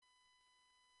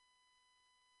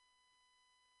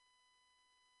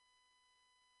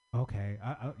Okay.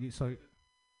 So.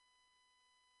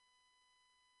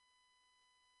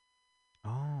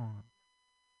 Oh.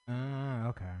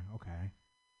 Okay. Okay.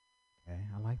 Okay.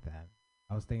 I like that.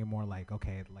 I was thinking more like,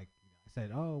 okay, like I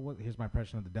said, oh, what? Here's my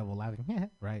impression of the devil laughing,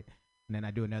 right? And then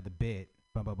I do another bit,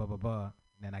 blah blah blah blah blah.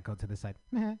 And then I go to the side,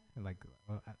 and like,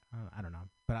 I don't know,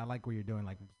 but I like what you're doing.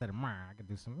 Like instead of I could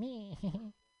do some me.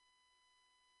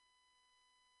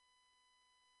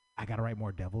 I gotta write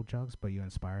more devil jokes, but you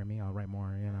inspire me. I'll write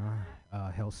more,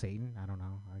 hell Satan. I don't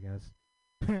know. I guess.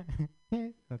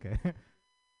 Okay.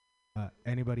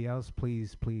 Anybody else?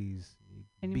 Please, please.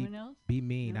 Anyone else? Be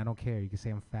mean. No? I don't care. You can say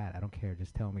I'm fat. I don't care.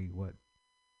 Just tell me what.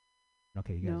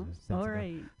 Okay, you guys No? are sensitive. All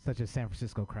right. Such a San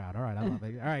Francisco crowd. All right, I love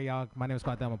it. All right, y'all. My name is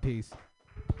Quadelmo. Peace.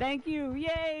 Thank you.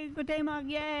 Yay, Kotemak.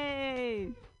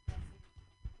 Yay.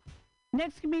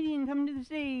 Next comedian coming to the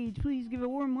stage. Please give a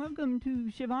warm welcome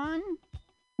to Siobhan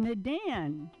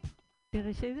Nadan. Did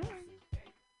I say that?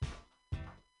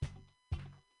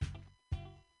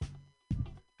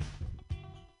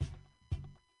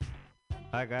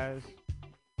 Hi guys.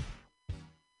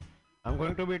 I'm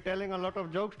going to be telling a lot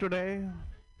of jokes today.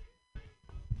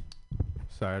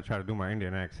 Sorry, I try to do my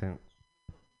Indian accent.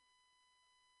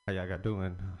 How y'all got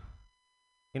doing?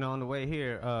 On the way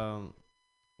here,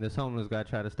 this homeless guy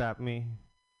tried to stop me.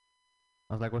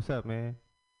 I was like, "What's up, man?"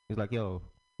 He's like, "Yo,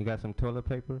 you got some toilet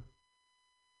paper?"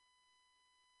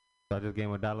 So I just gave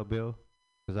him $1 bill,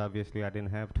 because obviously I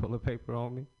didn't have toilet paper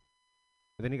on me.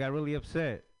 But then he got really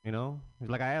upset. He's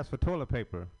like, I asked for toilet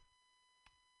paper.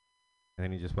 And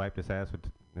then he just wiped his ass with,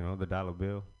 the $1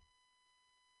 bill.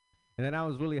 And then I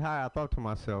was really high. I thought to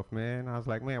myself, man, I was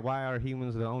like, man, why are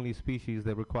humans the only species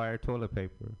that require toilet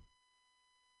paper?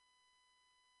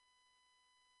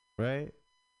 Right?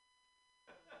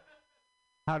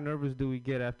 How nervous do we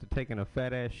get after taking a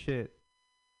fat ass shit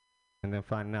and then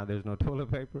finding out there's no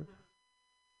toilet paper?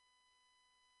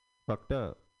 Fucked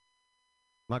up.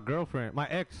 My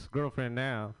ex-girlfriend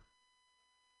now,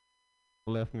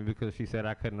 left me because she said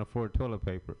I couldn't afford toilet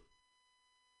paper.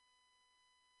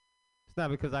 It's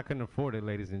not because I couldn't afford it,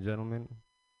 ladies and gentlemen.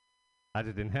 I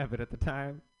just didn't have it at the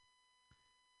time.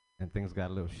 And things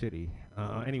got a little shitty.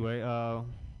 Anyway,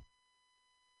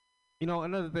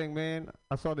 another thing, man.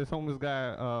 I saw this homeless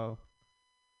guy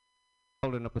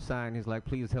holding up a sign. He's like,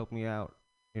 please help me out,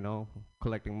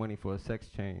 collecting money for a sex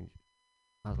change.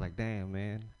 I was like, damn,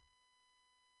 man.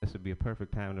 This would be a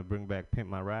perfect time to bring back Pimp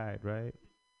My Ride, right?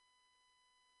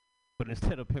 But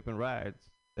instead of pimping rides,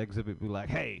 Exhibit be like,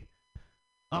 hey,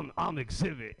 I'm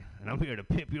Exhibit, and I'm here to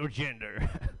pimp your gender.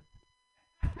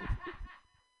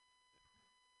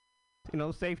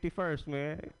 Safety first,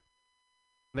 man.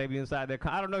 Maybe inside their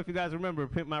car. I don't know if you guys remember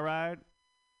Pimp My Ride.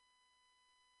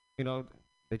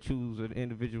 They choose an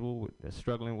individual that's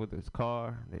struggling with his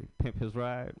car. They pimp his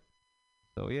ride.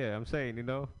 So, yeah, I'm saying,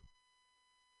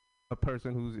 a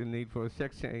person who's in need for a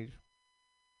sex change.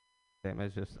 Damn,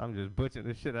 I'm just butchering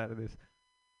the shit out of this.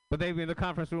 But they be in the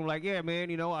conference room like, yeah, man,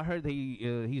 I heard that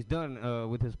he's done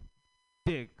with his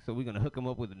dick, so we're gonna hook him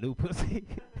up with a new pussy.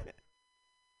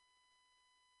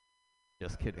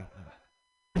 Just kidding.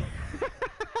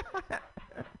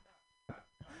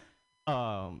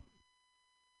 What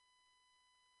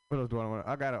else do I want?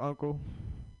 I got an uncle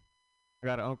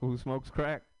who smokes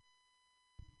crack.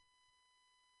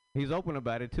 He's open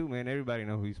about it too, man. Everybody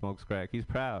knows he smokes crack. He's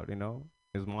proud,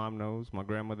 His mom knows, my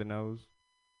grandmother knows.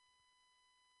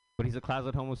 But he's a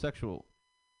closet homosexual.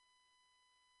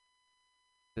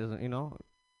 Doesn't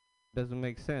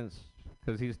make sense.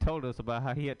 Because he's told us about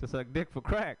how he had to suck dick for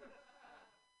crack.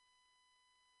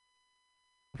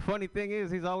 Funny thing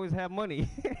is, he's always had money.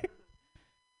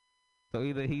 So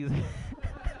either he's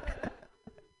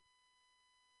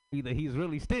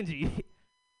really stingy,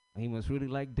 he must really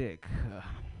like dick.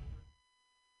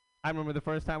 I remember the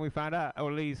first time we found out,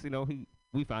 or at least,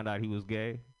 we found out he was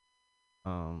gay.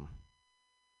 So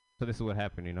this is what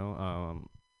happened,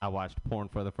 I watched porn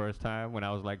for the first time when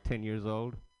I was like 10 years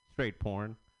old. Straight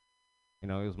porn. It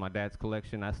was my dad's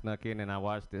collection. I snuck in and I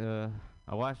watched it.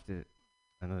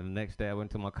 And then the next day I went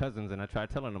to my cousins and I tried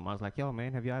telling them. I was like, yo,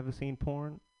 man, have you ever seen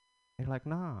porn? They're like,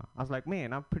 nah. I was like,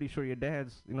 man, I'm pretty sure your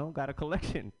dad's, got a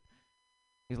collection.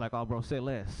 He's like, oh, bro, say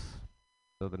less.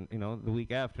 So, the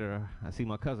week after, I see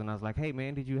my cousin. I was like, hey,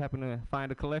 man, did you happen to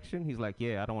find a collection? He's like,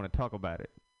 yeah, I don't want to talk about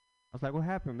it. I was like, what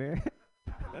happened, man?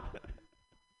 I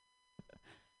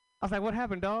was like, what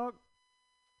happened, dog?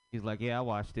 He's like, yeah, I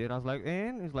watched it. I was like,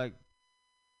 and? He's like,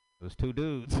 it was 2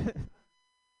 dudes. Like,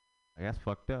 that's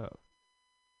fucked up.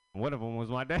 One of them was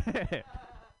my dad.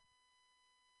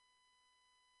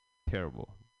 Terrible.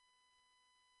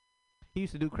 He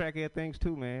used to do crackhead things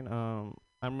too, man.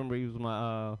 I remember he was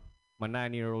my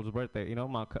 9-year-old's birthday. You know,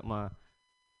 my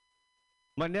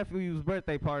nephew's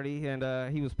birthday party, and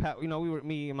he was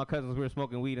me and my cousins, we were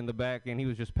smoking weed in the back, and he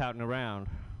was just pouting around.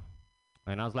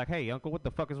 And I was like, "Hey, uncle, what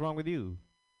the fuck is wrong with you?"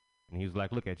 And he was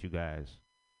like, "Look at you guys,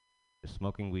 just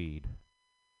smoking weed.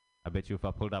 I bet you if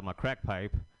I pulled out my crack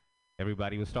pipe,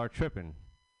 everybody would start tripping."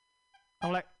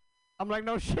 I'm like,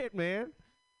 "No shit, man.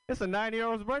 It's a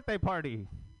 9-year-old's birthday party.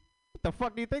 What the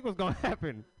fuck do you think was gonna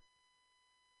happen?"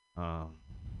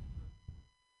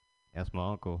 That's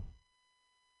my uncle.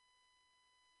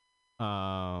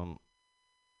 Damn,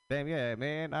 yeah,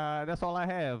 man. That's all I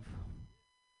have.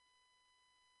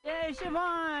 Yay,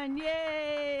 Siobhan!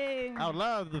 Yay! I would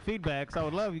love the feedbacks. I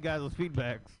would love you guys'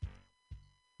 feedbacks.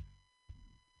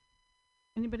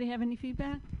 Anybody have any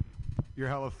feedback? You're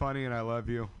hella funny, and I love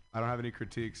you. I don't have any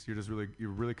critiques.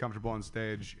 You're really comfortable on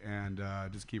stage, and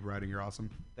just keep writing. You're awesome.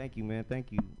 Thank you, man.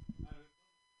 Thank you.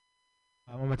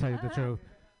 I'm gonna tell you the truth.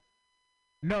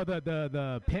 No,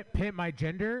 the pimp my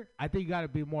gender. I think you gotta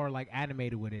be more like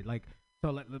animated with it. Like,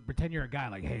 so pretend you're a guy.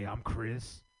 Like, hey, I'm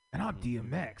Chris, and I'm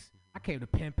DMX. I came to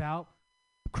pimp out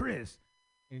Chris.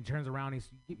 And he turns around.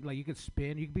 You could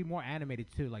spin. You could be more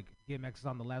animated too. Like DMX is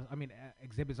on the left. I mean,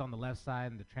 Exhibit's on the left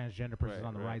side, and the transgender person's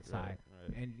on the right side.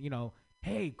 And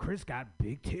hey, Chris got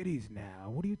big titties now.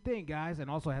 What do you think, guys? And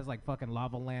also has like fucking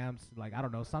lava lamps. Like, I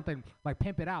don't know, something like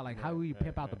pimp it out. Like, how will you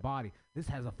pimp out the body? This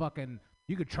has a fucking.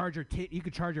 You could charge you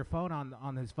could charge your phone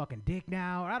on his fucking dick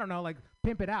now. Or I don't know, like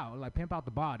pimp it out. Like pimp out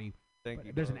the body. Thank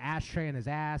you. There's an ashtray in his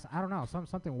ass. I don't know,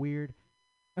 something weird.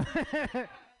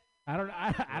 I don't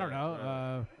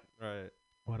know. Right.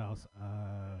 What else?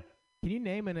 Can you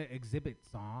name an Exhibit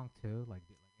song too? Like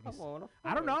Come on.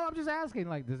 I don't know. I'm just asking.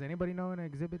 Like, does anybody know an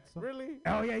Exhibit song? Really?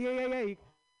 Oh yeah. Yeah.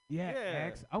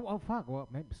 Yeah. Oh fuck. Well,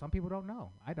 maybe some people don't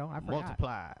know. I don't. I forgot.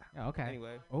 Multiply. Yeah, okay.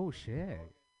 Anyway. Oh shit.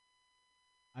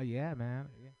 Oh yeah, man.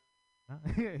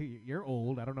 Yeah. You're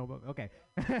old. I don't know about. Okay.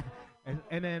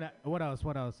 and then what else?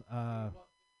 I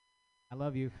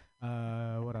love you.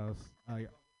 What else? Oh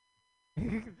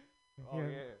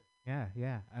yeah.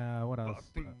 Yeah. What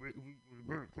else?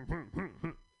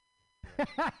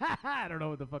 I don't know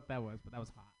what the fuck that was, but that was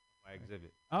hot. My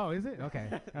Exhibit. Oh, is it? Okay.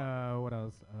 What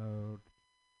else?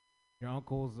 Your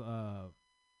uncle's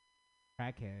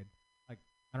crackhead. Like,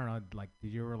 I don't know. Like,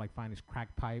 did you ever like find his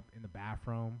crack pipe in the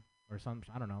bathroom or something?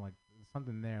 I don't know. Like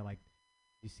something there. Like,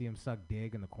 you see him suck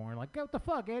dick in the corner. Like, what the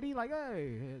fuck, Eddie? Like,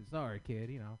 hey, sorry, kid.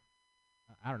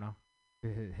 I don't know.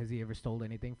 Has he ever stole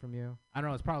anything from you? I don't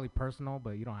know. It's probably personal,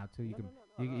 but you don't have to. You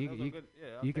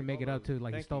can make it up too.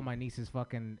 Like, he stole my niece's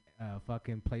fucking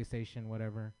PlayStation,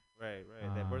 whatever. Right.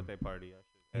 That birthday party.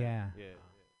 Yeah.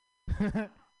 Yeah.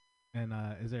 And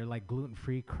is there like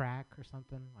gluten-free crack or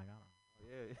something? Like,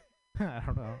 Yeah. I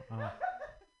don't know.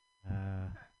 I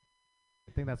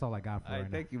think that's all I got for right now.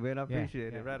 Thank you, man. I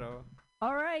appreciate it. Right on.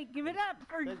 All right, give it up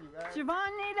for Siobhan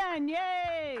Nadan.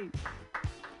 Yay!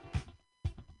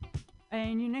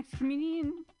 And your next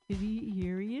comedian,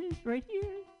 here he is, right here.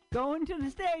 Going to the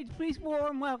stage, please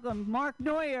warm welcome, Mark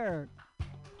Neuer.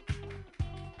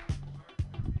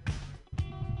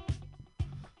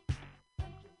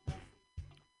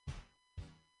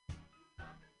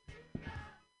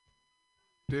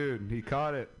 Dude, he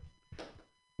caught it.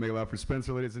 Make it loud for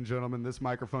Spencer, ladies and gentlemen. This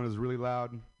microphone is really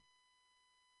loud.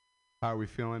 How are we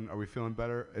feeling? Are we feeling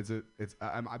better?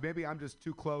 Maybe I'm just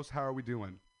too close. How are we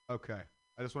doing? Okay.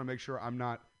 I just want to make sure I'm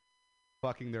not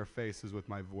fucking their faces with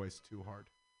my voice too hard.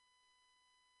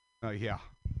 Yeah.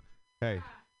 Hey,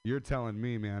 you're telling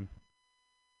me, man.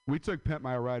 We took Pimp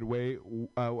My Ride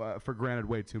for granted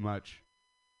way too much.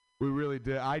 We really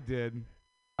did. I did.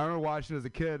 I remember watching it as a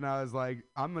kid, and I was like,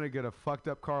 I'm going to get a fucked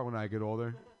up car when I get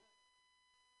older.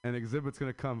 And Exhibit's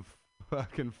going to come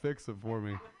fucking fix it for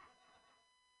me.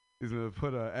 He's going to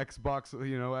put a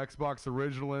Xbox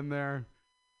original in there.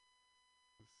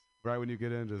 Right when you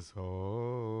get in, just,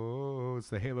 it's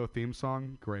the Halo theme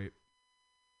song. Great.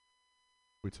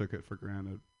 We took it for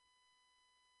granted.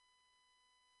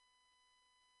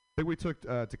 I think we took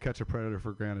To Catch a Predator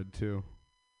for granted, too.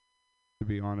 To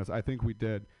be honest. I think we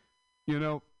did.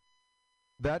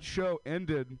 That show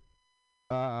ended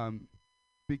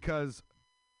because,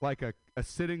 like, a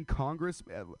sitting Congress,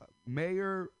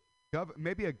 mayor,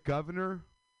 maybe a governor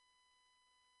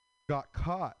got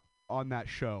caught on that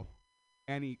show.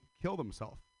 And he killed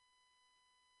himself.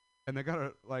 And they got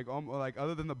it, like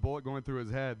other than the bullet going through his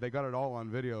head, they got it all on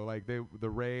video. Like, the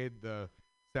raid, the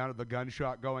sound of the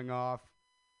gunshot going off,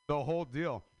 the whole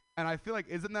deal. And I feel like,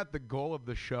 isn't that the goal of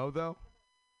the show, though?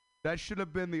 That should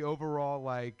have been the overall,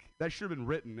 that should have been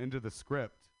written into the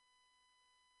script.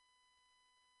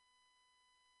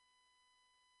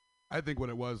 I think what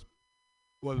it was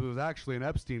was actually an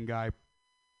Epstein guy,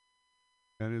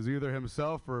 and is either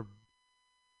himself or,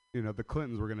 the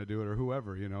Clintons were going to do it or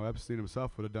whoever. Epstein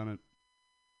himself would have done it.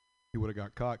 He would have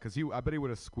got caught because I bet he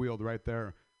would have squealed right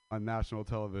there on national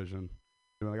television.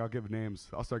 I'll give names.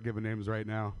 I'll start giving names right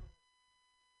now.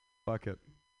 Fuck it.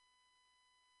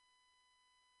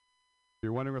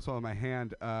 You're wondering what's on my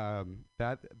hand.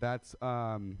 That's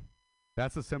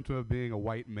a symptom of being a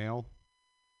white male.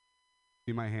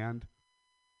 See my hand?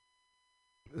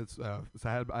 I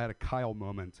had a Kyle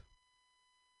moment.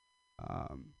 I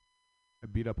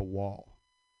beat up a wall.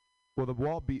 Well, the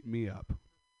wall beat me up.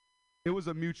 It was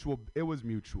mutual.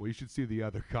 You should see the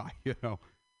other guy, the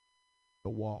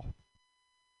wall.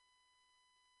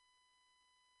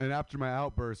 And after my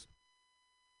outburst,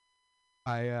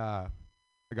 I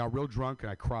got real drunk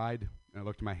and I cried. And I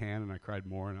looked at my hand and I cried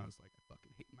more. And I was like, I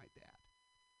fucking hate my dad.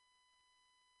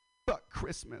 Fuck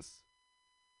Christmas.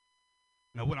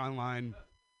 And I went online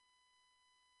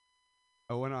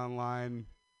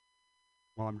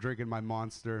while I'm drinking my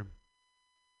Monster.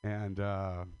 And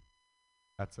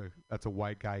that's a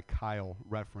white guy Kyle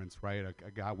reference, right?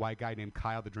 A white guy named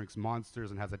Kyle that drinks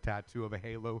Monsters and has a tattoo of a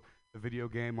Halo, the video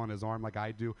game, on his arm like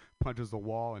I do, punches the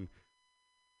wall, and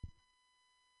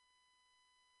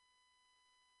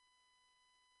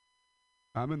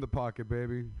I'm in the pocket,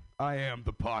 baby. I am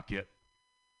the pocket.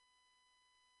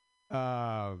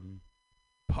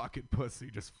 Pocket pussy,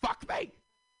 just fuck me.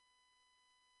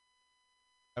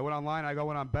 I went online. I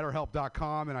went on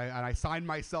BetterHelp.com, and I signed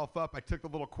myself up. I took the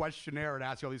little questionnaire and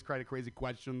asked you all these kind of crazy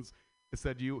questions. It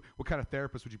said, what kind of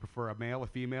therapist would you prefer? A male, a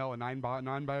female, a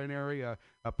non-binary, a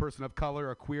person of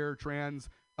color, a queer, trans,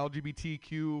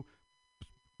 LGBTQ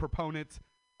proponent?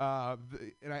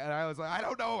 And I was like, I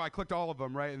don't know. I clicked all of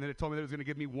them, right? And then it told me that it was going to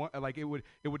give me one. Like it would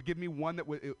give me one that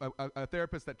would a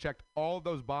therapist that checked all of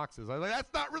those boxes. I was like,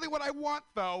 that's not really what I want,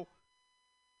 though.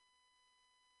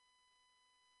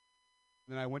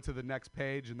 Then I went to the next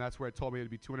page, and that's where it told me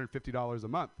it'd be $250 a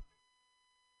month.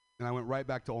 And I went right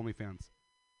back to OnlyFans.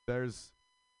 I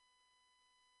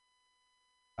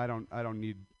don't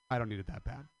need it that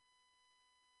bad.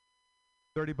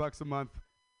 $30 a month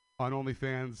on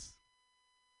OnlyFans,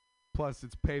 plus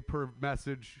it's pay per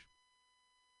message.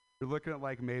 You're looking at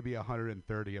like maybe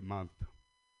 $130 a month.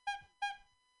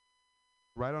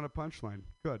 Right on a punchline.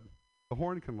 Good. The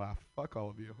horn can laugh. Fuck all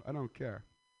of you. I don't care.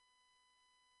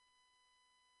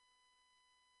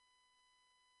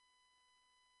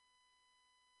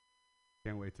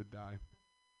 Can't wait to die.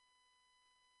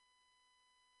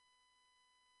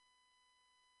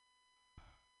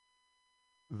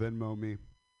 Venmo me.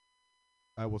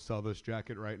 I will sell this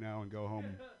jacket right now and go home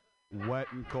wet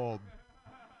and cold.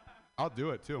 I'll do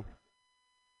it too.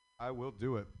 I will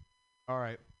do it. All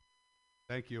right.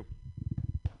 Thank you.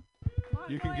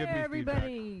 You can give me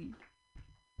everybody.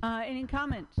 Feedback. Any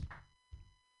comments?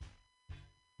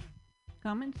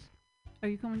 Comments? Are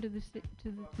you coming to the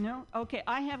no? Okay,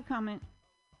 I have a comment.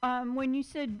 When you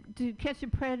said to catch a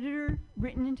predator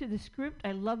written into the script,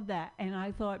 I love that, and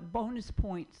I thought bonus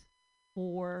points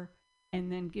for,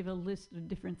 and then give a list of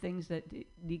different things that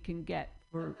you can get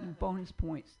for bonus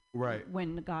points. Right.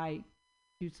 When the guy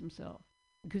shoots himself,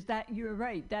 because that you're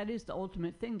right. That is the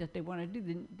ultimate thing that they want to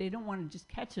do. They don't want to just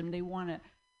catch him. They want to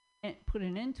put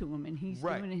an end to him, and he's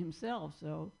doing it himself.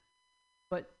 So,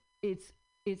 but it's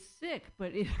sick,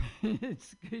 but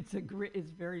it's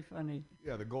very funny.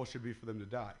 Yeah, the goal should be for them to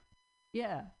die.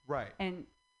 Yeah. Right. And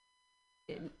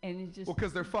it's just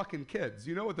because they're fucking kids.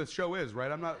 You know what the show is,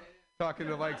 right? I'm not talking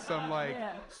to like some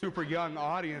super young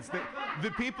audience. The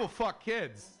people fuck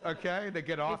kids. Okay, they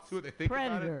get off to it. They think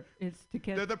predator. about it. It's to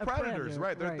catch. They're the predators,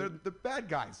 right? They're the bad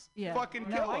guys. Yeah. Fucking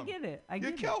kill them. I get it.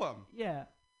 You kill them. Yeah.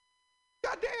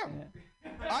 Goddamn. Yeah.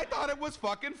 I thought it was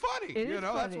fucking funny. It is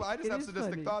That's funny. why I just have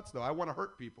sadistic funny. thoughts, though. I want to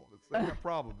hurt people. I got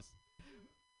problems.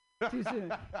 Too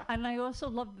soon. And I also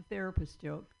love the therapist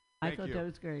joke. Thank I thought you. that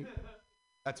was great.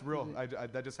 That's real.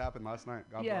 That just happened last night.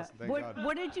 God Yeah. bless. Thank God.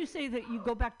 What did you say that you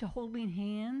go back to holding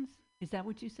hands? Is that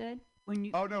what you said when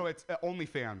you? Oh no, it's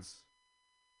OnlyFans.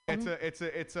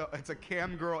 It's a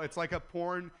cam girl. It's like a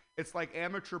porn. It's like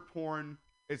amateur porn.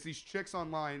 It's these chicks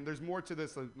online. There's more to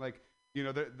this.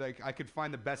 I could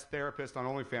find the best therapist on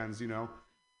OnlyFans.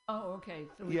 Oh, okay.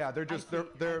 So yeah, they're just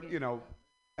they're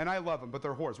and I love them, but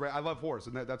they're whores, right? I love whores,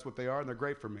 and that's what they are, and they're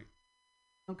great for me.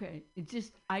 Okay, it's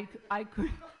just I could.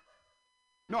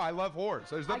 No, I love whores.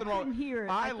 There's nothing wrong. I couldn't hear it.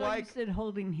 I thought you said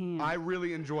holding hands. I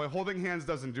really enjoy holding hands.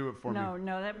 Doesn't do it for me.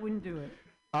 No, that wouldn't do it.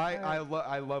 I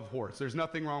love horse. There's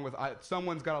nothing wrong with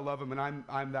someone's got to love him, and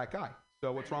I'm that guy.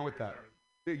 So what's wrong with that?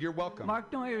 You're welcome.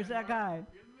 Mark Neuer is that guy.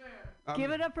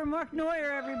 Give it up for Mark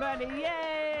Neuer, everybody!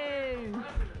 Yay!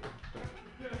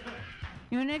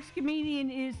 Your next comedian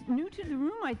is new to the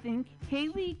room, I think,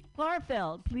 Haley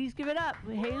Klarfeld. Please give it up,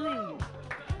 Haley.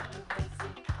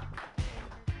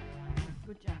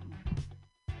 Good job.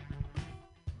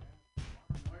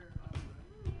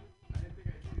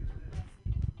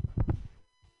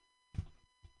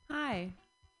 Hi.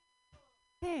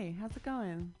 Hey, how's it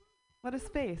going? What a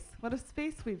space. What a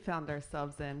space we've found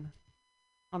ourselves in.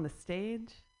 On the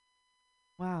stage.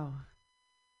 Wow.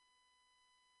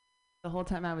 The whole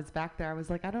time I was back there, I was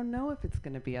like, I don't know if it's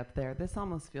going to be up there. This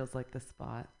almost feels like the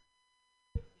spot.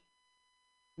 It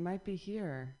might be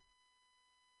here.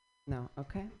 No,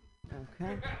 okay.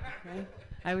 Okay. Okay.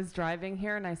 I was driving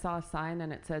here and I saw a sign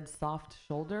and it said soft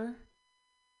shoulder.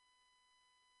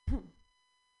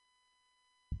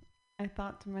 I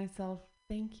thought to myself,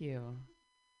 thank you.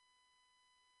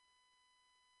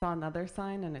 Saw another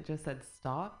sign and it just said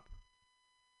stop.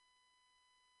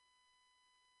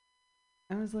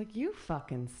 I was like, you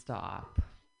fucking stop.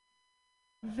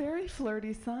 Very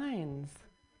flirty signs.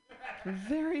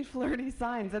 Very flirty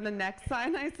signs. And the next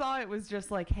sign I saw, it was just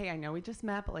like, hey, I know we just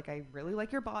met, but like I really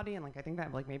like your body and like I think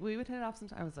that like maybe we would hit it off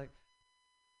sometime. I was like,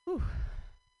 whew,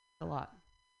 a lot.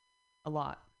 A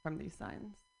lot from these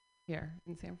signs here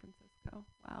in San Francisco.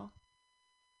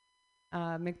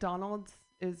 Wow. McDonald's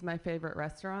is my favorite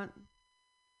restaurant.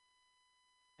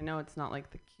 I know it's not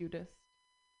like the cutest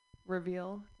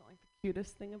reveal. It's not like the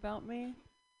cutest thing about me.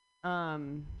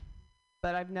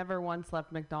 But I've never once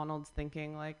left McDonald's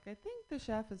thinking like, I think the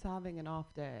chef is having an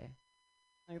off day.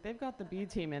 Like they've got the B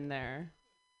team in there.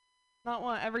 Not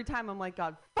one. Every time I'm like,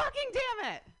 God fucking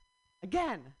damn it!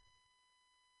 Again.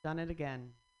 Done it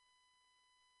again.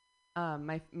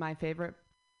 My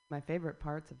favorite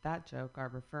parts of that joke are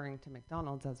referring to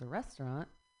McDonald's as a restaurant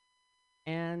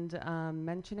and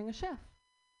mentioning a chef.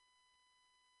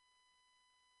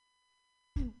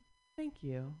 Thank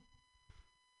you.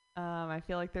 I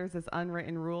feel like there's this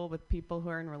unwritten rule with people who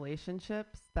are in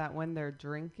relationships that when they're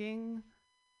drinking,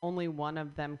 only one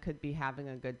of them could be having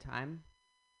a good time.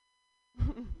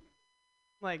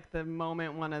 Like the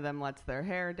moment one of them lets their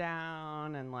hair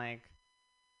down and like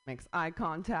makes eye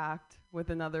contact with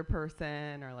another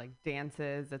person or like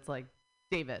dances, it's like,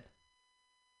 David,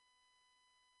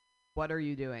 what are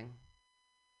you doing?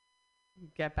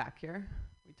 Get back here.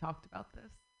 We talked about this.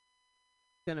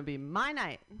 It's gonna be my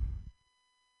night.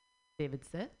 David,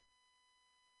 sit.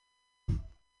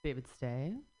 David,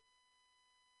 stay.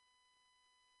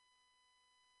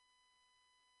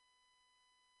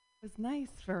 It was nice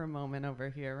for a moment over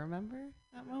here, remember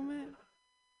that moment?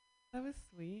 That was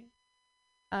sweet.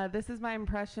 This is my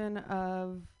impression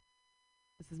of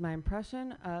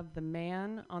the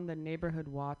man on the neighborhood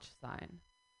watch sign.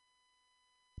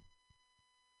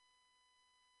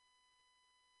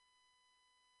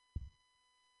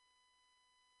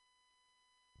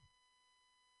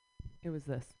 It was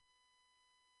this.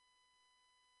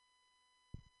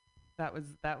 That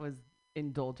was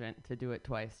indulgent to do it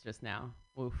twice just now.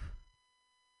 Oof.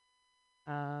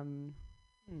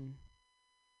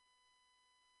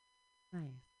 Nice.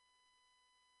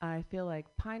 I feel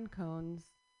like pine cones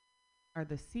are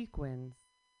the sequins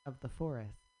of the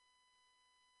forest.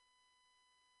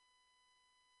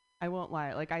 I won't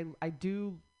lie, like I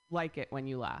do like it when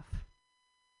you laugh.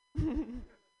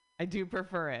 I do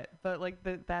prefer it, but like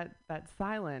that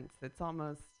silence, it's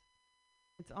almost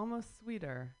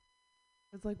sweeter.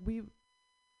 It's like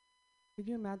could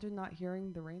you imagine not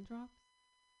hearing the raindrops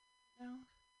now?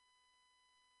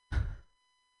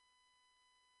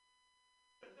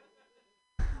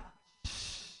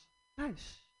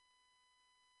 Hush.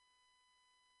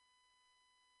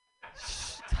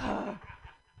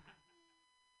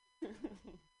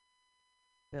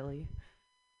 Silly.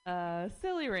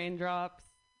 Silly raindrops.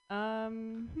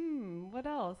 What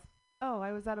else? Oh,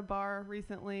 I was at a bar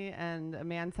recently and a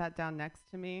man sat down next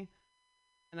to me,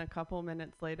 and a couple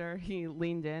minutes later he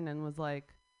leaned in and was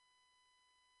like,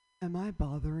 "Am I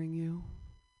bothering you?"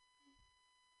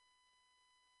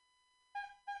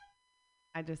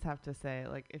 I just have to say,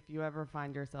 like, if you ever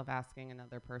find yourself asking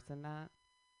another person that,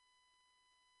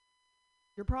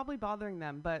 you're probably bothering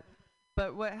them. But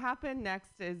what happened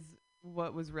next is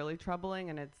what was really troubling,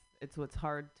 and it's what's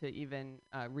hard to even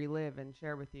relive and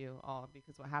share with you all,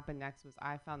 because what happened next was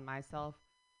I found myself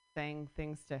saying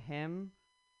things to him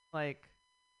like,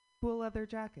 cool leather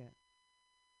jacket.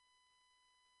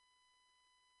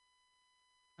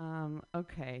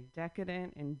 Okay,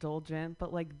 decadent, indulgent,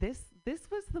 but like this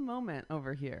was the moment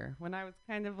over here when I was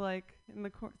kind of like in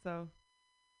the so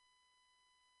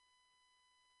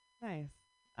nice.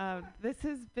 This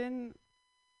has been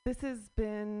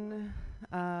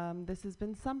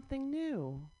something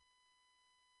new.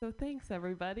 So thanks,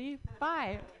 everybody.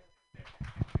 Bye.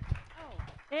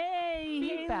 Hey,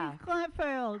 Feedback. Haley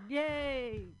Kleinfeld,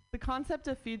 yay! The concept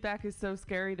of feedback is so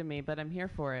scary to me, but I'm here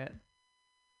for it.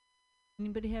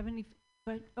 Anybody have any?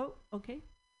 Oh, okay.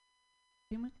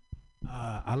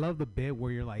 I love the bit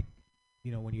where you're like,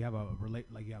 you know, when you have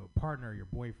you have a partner, your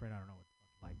boyfriend, I don't know what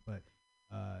it's like, but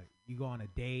you go on a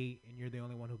date and you're the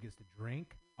only one who gets to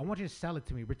drink. I want you to sell it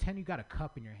to me. Pretend you got a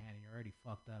cup in your hand and you're already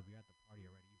fucked up. You're at the party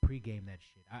already. You pregame that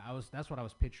shit. That's what I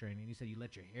was picturing. And you said you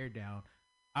let your hair down.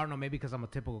 I don't know, maybe because I'm a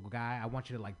typical guy. I want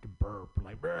you to like to burp,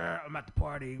 like I'm at the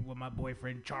party with my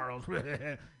boyfriend Charles,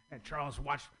 and Charles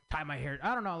tie my hair.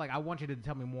 I don't know, like I want you to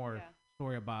tell me more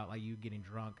story about like you getting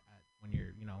drunk when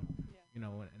you're, you know,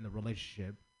 in the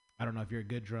relationship. I don't know if you're a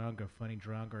good drunk or funny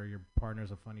drunk or your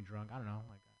partner's a funny drunk. I don't know.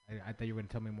 Like I thought you were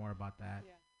gonna tell me more about that.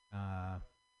 Yeah.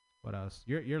 What else?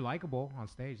 You're likable on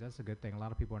stage. That's a good thing. A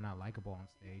lot of people are not likable on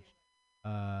stage.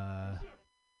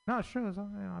 No, it's true. You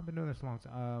know, I've been doing this a long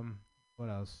time. What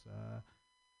else?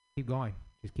 Keep going.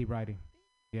 Just keep writing.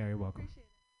 Yeah, you're welcome.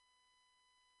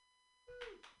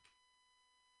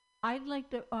 I'd like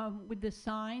to, with the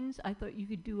signs, I thought you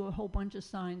could do a whole bunch of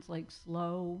signs like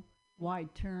slow,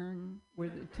 wide turn, were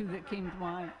the two that came to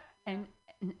mind, and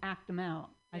act them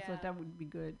out. I thought that would be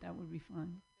good. That would be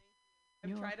fun.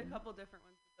 I've tried a couple different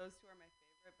ones, but those two are my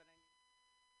favorite, but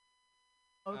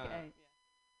Okay. I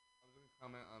was going to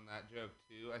comment on that joke,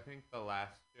 too. I think the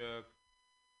last joke,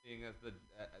 being as the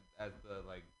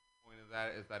like point of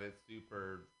that is that it's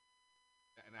super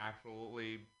an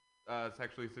actually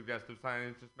sexually suggestive sign.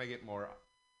 It's just make it more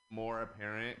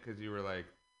apparent because you were like,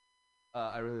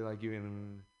 I really like you,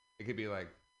 and it could be like,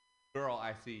 girl,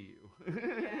 I see you,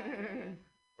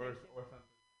 or something.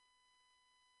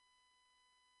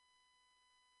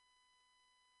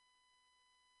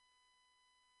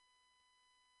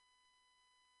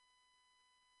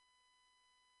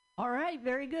 All right,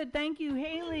 very good. Thank you,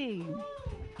 Haley.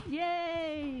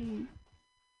 Yay!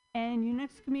 And your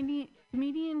next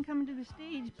comedian coming to the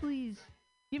stage, please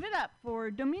give it up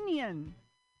for Dominion.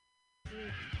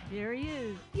 There he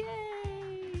is.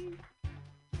 Yay!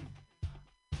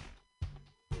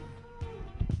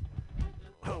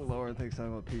 Oh, Lauren thinks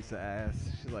I'm a piece of ass.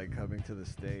 She's like coming to the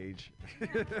stage.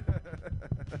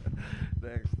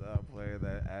 Next up, playing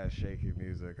that ass shaking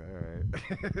music. All right.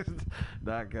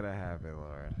 Not gonna happen,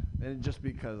 Lauren. And just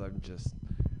because I'm just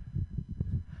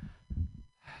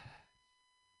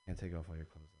can't take off all your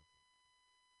clothes.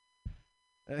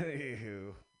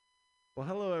 Anywho. Well,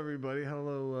 hello, everybody.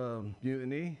 Hello,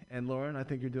 Mutiny. And Lauren, I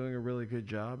think you're doing a really good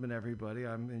job. And everybody,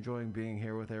 I'm enjoying being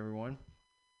here with everyone.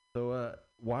 So,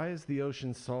 why is the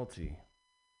ocean salty?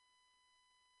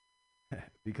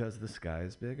 Because the sky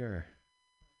is bigger.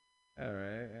 All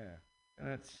right, yeah.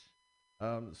 That's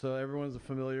so everyone's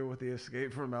familiar with the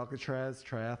Escape from Alcatraz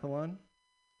triathlon.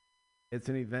 It's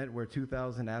an event where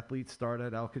 2,000 athletes start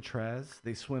at Alcatraz.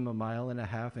 They swim 1.5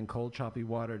 miles in cold, choppy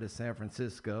water to San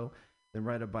Francisco, then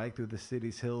ride a bike through the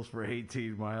city's hills for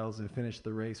 18 miles and finish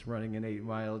the race running an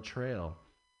 8-mile trail.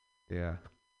 Yeah.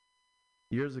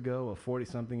 Years ago, a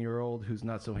 40-something-year-old who's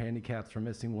not so handicapped for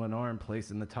missing one arm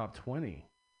placed in the top 20.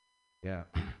 Yeah.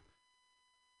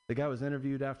 The guy was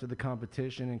interviewed after the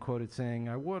competition and quoted saying,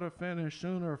 "I would have finished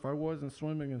sooner if I wasn't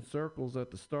swimming in circles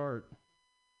at the start."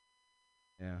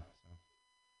 Yeah. So.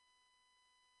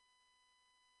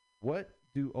 What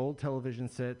do old television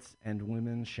sets and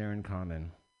women share in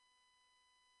common?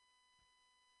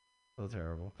 So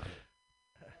terrible.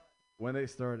 When they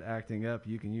start acting up,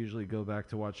 you can usually go back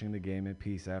to watching the game in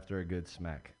peace after a good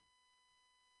smack.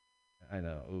 I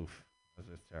know, oof. That's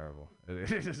just terrible.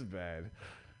 It's just bad.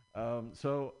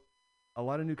 So, a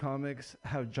lot of new comics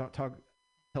have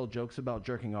tell jokes about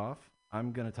jerking off.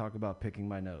 I'm going to talk about picking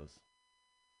my nose.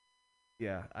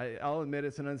 Yeah, I'll admit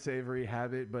it's an unsavory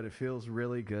habit, but it feels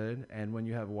really good. And when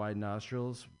you have wide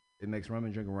nostrils, it makes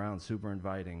rummaging around super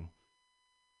inviting.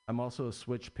 I'm also a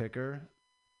switch picker,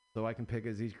 so I can pick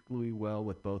as equally well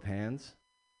with both hands.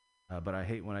 But I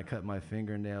hate when I cut my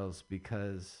fingernails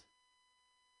because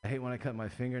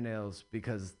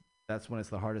that's when it's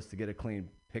the hardest to get a clean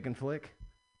pick and flick.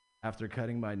 After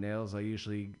cutting my nails, I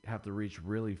usually have to reach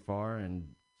really far and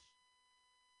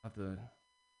I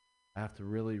have to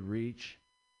really reach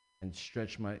and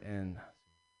stretch my end.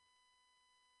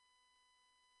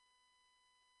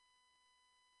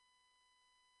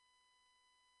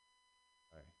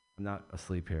 Sorry, I'm not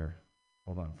asleep here.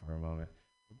 Hold on for a moment.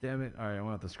 Damn it. All right, I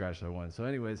won't have to scratch that one. So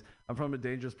anyways, I'm from a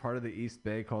dangerous part of the East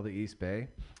Bay called the East Bay.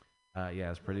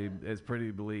 Yeah, it's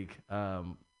pretty bleak.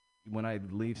 When I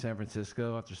leave San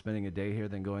Francisco after spending a day here,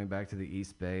 then going back to the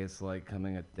East Bay, it's like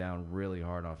coming down really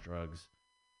hard off drugs.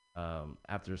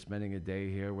 After spending a day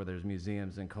here where there's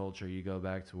museums and culture, you go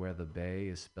back to where the Bay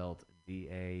is spelt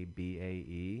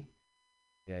Dabae.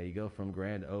 Yeah, you go from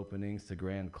grand openings to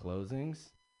grand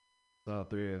closings. Saw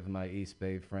 3 of my East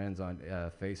Bay friends on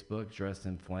Facebook dressed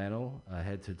in flannel,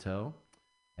 head to toe,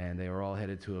 and they were all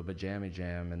headed to a pajama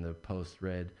jam, and the post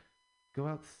read, "Go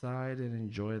outside and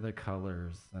enjoy the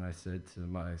colors." And I said to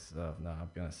myself, no, I'm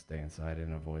going to stay inside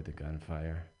and avoid the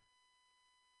gunfire.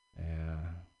 Yeah,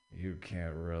 you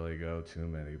can't really go too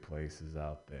many places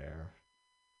out there,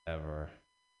 ever.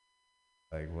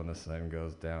 Like, when the sun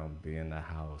goes down, be in the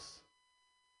house.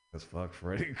 Because fuck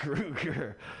Freddy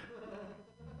Krueger.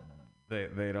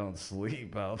 They don't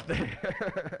sleep out there.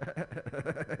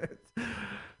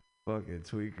 Fucking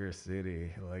Tweaker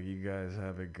City. Like, you guys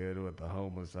have it good with the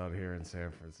homeless out here in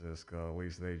San Francisco. At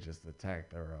least they just attack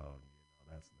their own. You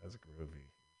know, that's groovy.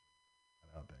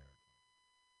 Out there.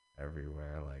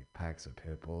 Everywhere, like packs of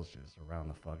pit bulls just around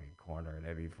the fucking corner at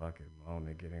any fucking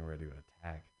moment getting ready to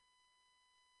attack.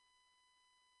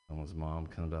 Someone's mom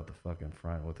comes out the fucking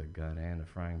front with a gun and a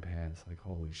frying pan. It's like,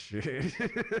 holy shit.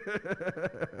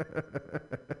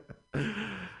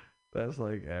 That's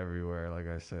like everywhere. Like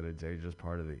I said, a dangerous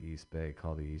part of the East Bay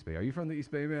called the East Bay. Are you from the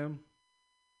East Bay, ma'am?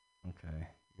 Okay.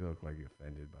 You look like you're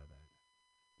offended by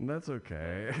that. That's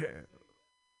okay.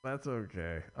 That's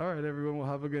okay. All right, everyone. Well,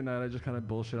 have a good night. I just kind of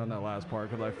bullshit on that last part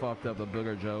because I fucked up the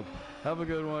booger joke. Have a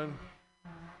good one.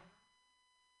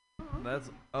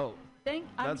 That's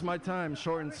my time.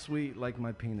 Short and sweet, like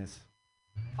my penis.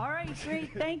 All right,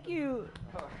 great. Thank you.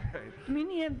 All right.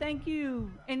 Comedian, thank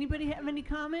you. Anybody have any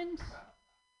comments?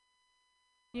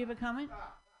 Do you have a comment?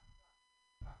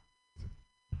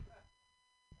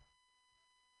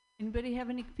 Anybody have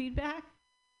any feedback?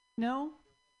 No?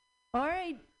 All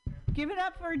right. Give it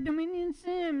up for Dominion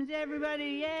Sims,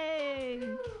 everybody.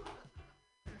 Yay.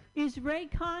 Is Ray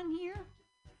Khan here?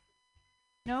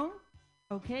 No?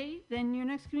 Okay. Then your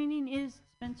next comedian is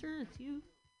Spencer. It's you.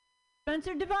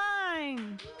 Spencer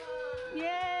Devine.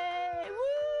 Yay. Woo.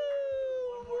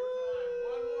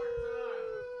 One more time.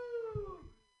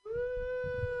 Woo.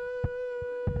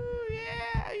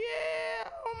 Yeah.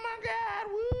 Oh my God.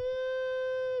 Woo.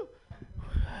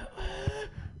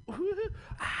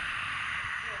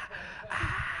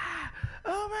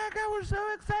 Oh my God, we're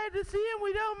so excited to see him.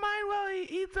 We don't mind while he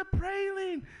eats a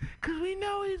praline, because we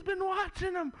know he's been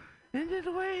watching them and just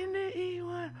waiting to eat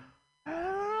one.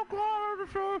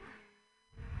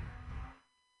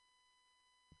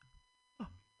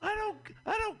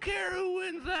 I don't care who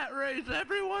wins that race.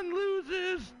 Everyone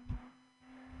loses.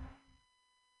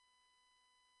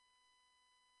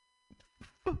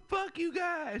 Fuck you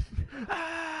guys.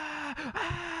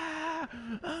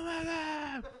 Oh my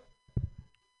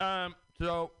God.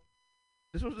 So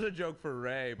this was a joke for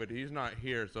Ray, but he's not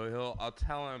here, so I'll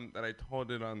tell him that I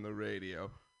told it on the radio,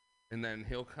 and then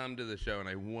he'll come to the show and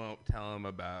I won't tell him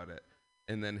about it,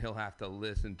 and then he'll have to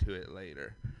listen to it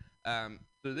later. So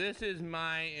this is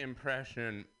my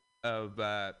impression of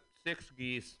 6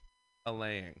 geese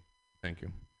a-laying. Thank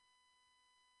you.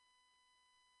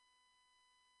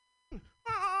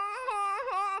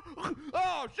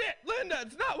 Oh shit, Linda,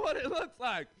 it's not what it looks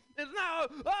like. It's not.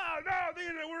 Oh no,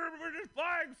 we're just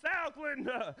flying south,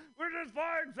 Linda. We're just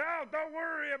flying south. Don't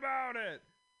worry about it.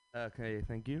 Okay,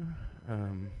 thank you.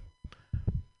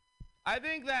 I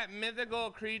think that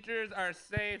mythical creatures are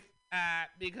safe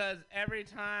because every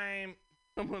time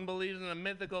someone believes in a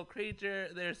mythical creature,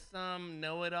 there's some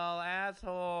know-it-all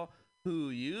asshole who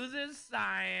uses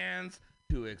science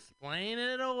to explain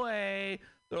it away.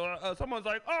 So, someone's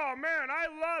like, "Oh man, I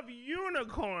love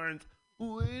unicorns."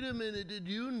 Wait a minute, did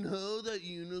you know that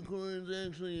unicorns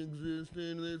actually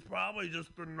existed? It's probably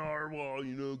just the narwhal,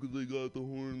 because they got the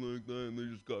horn like that and they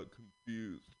just got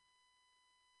confused.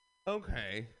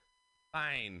 Okay,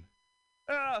 fine.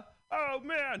 Oh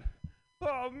man,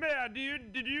 do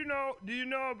you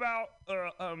know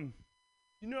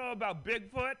about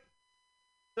Bigfoot?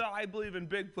 I believe in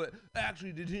Bigfoot.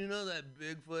 Actually, did you know that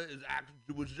Bigfoot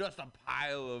was just a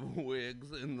pile of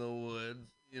wigs in the woods?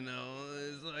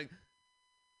 It's like,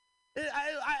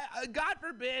 God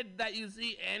forbid that you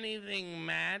see anything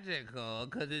magical,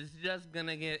 because it's just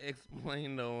gonna get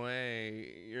explained away.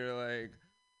 You're like,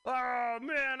 oh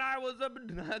man, I was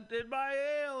abducted by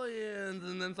aliens,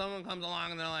 and then someone comes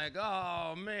along and they're like,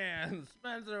 oh man,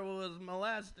 Spencer was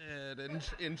molested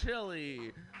in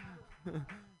Chile.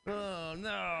 Oh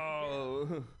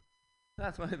no,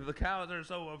 that's why the cows are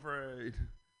so afraid.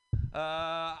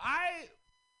 I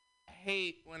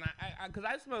hate when because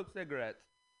I smoke cigarettes.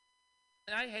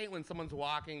 And I hate when someone's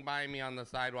walking by me on the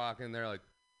sidewalk and they're like,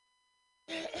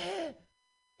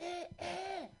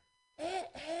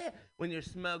 when your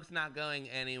smoke's not going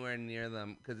anywhere near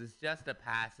them, because it's just a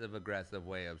passive-aggressive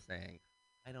way of saying,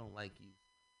 I don't like you.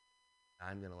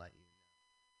 I'm going to let you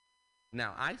know.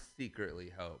 Now, I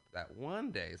secretly hope that one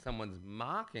day someone's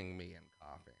mocking me and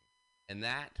coughing, and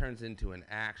that turns into an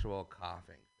actual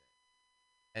coughing fit.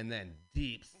 And then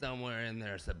deep somewhere in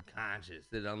their subconscious,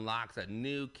 it unlocks a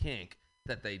new kink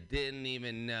that they didn't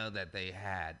even know that they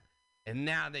had. And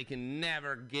now they can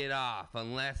never get off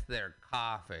unless they're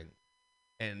coughing.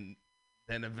 And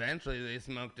then eventually they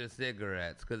smoke the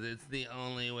cigarettes, because it's the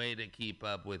only way to keep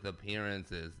up with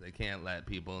appearances. They can't let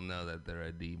people know that they're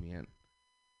a deviant.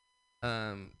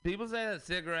 People say that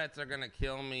cigarettes are going to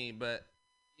kill me, but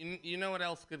you know what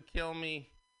else could kill me?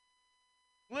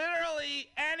 Literally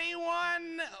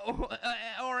anyone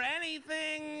or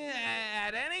anything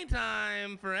at any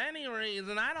time for any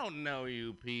reason. I don't know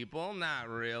you people, not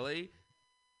really.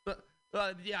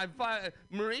 But yeah,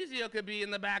 Mauricio could be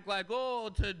in the back like, oh,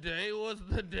 today was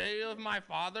the day of my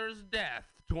father's death.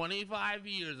 25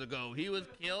 years ago, he was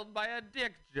killed by a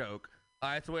dick joke.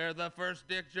 I swear the first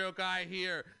dick joke I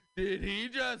hear, did he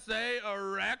just say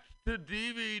erect to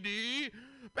DVD?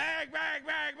 Bang, bang,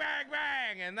 bang, bang,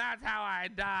 bang, and that's how I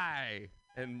die.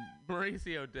 And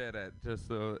Mauricio did it, just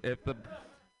so if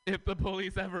the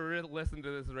police ever listen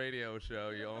to this radio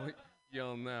show,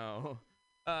 you'll know.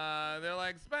 They're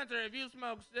like, Spencer, if you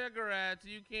smoke cigarettes,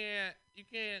 you can't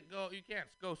go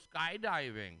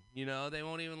skydiving. You know, they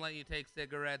won't even let you take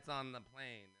cigarettes on the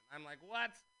plane. And I'm like,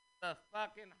 what's the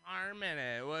fucking harm in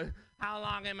it? How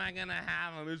long am I gonna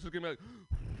have them? It's just gonna be like,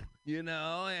 you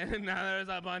know, and now there's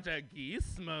a bunch of geese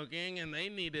smoking, and they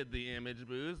needed the image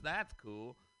boost. That's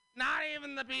cool. Not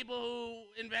even the people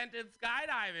who invented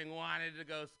skydiving wanted to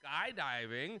go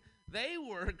skydiving. They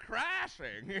were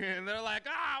crashing, and they're like,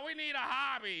 we need a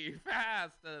hobby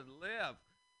fast to live.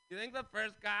 You think the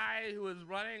first guy who was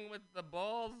running with the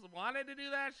bulls wanted to do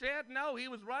that shit? No, he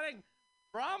was running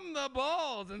from the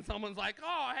bulls, and someone's like,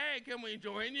 oh, hey, can we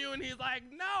join you? And he's like,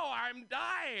 no, I'm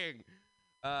dying.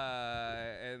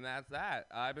 And that's that.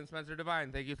 I've been Spencer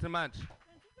Devine. Thank you so much.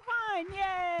 Spencer Devine,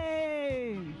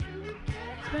 yay!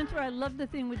 Spencer, I love the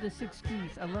thing with the 6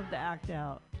 keys. I love the act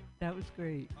out. That was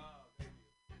great.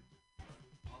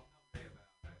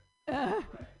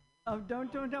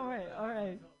 Don't worry. All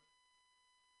right.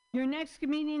 Your next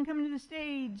comedian coming to the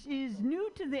stage is new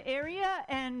to the area,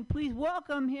 and please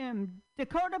welcome him,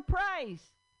 Dakota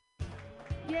Price.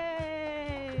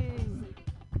 Yay!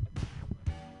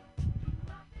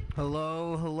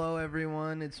 Hello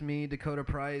everyone, it's me, Dakota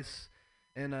Price,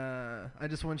 and I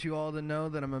just want you all to know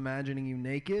that I'm imagining you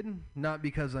naked, not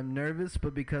because I'm nervous,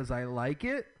 but because I like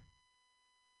it.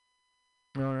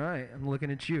 Alright, I'm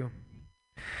looking at you.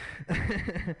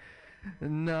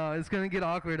 No, it's gonna get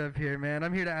awkward up here, man.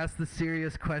 I'm here to ask the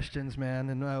serious questions, man,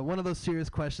 and one of those serious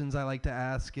questions I like to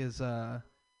ask is, have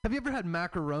you ever had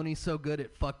macaroni so good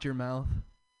it fucked your mouth?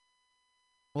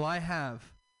 Well, I have.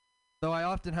 Though I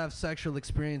often have sexual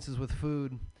experiences with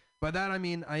food. By that I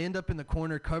mean I end up in the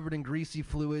corner covered in greasy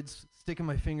fluids, sticking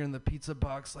my finger in the pizza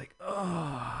box like,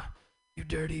 oh, you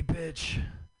dirty bitch.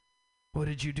 What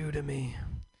did you do to me?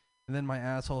 And then my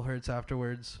asshole hurts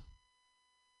afterwards.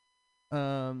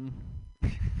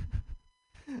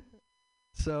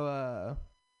 So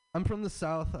I'm from the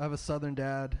South. I have a Southern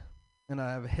dad, and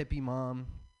I have a hippie mom.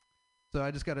 So I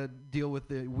just got to deal with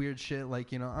the weird shit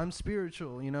like, I'm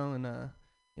spiritual, and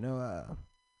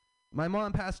my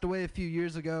mom passed away a few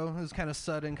years ago. It was kind of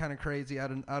sudden, kind of crazy,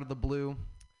 out of the blue.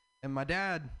 And my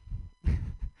dad,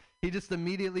 he just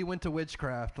immediately went to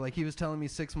witchcraft. Like, he was telling me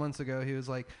 6 months ago, he was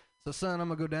like, so son, I'm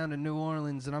going to go down to New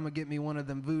Orleans, and I'm going to get me one of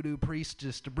them voodoo priests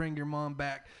just to bring your mom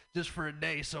back just for a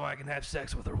day so I can have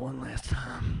sex with her one last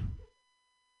time.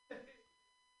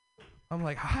 I'm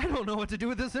like, I don't know what to do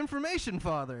with this information,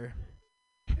 father.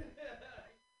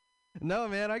 No,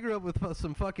 man, I grew up with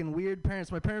some fucking weird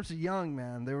parents. My parents are young,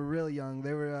 man. They were really young.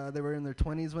 They were in their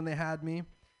 20s when they had me,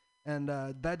 and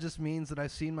that just means that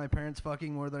I've seen my parents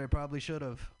fucking more than I probably should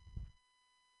have.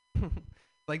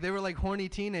 Like, they were like horny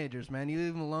teenagers, man. You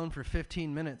leave them alone for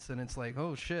 15 minutes, and it's like,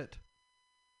 oh, shit.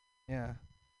 Yeah.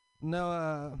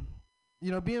 No,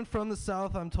 being from the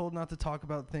South, I'm told not to talk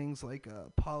about things like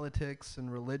politics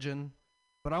and religion,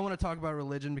 but I want to talk about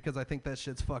religion because I think that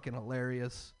shit's fucking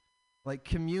hilarious. Like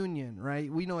communion,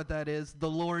 right? We know what that is. The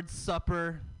Lord's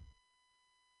Supper.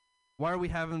 Why are we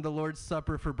having the Lord's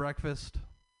Supper for breakfast?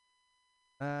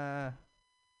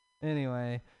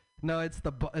 Anyway, no, it's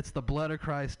the blood of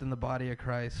Christ and the body of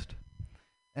Christ.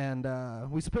 And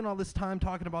we spend all this time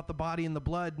talking about the body and the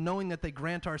blood, knowing that they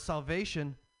grant our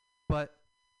salvation. But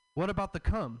what about the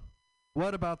cum?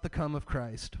 What about the cum of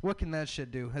Christ? What can that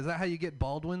shit do? Is that how you get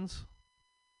Baldwins?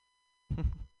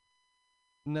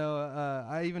 No,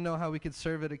 I even know how we could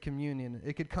serve it at communion.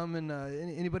 It could come in.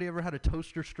 Anybody ever had a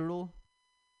toaster strudel?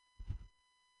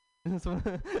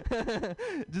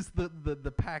 Just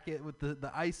the packet with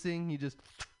the icing. You just,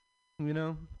 you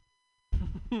know.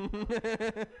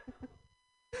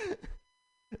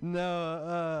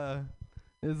 No,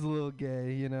 it's a little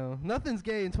gay, you know. Nothing's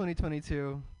gay in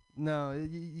 2022. No,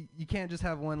 you can't just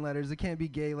have one letters. It can't be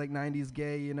gay like 90s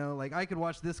gay, you know. Like, I could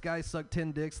watch this guy suck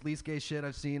 10 dicks, least gay shit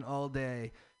I've seen all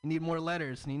day. You need more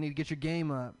letters, and you need to get your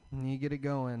game up, and you get it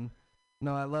going.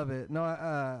 No, I love it.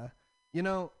 No, you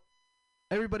know,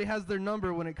 everybody has their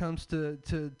number when it comes to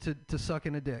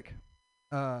sucking a dick.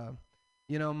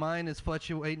 You know, mine is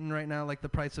fluctuating right now like the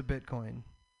price of Bitcoin,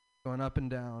 going up and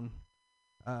down.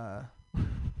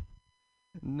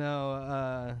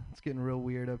 No, it's getting real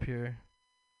weird up here.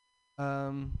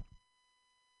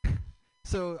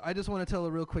 So I just want to tell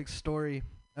a real quick story.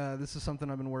 This is something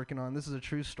I've been working on. This is a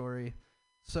true story.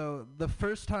 So the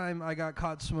first time I got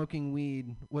caught smoking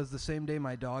weed was the same day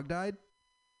my dog died.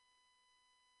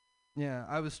 Yeah,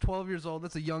 I was 12 years old.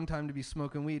 That's a young time to be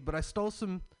smoking weed. But I stole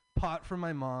some pot from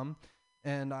my mom,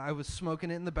 and I was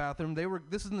smoking it in the bathroom.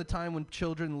 This is in the time when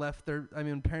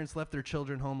parents left their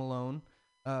children home alone.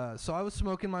 So I was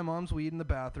smoking my mom's weed in the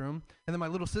bathroom, and then my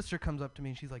little sister comes up to me,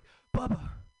 and she's like, "Bubba,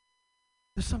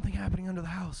 there's something happening under the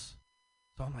house."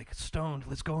 So I'm like, stoned,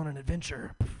 let's go on an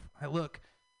adventure. I look,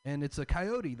 and it's a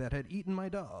coyote that had eaten my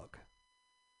dog.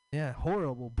 Yeah,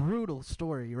 horrible, brutal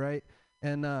story, right?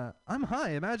 And I'm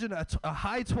high. Imagine a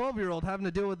high 12-year-old having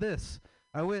to deal with this.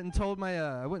 I went and told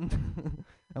I went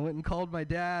and called my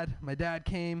dad. My dad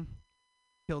came,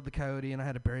 killed the coyote, and I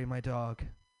had to bury my dog.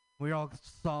 We were all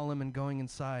solemn and going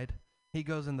inside. He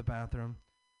goes in the bathroom.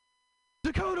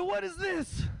 "Dakota, what is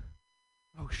this?"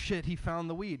 Oh shit, he found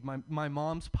the weed. My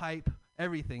mom's pipe,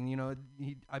 everything, you know.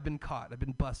 I've been caught. I've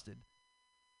been busted.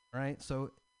 Right?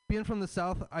 So being from the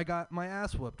South, I got my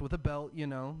ass whooped with a belt, you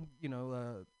know,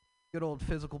 good old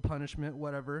physical punishment,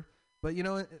 whatever. But, you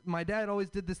know, my dad always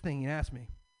did this thing. He asked me,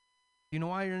 "You know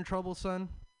why you're in trouble, son?"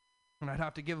 And I'd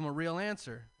have to give him a real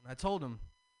answer. And I told him,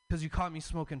 "Because you caught me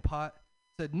smoking pot."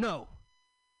 He said, "No,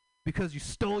 because you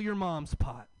stole your mom's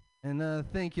pot." And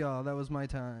thank y'all. That was my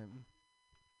time.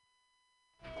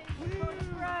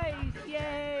 Right,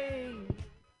 yay!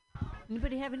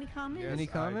 Anybody have any comments? Yes, Any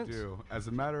comments? I do. As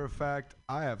a matter of fact,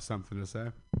 I have something to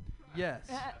say. Yes.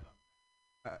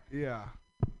 Yeah.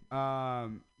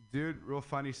 Dude, real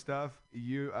funny stuff.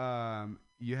 You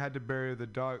had to bury the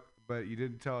dog, but you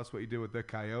didn't tell us what you did with the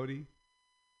coyote.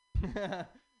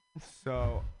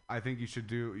 So I think you should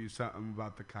do something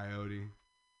about the coyote.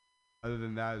 Other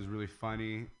than that, it's really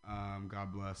funny.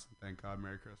 God bless. Thank God.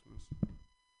 Merry Christmas.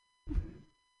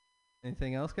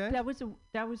 Anything else, guys?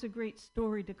 That was a great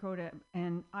story, Dakota.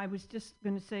 And I was just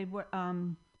going to say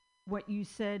what you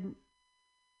said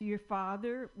to your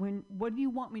father. What do you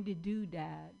want me to do,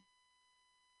 Dad?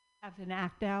 Have an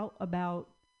act out about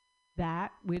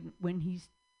that when he's.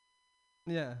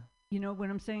 Yeah. You know what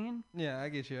I'm saying? Yeah, I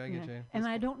get you. I get you. And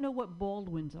I don't know what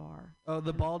Baldwins are. Oh,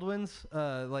 the Baldwins.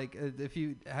 Like if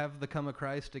you have the come of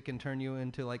Christ, it can turn you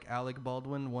into like Alec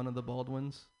Baldwin, one of the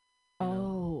Baldwins.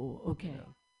 Oh, okay. Yeah.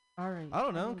 All right. I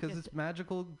don't know, because it's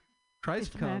magical.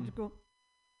 Christ it's come. Magical.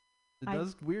 It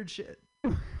does weird shit.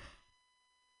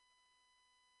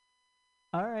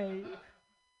 All right.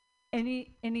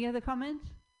 Any other comments?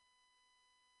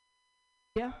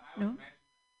 Yeah. No.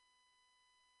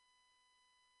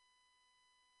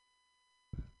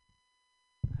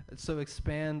 So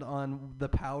expand on the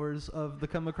powers of the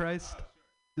come of Christ.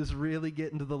 Just really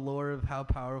get into the lore of how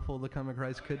powerful the come of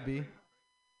Christ could be.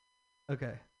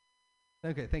 Okay.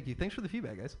 Okay, thank you. Thanks for the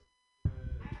feedback, guys.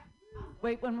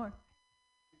 Wait, one more.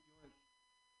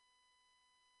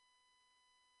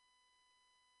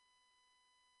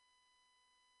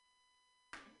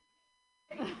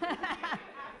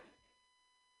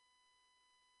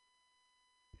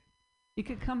 You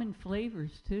could come in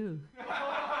flavors too.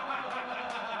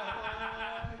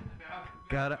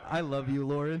 Got it. I love you,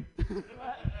 Lauren.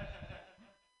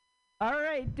 All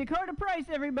right, Dakota Price,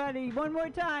 everybody. One more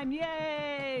time.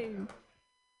 Yay!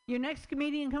 Your next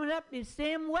comedian coming up is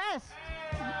Sam West.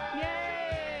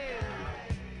 Yay!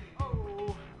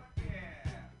 Oh. Yeah.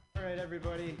 All right,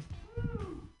 everybody.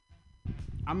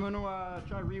 I'm going to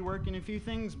try reworking a few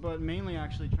things, but mainly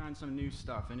actually trying some new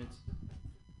stuff. And it's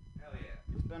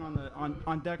been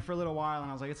on deck for a little while, and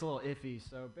I was like, it's a little iffy.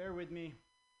 So bear with me.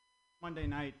 Monday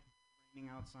night, raining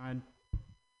outside.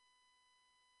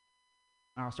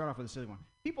 I'll start off with a silly one.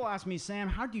 People ask me, Sam,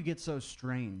 how do you get so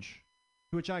strange?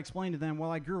 To which I explained to them, well,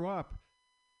 I grew up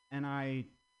and I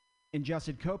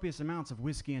ingested copious amounts of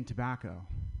whiskey and tobacco.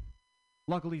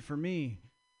 Luckily for me,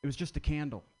 It was just a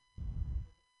candle.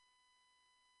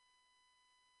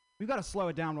 We've got to slow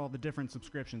it down with all the different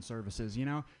subscription services, you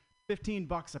know?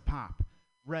 $15 a pop.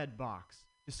 Redbox,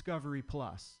 Discovery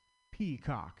Plus,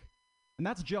 Peacock. And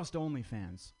that's just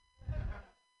OnlyFans.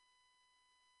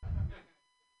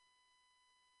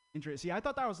 See, I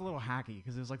thought that was a little hacky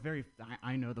because it was like very,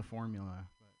 I know the formula.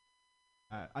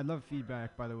 But, I love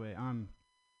feedback, by the way. I'm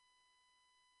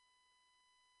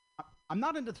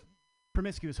not into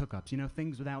promiscuous hookups, you know,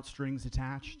 things without strings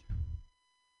attached.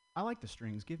 I like the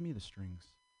strings. Give me the strings.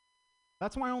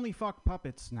 That's why I only fuck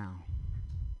puppets now.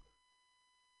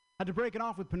 Had to break it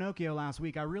off with Pinocchio last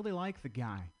week. I really like the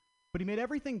guy, but he made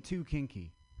everything too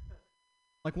kinky.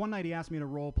 Like one night he asked me to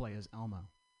role play as Elmo.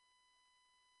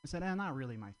 I said, not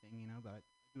really my thing, you know, but I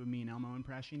do a mean Elmo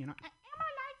impression, you know. Elmo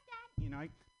likes that. You know,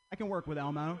 I can work with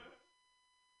Elmo.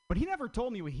 But he never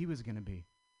told me what he was going to be.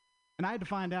 And I had to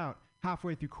find out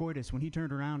halfway through coitus when he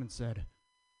turned around and said,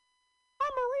 I'm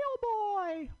a real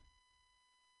boy.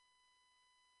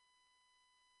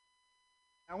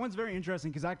 That one's very interesting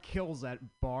because that kills at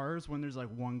bars when there's like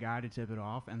one guy to tip it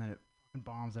off and then it fucking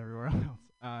bombs everywhere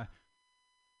else.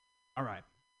 All right.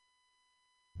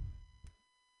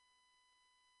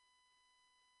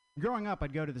 Growing up,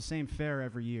 I'd go to the same fair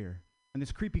every year, and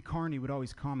this creepy carny would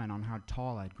always comment on how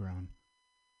tall I'd grown.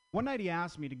 One night he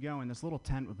asked me to go in this little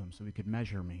tent with him so he could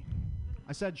measure me.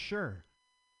 I said sure,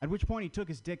 at which point he took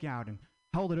his dick out and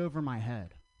held it over my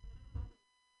head.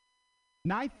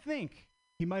 Now I think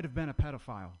he might have been a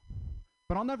pedophile,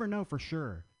 but I'll never know for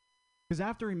sure, because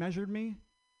after he measured me,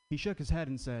 he shook his head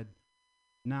and said,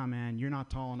 nah man, you're not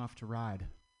tall enough to ride.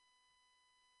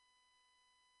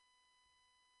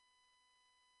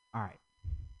 All right.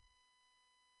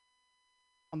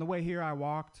 On the way here, I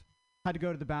walked, had to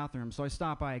go to the bathroom, so I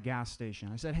stopped by a gas station.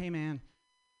 I said, hey, man,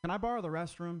 can I borrow the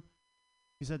restroom?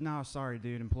 He said, no, sorry,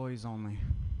 dude, employees only.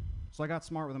 So I got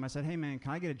smart with him. I said, hey, man,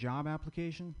 can I get a job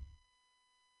application?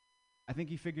 I think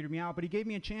he figured me out, but he gave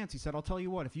me a chance. He said, I'll tell you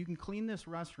what, if you can clean this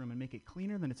restroom and make it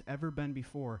cleaner than it's ever been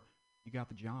before, you got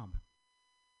the job.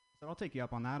 I said, I'll take you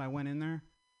up on that. I went in there,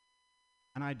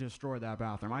 and I destroyed that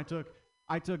bathroom. I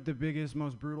took the biggest,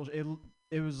 most brutal.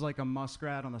 It was like a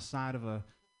muskrat on the side of a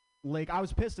lake. I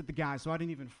was pissed at the guy, so I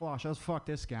didn't even flush. I was fuck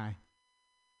this guy.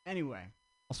 Anyway,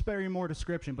 I'll spare you more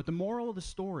description, but the moral of the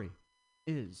story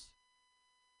is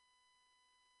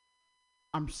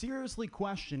I'm seriously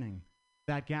questioning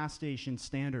that gas station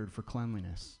standard for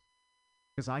cleanliness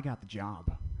because I got the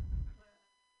job.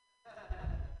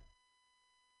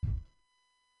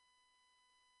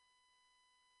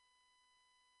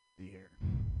 Here.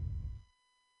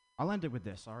 I'll end it with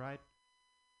this, all right?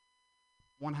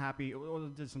 One happy, we'll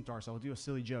do some dark, so I'll do a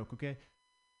silly joke, okay?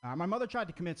 My mother tried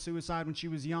to commit suicide when she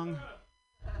was young.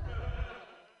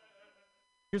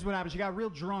 Here's what happened. She got real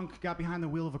drunk, got behind the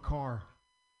wheel of a car,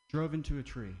 drove into a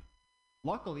tree.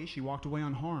 Luckily, she walked away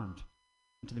unharmed.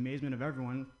 And to the amazement of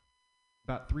everyone,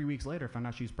 about 3 weeks later, found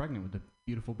out she was pregnant with the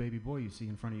beautiful baby boy you see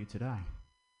in front of you today.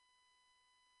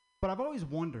 But I've always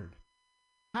wondered,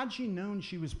 had she known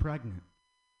she was pregnant,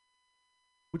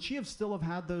 would she still have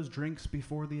had those drinks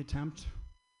before the attempt?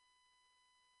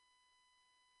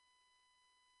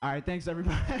 All right, thanks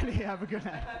everybody. Have a good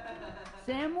night.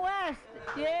 Sam West,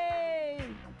 yay!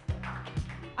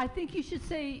 I think you should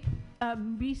say,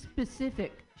 be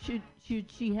specific.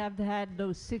 Should she have had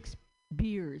those 6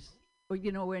 beers, or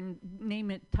and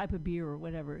name it type of beer or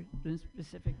whatever, be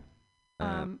specific.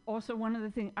 Also, one other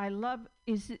thing I love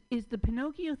is the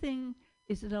Pinocchio thing.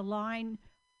 Is it a line?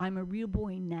 I'm a real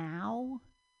boy now.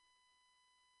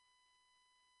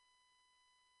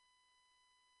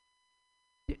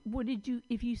 What did you,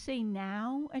 if you say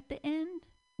now at the end,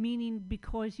 meaning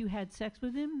because you had sex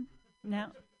with him?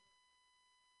 Now?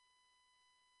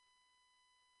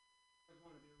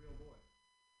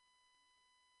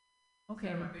 Okay.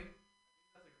 Sam, I think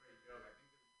that's a great joke.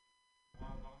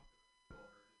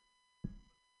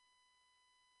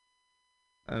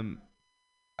 I think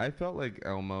I felt like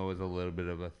Elmo was a little bit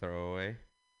of a throwaway.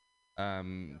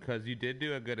 Because you did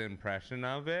do a good impression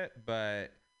of it,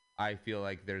 but I feel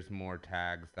like there's more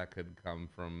tags that could come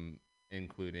from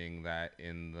including that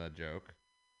in the joke.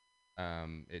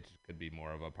 It could be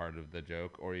more of a part of the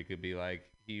joke, or you could be like,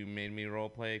 he made me role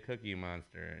play Cookie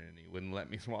Monster and he wouldn't let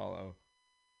me swallow.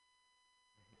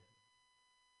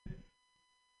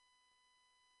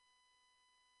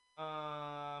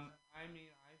 I mean,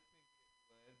 I think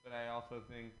it would, but I also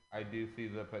think I do see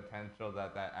the potential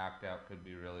that act out could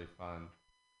be really fun.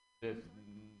 Just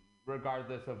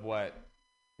regardless of what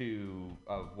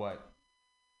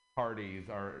parties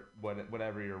or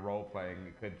whatever you're role playing,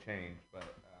 it could change. But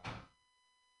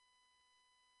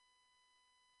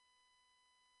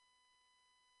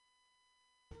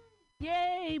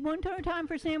Yay! One more time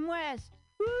for Sam West.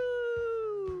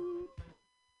 Woo!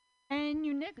 And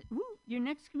your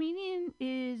next comedian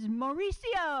is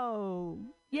Mauricio.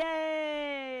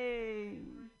 Yay!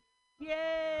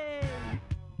 Yay!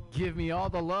 Give me all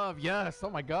the love. Yes. Oh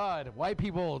my God. White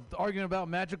people arguing about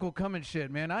magical cum and shit,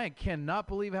 man. I cannot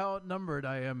believe how outnumbered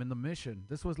I am in the mission.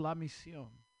 This was La Mission.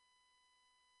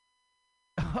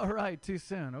 All right. Too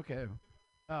soon. Okay.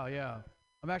 Oh yeah.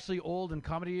 I'm actually old in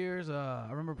comedy years. I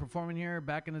remember performing here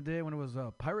back in the day when it was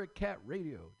Pirate Cat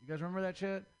Radio. You guys remember that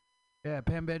shit? Yeah.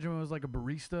 Pam Benjamin was like a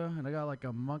barista, and I got like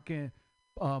a mocha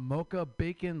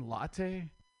bacon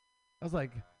latte. I was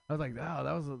like, wow,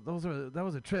 that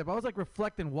was a trip. I was like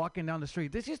reflecting walking down the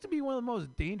street. This used to be one of the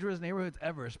most dangerous neighborhoods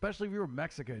ever, especially if you were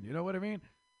Mexican. You know what I mean?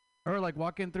 Or like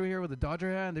walking through here with a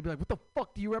Dodger hat, and they'd be like, "What the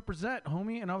fuck do you represent,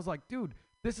 homie?" And I was like, "Dude,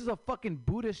 this is a fucking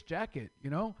Buddhist jacket. You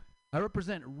know, I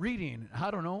represent reading. I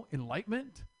don't know,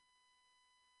 enlightenment."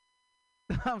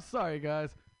 I'm sorry,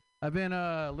 guys. I've been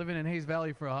living in Hayes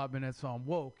Valley for a hot minute, so I'm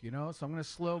woke. You know, so I'm gonna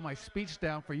slow my speech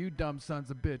down for you dumb sons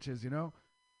of bitches. You know.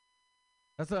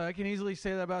 I can easily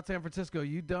say that about San Francisco.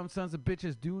 You dumb sons of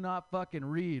bitches do not fucking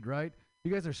read, right?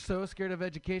 You guys are so scared of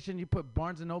education, you put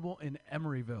Barnes & Noble in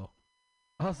Emeryville.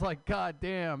 I was like, God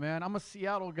damn, man. I'm a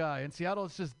Seattle guy, and Seattle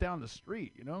is just down the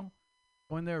street, you know?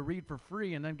 Go in there, read for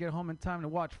free, and then get home in time to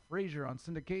watch Frasier on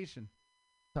syndication.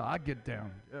 So I get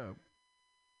down, yeah.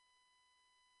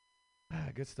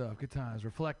 Good stuff, good times,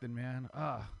 reflecting, man.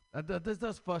 This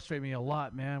does frustrate me a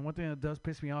lot, man. One thing that does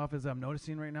piss me off is I'm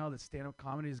noticing right now that stand-up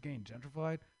comedy is getting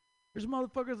gentrified. There's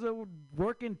motherfuckers that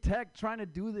work in tech trying to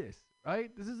do this, right?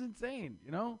 This is insane,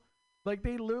 you know? Like,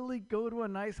 they literally go to a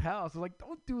nice house. They're like,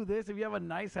 don't do this. If you have a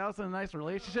nice house and a nice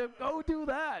relationship, go do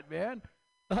that, man.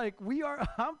 Like,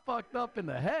 I'm fucked up in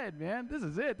the head, man. This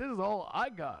is it. This is all I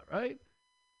got, right?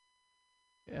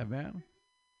 Yeah, man.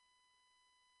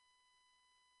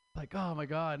 Like, oh my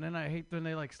God. And then I hate when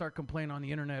they like start complaining on the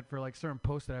internet for like certain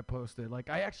posts that I posted. Like,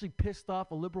 I actually pissed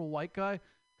off a liberal white guy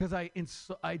because I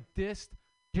dissed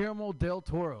Guillermo del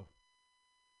Toro,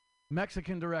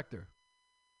 Mexican director.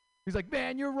 He's like,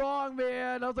 man, you're wrong,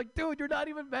 man. I was like, dude, you're not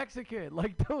even Mexican.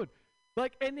 Like, dude,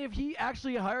 like, and if he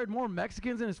actually hired more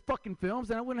Mexicans in his fucking films,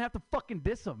 then I wouldn't have to fucking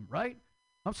diss him, right?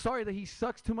 I'm sorry that he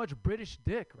sucks too much British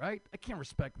dick, right? I can't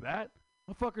respect that.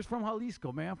 Motherfucker's from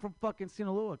Jalisco, man. I'm from fucking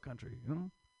Sinaloa country, you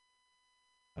know?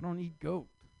 I don't eat goat.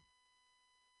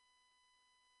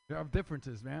 There are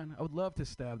differences, man. I would love to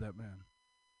stab that man.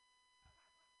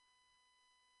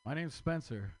 My name's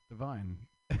Spencer Divine.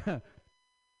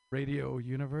 Radio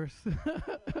Universe.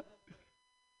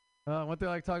 One thing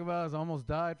I like to talk about is I almost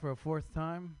died for a fourth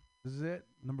time. This is it.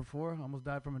 Number 4. I almost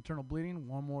died from internal bleeding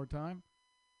one more time.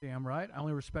 Damn right. I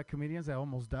only respect comedians that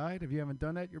almost died. If you haven't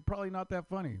done that, you're probably not that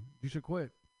funny. You should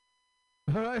quit.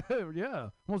 Yeah,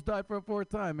 almost died for a fourth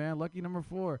time, man. Lucky number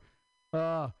 4.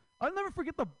 I'll never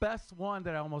forget the best one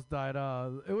that I almost died.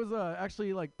 It was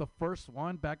actually like the first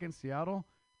one back in Seattle.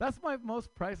 That's my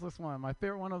most priceless one, my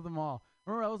favorite one of them all.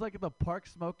 Remember, I was like at the park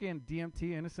smoking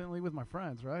DMT innocently with my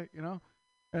friends, right? You know,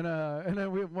 and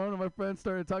then one of my friends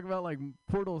started talking about like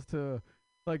portals to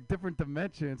like different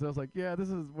dimensions. I was like, yeah, this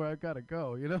is where I gotta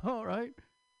go, you know, right?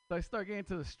 So I start getting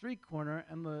to the street corner,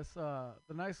 and this the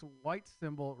nice white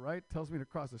symbol, right, tells me to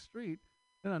cross the street.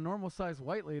 Then a normal-sized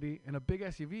white lady in a big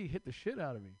SUV hit the shit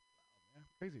out of me. Wow, man,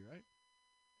 crazy, right?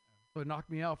 So it knocked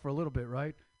me out for a little bit,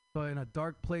 right? So in a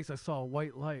dark place, I saw a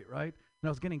white light, right? And I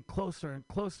was getting closer and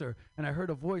closer, and I heard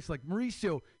a voice like,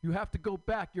 Mauricio, you have to go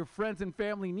back. Your friends and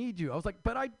family need you. I was like,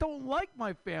 but I don't like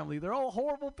my family. They're all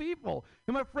horrible people.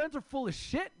 And my friends are full of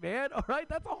shit, man, all right?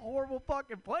 That's a horrible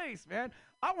fucking place, man.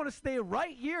 I want to stay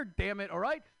right here, damn it, all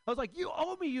right? I was like, you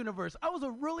owe me, universe. I was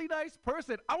a really nice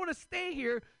person. I want to stay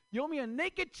here. You owe me a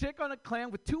naked chick on a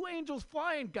clam with 2 angels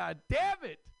flying, god damn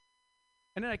it.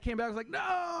 And then I came back, I was like,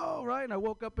 no, right? And I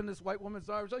woke up in this white woman's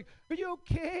arms, like, are you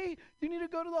okay? Do you need to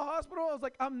go to the hospital? I was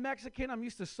like, I'm Mexican, I'm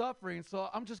used to suffering, so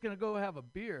I'm just going to go have a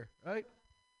beer, right?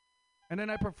 And then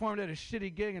I performed at a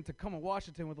shitty gig in Tacoma,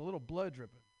 Washington with a little blood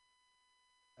dripping.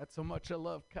 That's how much I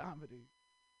love comedy.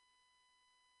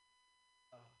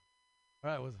 All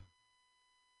right, all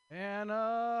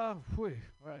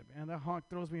right, man, that honk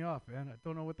throws me off, man. I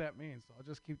don't know what that means, so I'll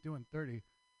just keep doing 30.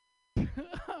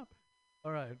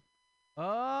 All right.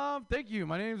 Thank you.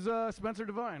 My name's Spencer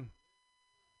Divine.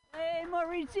 Hey,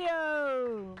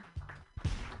 Mauricio.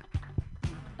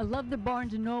 I love the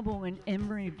Barnes & Noble in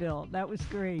Emeryville. That was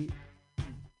great.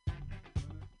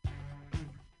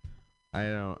 I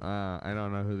don't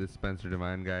know who this Spencer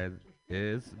Divine guy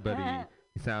is, but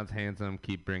he sounds handsome.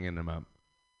 Keep bringing him up.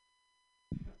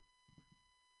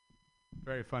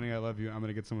 Very funny. I love you. I'm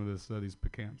gonna get some of this these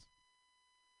pecans.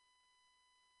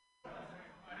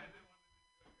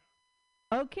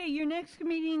 Okay, your next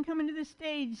comedian coming to the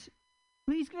stage.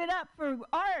 Please give it up for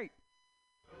Art.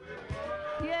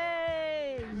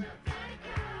 Yay!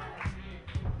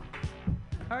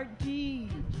 Art G.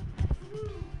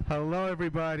 Hello,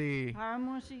 everybody.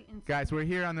 Guys, we're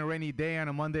here on a rainy day on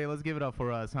a Monday. Let's give it up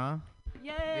for us, huh?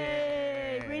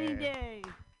 Yay! Rainy day.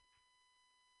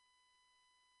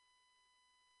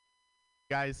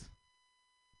 Guys,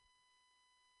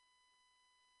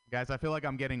 I feel like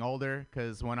I'm getting older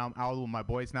because when I'm out with my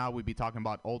boys now, we be talking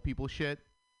about old people shit,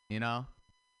 you know?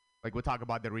 Like we talk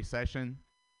about the recession.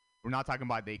 We're not talking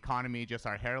about the economy, just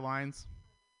our hairlines.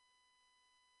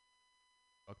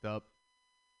 Fucked up.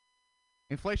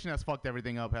 Inflation has fucked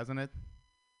everything up, hasn't it?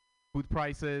 Food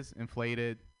prices,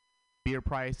 inflated. Beer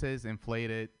prices,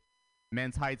 inflated.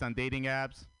 Men's heights on dating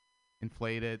apps,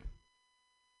 inflated.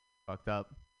 Fucked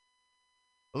up.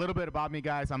 A little bit about me,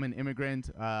 guys. I'm an immigrant.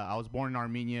 I was born in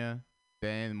Armenia.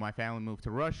 Then my family moved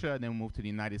to Russia. Then we moved to the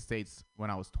United States when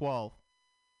I was 12.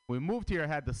 We moved here, I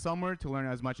had the summer to learn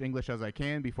as much English as I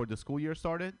can before the school year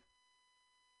started.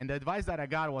 And the advice that I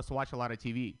got was to watch a lot of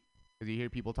TV. Because you hear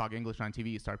people talk English on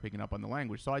TV, you start picking up on the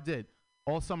language. So I did.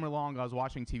 All summer long, I was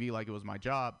watching TV like it was my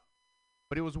job.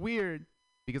 But it was weird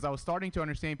because I was starting to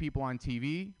understand people on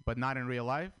TV, but not in real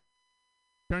life.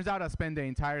 Turns out I spent the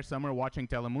entire summer watching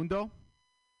Telemundo.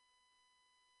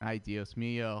 Ay, Dios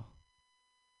mío.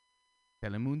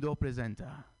 Telemundo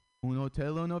presenta una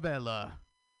telenovela.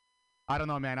 I don't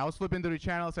know, man. I was flipping through the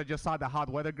channels. I just saw the hot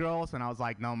weather girls, and I was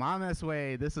like, no mames,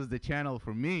 way. This is the channel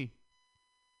for me.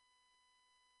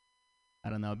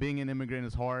 I don't know. Being an immigrant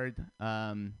is hard.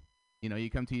 You know, you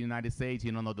come to the United States,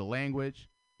 you don't know the language.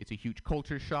 It's a huge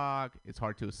culture shock. It's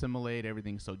hard to assimilate.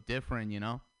 Everything's so different, you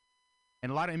know.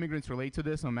 And a lot of immigrants relate to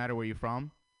this no matter where you're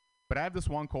from. But I have this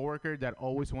one coworker that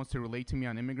always wants to relate to me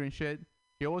on immigrant shit.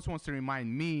 She always wants to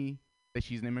remind me that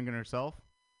she's an immigrant herself.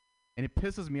 And it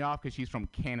pisses me off because she's from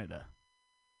Canada.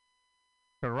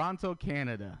 Toronto,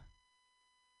 Canada.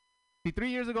 See,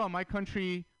 3 years ago, my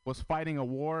country was fighting a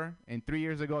war. And 3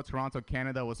 years ago, Toronto,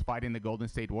 Canada was fighting the Golden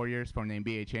State Warriors for an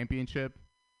NBA championship.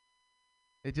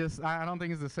 It just, I don't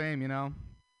think it's the same, you know.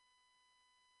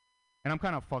 And I'm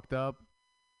kind of fucked up.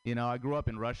 You know, I grew up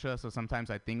in Russia, so sometimes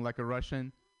I think like a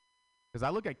Russian. Because I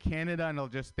look at Canada and I'll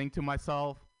just think to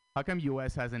myself, how come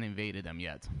U.S. hasn't invaded them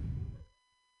yet?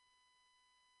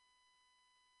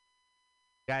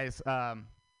 Guys, I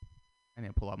need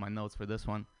to pull out my notes for this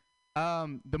one.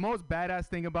 The most badass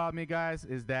thing about me, guys,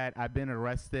 is that I've been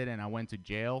arrested and I went to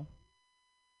jail.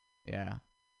 Yeah.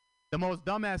 The most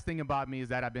dumbass thing about me is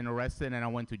that I've been arrested and I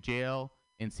went to jail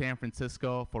in San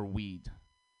Francisco for weed.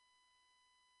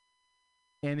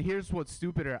 And here's what's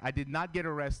stupider. I did not get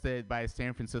arrested by a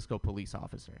San Francisco police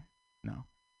officer. No.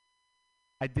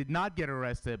 I did not get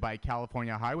arrested by a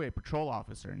California Highway Patrol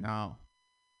officer. No.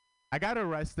 I got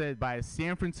arrested by a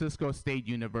San Francisco State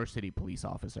University police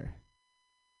officer.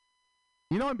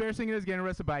 You know how embarrassing it is getting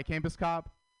arrested by a campus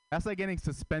cop? That's like getting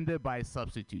suspended by a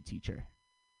substitute teacher.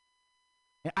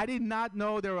 And I did not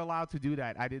know they were allowed to do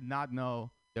that. I did not know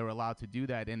they were allowed to do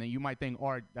that. And then you might think,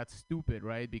 Art, that's stupid,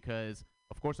 right? Because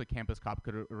of course a campus cop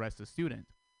could arrest a student.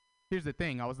 Here's the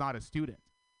thing, I was not a student.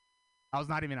 I was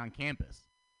not even on campus.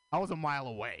 I was a mile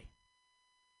away.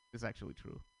 This is actually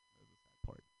true. That's the sad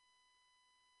part.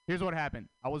 Here's what happened.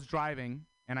 I was driving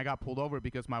and I got pulled over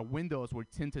because my windows were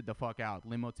tinted the fuck out.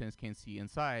 Limo tints can't see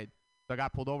inside. So I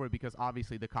got pulled over because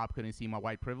obviously the cop couldn't see my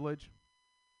white privilege.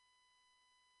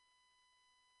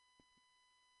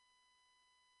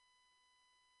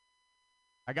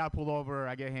 I got pulled over,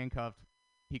 I get handcuffed.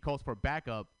 He calls for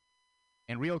backup,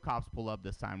 and real cops pull up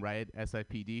this time, right?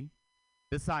 SFPD.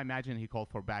 This is how I imagine he called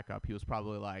for backup. He was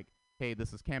probably like, hey,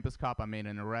 this is campus cop. I made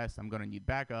an arrest. I'm going to need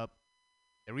backup.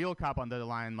 The real cop on the other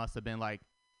line must have been like,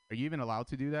 are you even allowed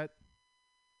to do that?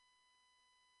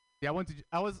 Yeah, I'm going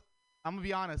to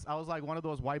be honest. I was like one of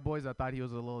those white boys that thought he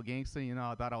was a little gangster. You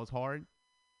know, I thought I was hard.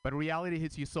 But reality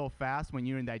hits you so fast when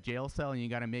you're in that jail cell and you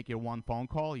got to make your one phone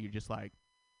call. You're just like,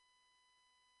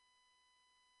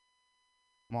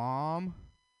 Mom,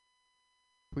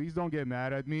 please don't get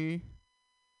mad at me.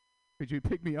 Could you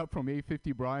pick me up from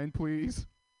 850 Bryan, please?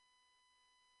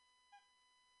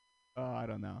 I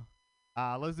don't know.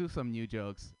 Let's do some new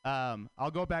jokes.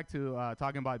 I'll go back to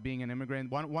talking about being an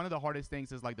immigrant. One of the hardest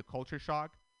things is like the culture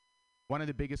shock. One of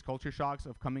the biggest culture shocks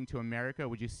of coming to America,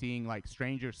 which is seeing like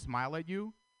strangers smile at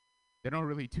you. They don't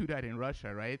really do that in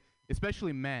Russia, right?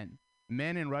 Especially men.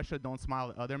 Men in Russia don't smile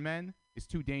at other men. It's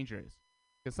too dangerous.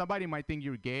 Because somebody might think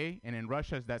you're gay, and in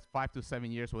Russia, that's 5 to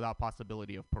 7 years without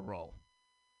possibility of parole.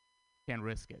 Can't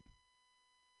risk it.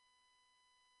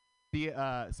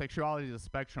 The sexuality is a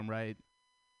spectrum, right?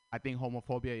 I think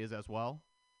homophobia is as well.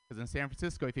 Because in San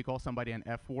Francisco, if you call somebody an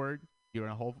F word, you're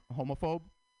a homophobe,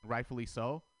 rightfully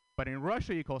so. But in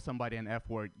Russia, you call somebody an F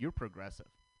word, you're progressive.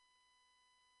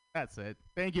 That's it.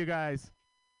 Thank you, guys.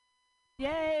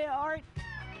 Yay, Art.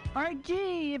 Art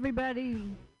G,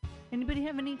 everybody. Anybody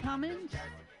have any comments?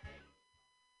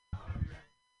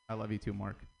 I love you too,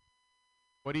 Mark.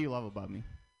 What do you love about me?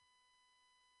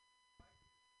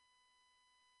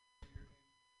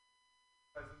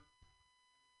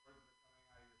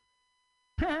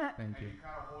 Thank you.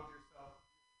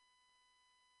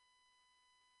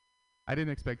 I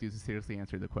didn't expect you to seriously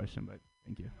answer the question, but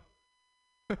thank you.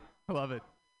 I love it.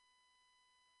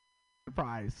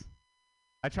 Surprise.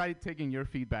 I tried taking your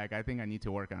feedback. I think I need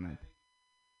to work on it.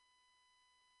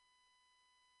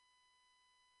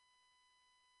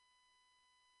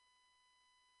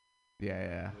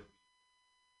 Yeah.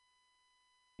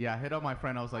 Yeah, I hit up my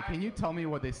friend. I was like, can you tell me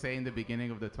what they say in the beginning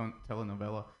of the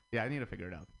telenovela? Yeah, I need to figure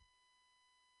it out.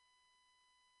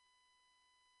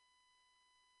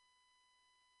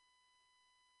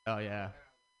 Oh, yeah.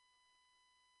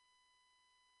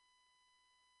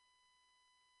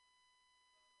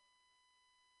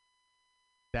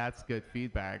 That's good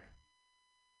feedback.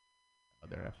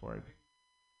 Other F word.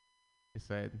 You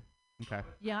said, okay.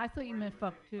 Yeah, I thought you meant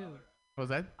fuck too. What was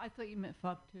that? I thought you meant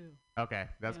fuck too. Okay,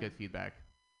 that's good feedback.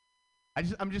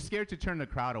 I'm just scared to turn the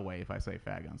crowd away if I say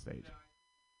fag on stage.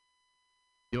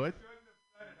 Do it?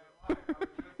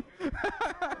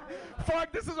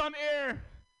 Fuck, this is on air.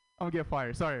 I'm gonna get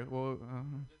fired. Sorry. Well,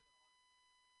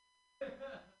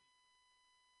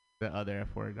 the other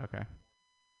F word. Okay.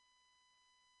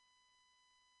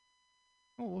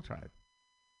 Oh, we'll try it.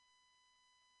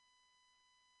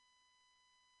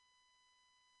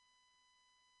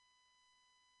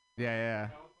 Yeah.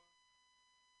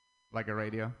 Like a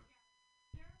radio.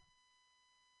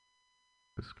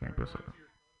 This campus.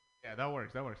 Yeah, that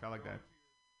works. I like that.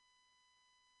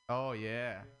 Oh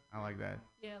yeah, I like that.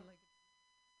 Yeah, like.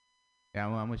 Yeah,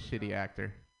 I'm a shitty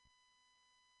actor.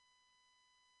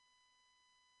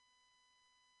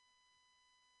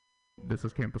 This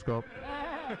is Campus Scope.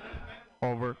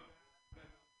 Over.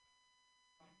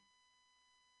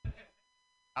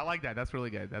 I like that. That's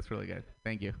really good.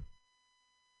 Thank you.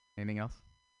 Anything else?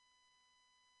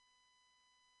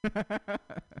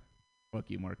 Fuck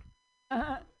you, Mark.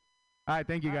 All right,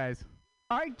 thank you guys.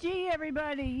 RG,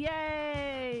 everybody,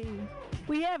 yay!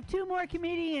 We have 2 more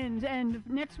comedians, and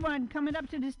next one coming up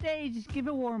to the stage, give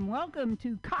a warm welcome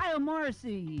to Kyle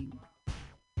Morrissey.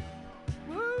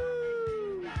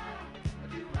 Woo!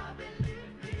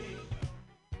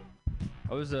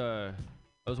 I was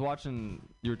watching.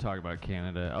 You were talking about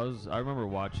Canada. I remember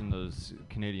watching those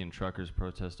Canadian truckers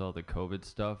protest all the COVID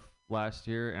stuff last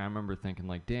year, and I remember thinking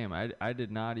like, damn, I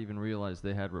did not even realize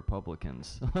they had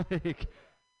Republicans.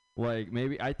 Like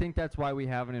maybe I think that's why we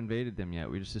haven't invaded them yet.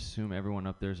 We just assume everyone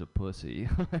up there's a pussy.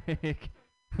 Like,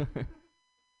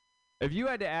 if you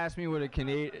had to ask me what a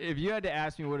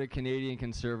Canadian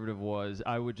conservative was,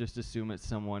 I would just assume it's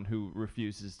someone who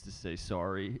refuses to say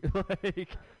sorry.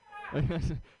 Like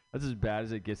that's as bad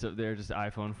as it gets up there. Just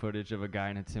iPhone footage of a guy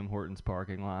in a Tim Hortons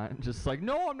parking lot, just like,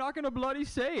 no, I'm not gonna bloody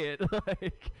say it.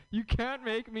 Like, you can't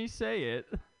make me say it.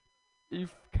 You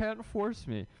can't force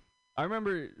me. I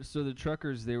remember, so the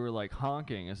truckers, they were like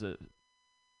honking as a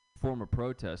form of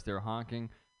protest. They were honking,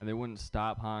 and they wouldn't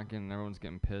stop honking, and everyone's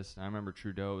getting pissed. And I remember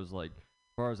Trudeau was like,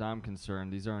 as far as I'm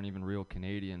concerned, these aren't even real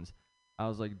Canadians. I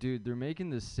was like, dude, they're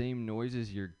making the same noise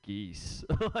as your geese.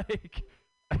 Like,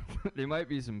 they might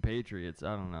be some patriots.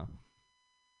 I don't know.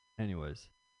 Anyways,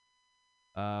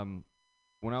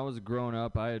 when I was growing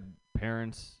up, I had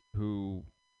parents who,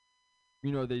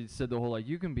 you know, they said the whole, like,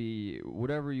 you can be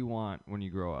whatever you want when you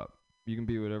grow up. You can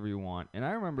be whatever you want. And I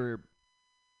remember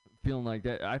feeling like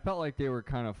that. I felt like they were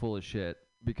kind of full of shit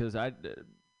because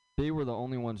they were the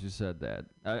only ones who said that.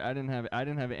 I didn't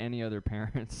have any other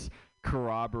parents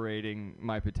corroborating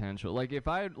my potential. Like if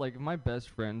my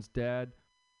best friend's dad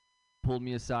pulled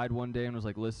me aside one day and was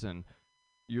like, listen,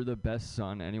 you're the best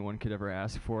son anyone could ever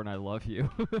ask for, and I love you.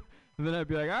 And then I'd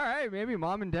be like, all right, maybe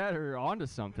mom and dad are onto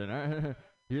something.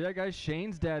 Hear that guy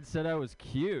Shane's dad said I was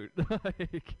cute.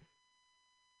 Like,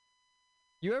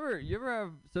 you ever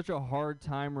have such a hard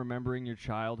time remembering your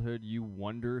childhood you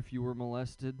wonder if you were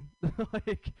molested?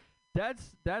 Like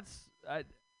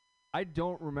I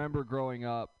don't remember growing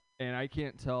up, and I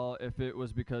can't tell if it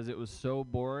was because it was so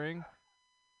boring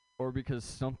or because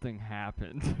something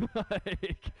happened.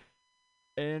 Like,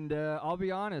 and I'll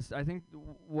be honest, I think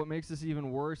what makes this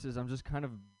even worse is I'm just kind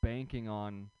of banking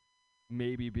on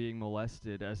maybe being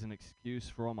molested as an excuse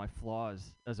for all my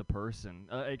flaws as a person.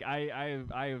 Like I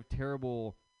have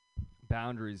terrible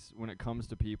boundaries when it comes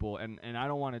to people, and I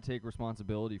don't want to take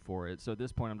responsibility for it. So at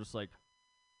this point, I'm just like,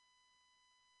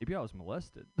 maybe I was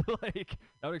molested. Like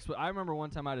that would I remember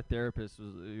one time I had a therapist.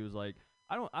 He was like,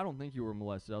 I don't think you were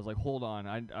molested. I was like, hold on,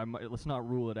 I might, let's not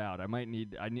rule it out. I might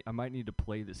need to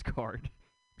play this card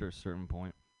after a certain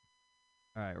point.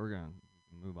 All right, we're gonna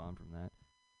move on from that.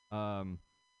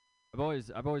 I've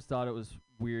always thought it was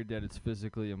weird that it's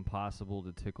physically impossible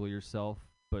to tickle yourself,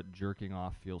 but jerking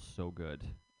off feels so good.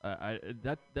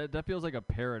 That feels like a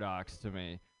paradox to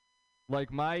me.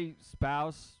 Like my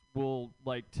spouse will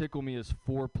like tickle me as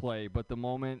foreplay, but the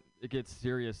moment it gets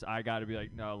serious, I gotta be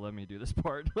like, no, let me do this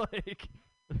part. Like,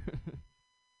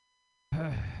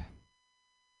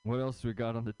 what else we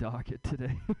got on the docket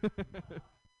today?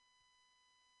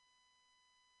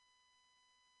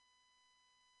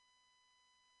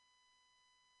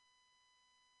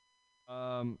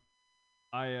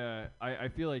 I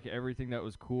feel like everything that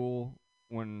was cool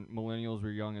when millennials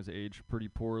were young has aged pretty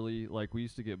poorly. Like we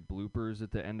used to get bloopers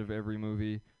at the end of every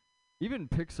movie, even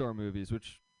Pixar movies,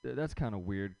 which that's kind of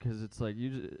weird because it's like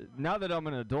now that I'm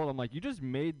an adult, I'm like, you just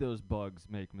made those bugs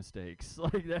make mistakes.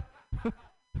 Like that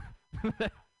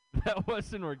that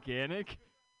wasn't organic.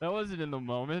 That wasn't in the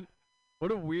moment.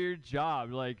 What a weird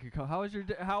job. Like, how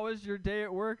was your day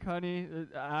at work, honey?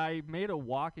 I made a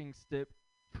walking stick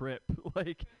trip.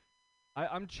 Like,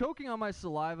 I'm choking on my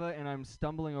saliva and I'm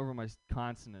stumbling over my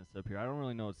consonants up here. I don't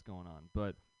really know what's going on,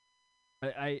 but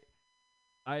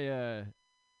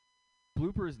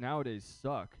bloopers nowadays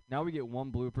suck. Now we get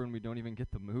one blooper and we don't even get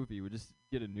the movie. We just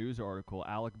get a news article.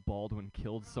 Alec Baldwin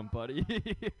killed somebody.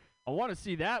 I want to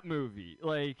see that movie.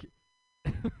 Like,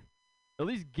 at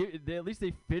least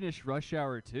they finished Rush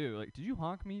Hour 2. Like, did you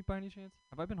honk me by any chance?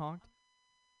 Have I been honked?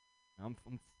 I'm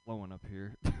flowing up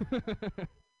here.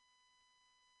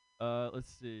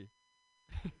 Let's see.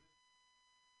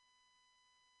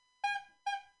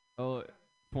 Oh,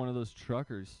 it's one of those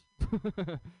truckers.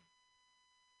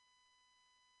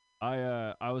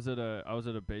 I was at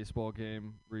a baseball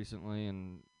game recently,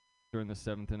 and during the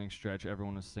 7th inning stretch,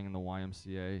 everyone was singing the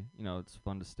YMCA. You know, it's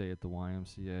fun to stay at the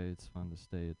YMCA. It's fun to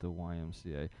stay at the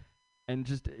YMCA. And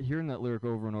just hearing that lyric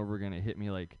over and over again, it hit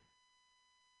me like,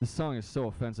 this song is so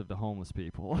offensive to homeless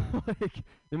people. Like,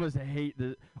 they must hate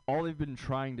all they've been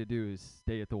trying to do is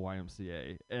stay at the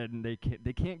YMCA, and they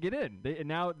can't get in.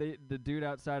 The dude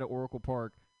outside of Oracle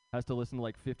Park has to listen to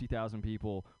like 50,000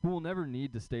 people who will never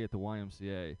need to stay at the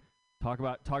YMCA. Talk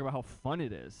about how fun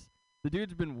it is. The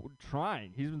dude's been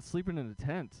trying. He's been sleeping in a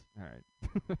tent. All right.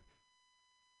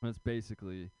 That's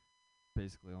basically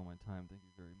all my time. Thank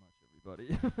you very much,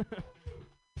 everybody.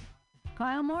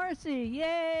 Kyle Morrissey,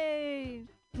 yay!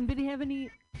 Anybody have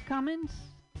any comments?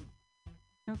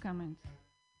 No comments.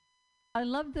 I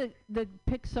love the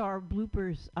Pixar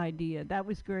bloopers idea. That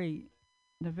was great.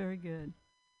 They're very good.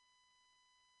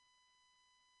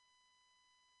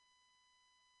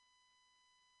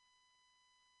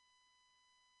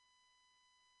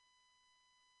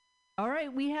 All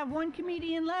right, we have one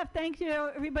comedian left. Thank you,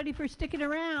 everybody, for sticking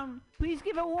around. Please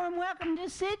give a warm welcome to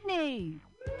Sydney.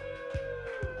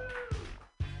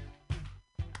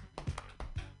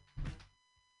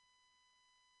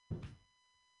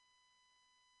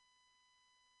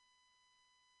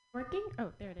 Working?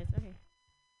 Oh, there it is. Okay.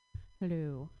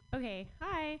 Hello. Okay.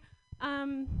 Hi.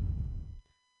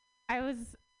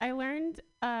 I learned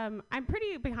I'm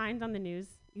pretty behind on the news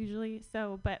usually,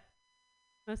 but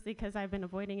mostly because I've been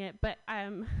avoiding it. But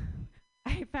I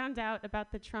found out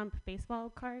about the Trump baseball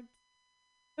cards,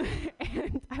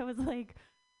 and I was like,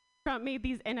 Trump made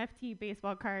these NFT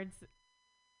baseball cards.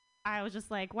 I was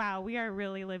just like, wow, we are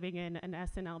really living in an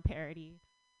SNL parody.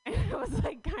 And I was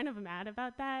like kind of mad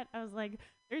about that. I was like,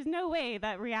 there's no way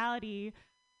that reality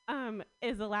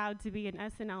is allowed to be an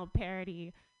SNL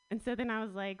parody. And so then I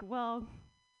was like, well,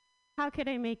 how could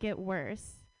I make it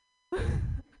worse?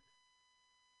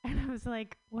 And I was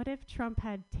like, what if Trump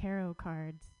had tarot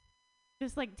cards?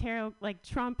 Just like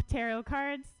Trump tarot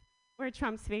cards, where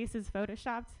Trump's face is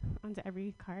photoshopped onto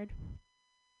every card.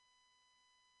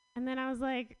 And then I was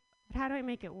like, how do I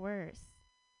make it worse?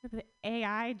 The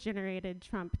AI generated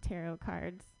Trump tarot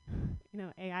cards. You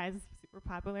know, AI is super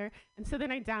popular. And so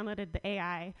then I downloaded the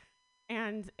AI.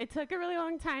 And it took a really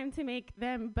long time to make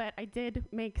them, but I did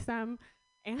make some.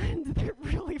 And they're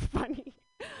really funny.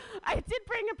 I did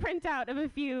bring a printout of a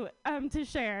few to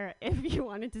share if you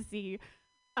wanted to see.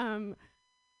 Okay.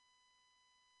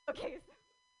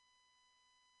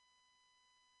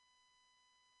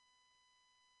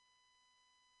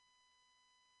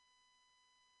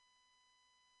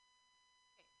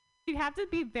 You have to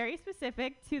be very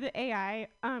specific to the AI,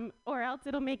 or else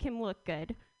it'll make him look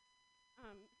good.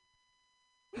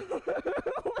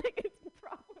 like it's a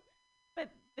problem.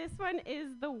 But this one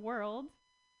is the world.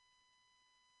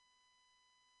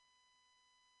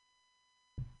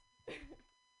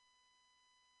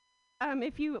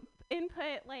 If you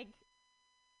input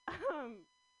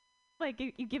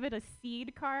you give it a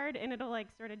seed card and it'll like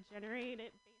sort of generate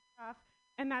it based off,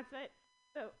 and that's it.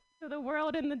 So the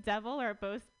world and the devil are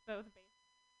both based.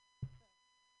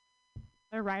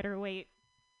 They're Rider Waite.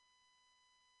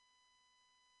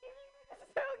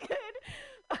 So good.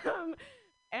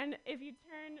 And if you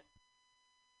turn,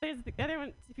 there's the other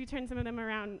one. If you turn some of them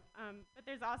around, but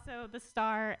there's also the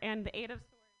Star and the Eight of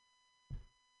Swords.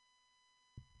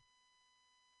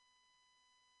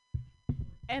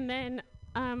 And then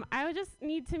I would just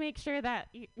need to make sure that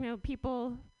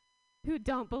people who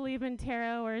don't believe in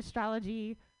tarot or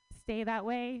astrology stay that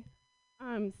way.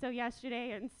 So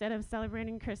yesterday, instead of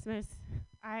celebrating Christmas,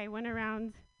 I went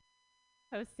around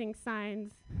posting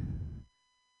signs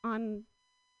on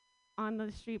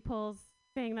the street poles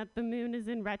saying that the moon is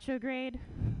in retrograde.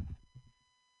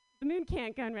 The moon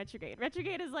can't go in retrograde.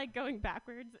 Retrograde is like going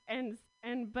backwards,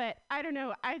 but I don't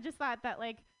know. I just thought that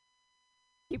like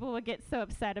people would get so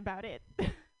upset about it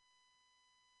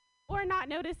or not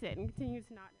notice it and continue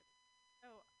to not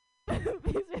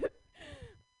notice it.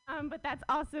 So but that's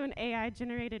also an AI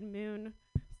generated moon.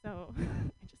 So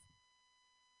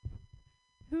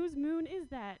whose moon is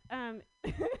that?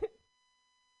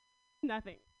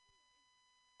 Nothing.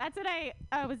 That's what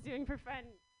I was doing for fun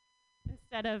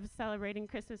instead of celebrating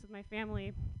Christmas with my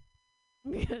family,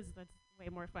 because that's way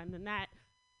more fun than that.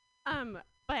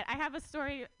 But I have a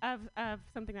story of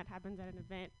something that happened at an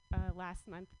event last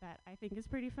month that I think is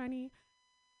pretty funny.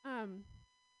 I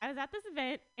was at this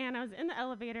event and I was in the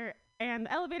elevator, and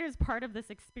the elevator is part of this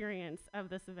experience of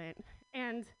this event.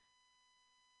 And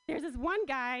there's this one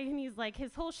guy, and he's like,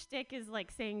 his whole shtick is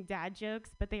like saying dad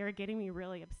jokes, but they were getting me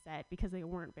really upset because they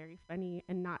weren't very funny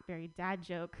and not very dad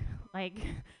joke.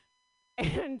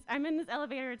 And I'm in this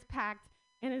elevator, it's packed,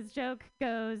 and his joke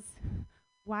goes,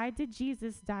 "Why did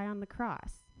Jesus die on the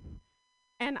cross?"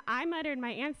 And I muttered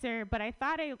my answer, but I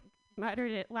thought I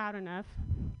muttered it loud enough,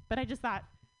 but I just thought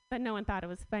that no one thought it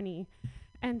was funny.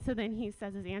 And so then he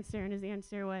says his answer, and his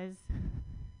answer was,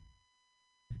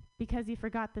 "Because he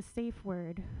forgot the safe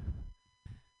word."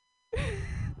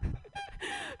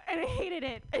 And I hated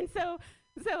it. And so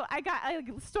I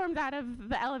stormed out of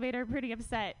the elevator pretty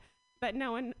upset, but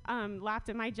no one laughed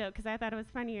at my joke because I thought it was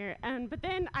funnier. But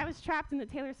then I was trapped in the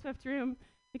Taylor Swift room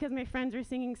because my friends were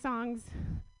singing songs,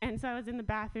 and so I was in the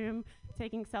bathroom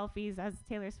taking selfies as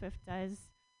Taylor Swift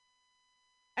does.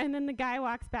 And then the guy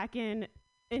walks back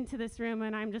into this room,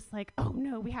 and I'm just like, oh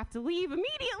no, we have to leave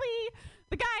immediately.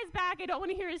 The guy's back. I don't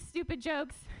want to hear his stupid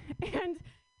jokes. And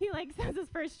he like says his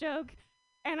first joke,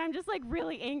 and I'm just like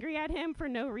really angry at him for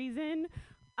no reason.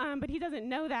 But he doesn't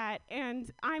know that,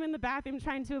 and I'm in the bathroom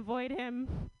trying to avoid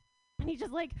him, and he's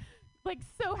just like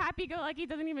so happy-go-lucky,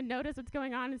 doesn't even notice what's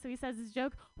going on. And so he says his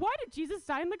joke, "Why did Jesus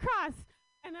die on the cross?"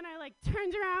 And then I like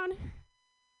turned around,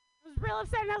 I was real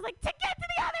upset, and I was like, "To get to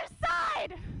the other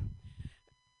side!"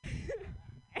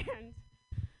 And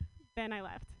then I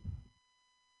left.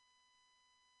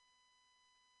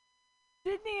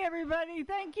 Sydney, everybody,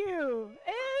 thank you.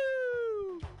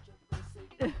 Ew.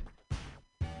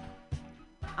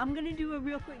 I'm gonna do a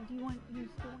real quick. Do you still want to do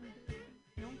it?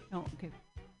 No? Oh, okay.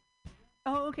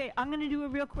 Oh, okay. I'm gonna do a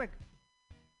real quick.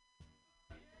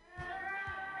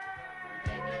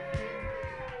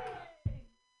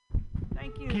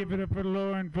 Thank you. Give it up for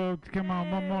Lauren, folks. Come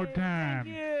on, one more time.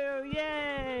 Thank you.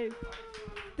 Yay.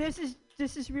 This is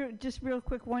just real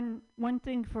quick. One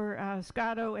thing for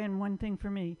Scotto and one thing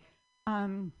for me.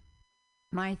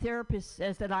 My therapist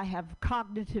says that I have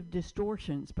cognitive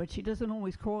distortions, but she doesn't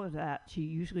always call it that. She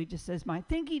usually just says my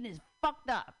thinking is fucked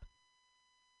up.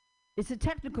 It's a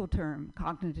technical term,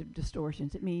 cognitive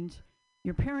distortions. It means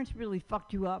your parents really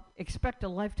fucked you up. Expect a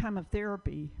lifetime of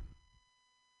therapy.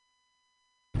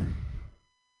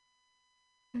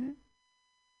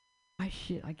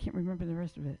 Shit, I can't remember the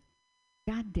rest of it.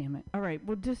 God damn it. All right,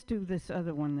 we'll just do this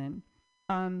other one then.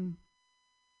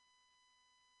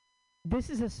 This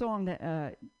is a song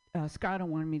that Scotto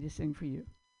wanted me to sing for you.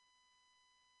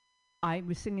 I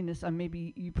was singing this,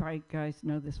 maybe you probably guys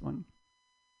know this one.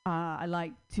 I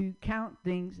like to count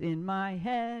things in my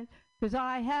head, 'cause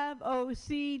I have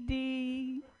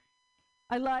OCD.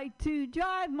 I like to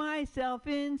drive myself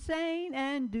insane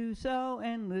and do so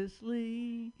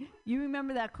endlessly. You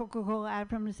remember that Coca-Cola ad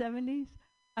from the 70s?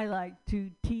 I like to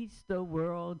teach the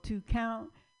world to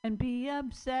count and be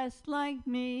obsessed like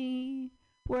me,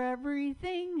 where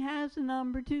everything has a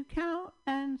number to count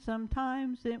and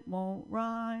sometimes it won't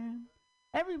rhyme.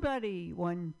 Everybody.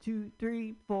 1, 2,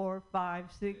 3, 4, 5,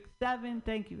 6, 7.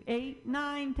 Thank you. 8,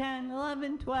 9, 10,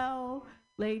 11, 12.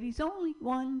 Ladies only.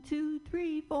 1, 2,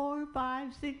 3, 4,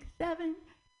 5, 6, 7,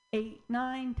 8,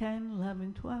 9, 10,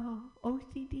 11, 12.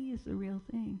 OCD is the real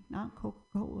thing, not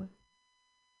Coca-Cola.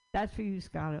 That's for you,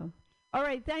 Scotto. All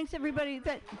right, thanks, everybody.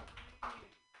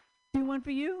 Do one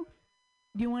for you?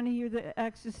 Do you want to hear the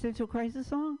existential crisis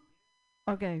song?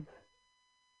 Okay.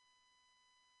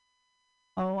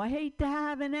 Oh, I hate to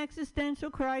have an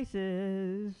existential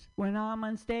crisis when I'm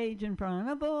on stage in front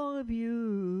of all of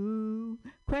you,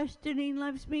 questioning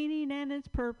life's meaning and its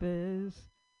purpose,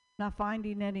 not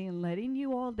finding any and letting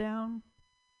you all down.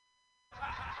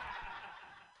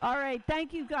 All right,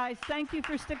 thank you guys. Thank you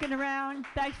for sticking around.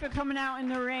 Thanks for coming out in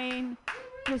the rain.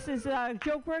 This is a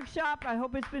joke workshop. I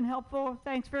hope it's been helpful.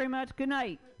 Thanks very much. Good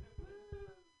night.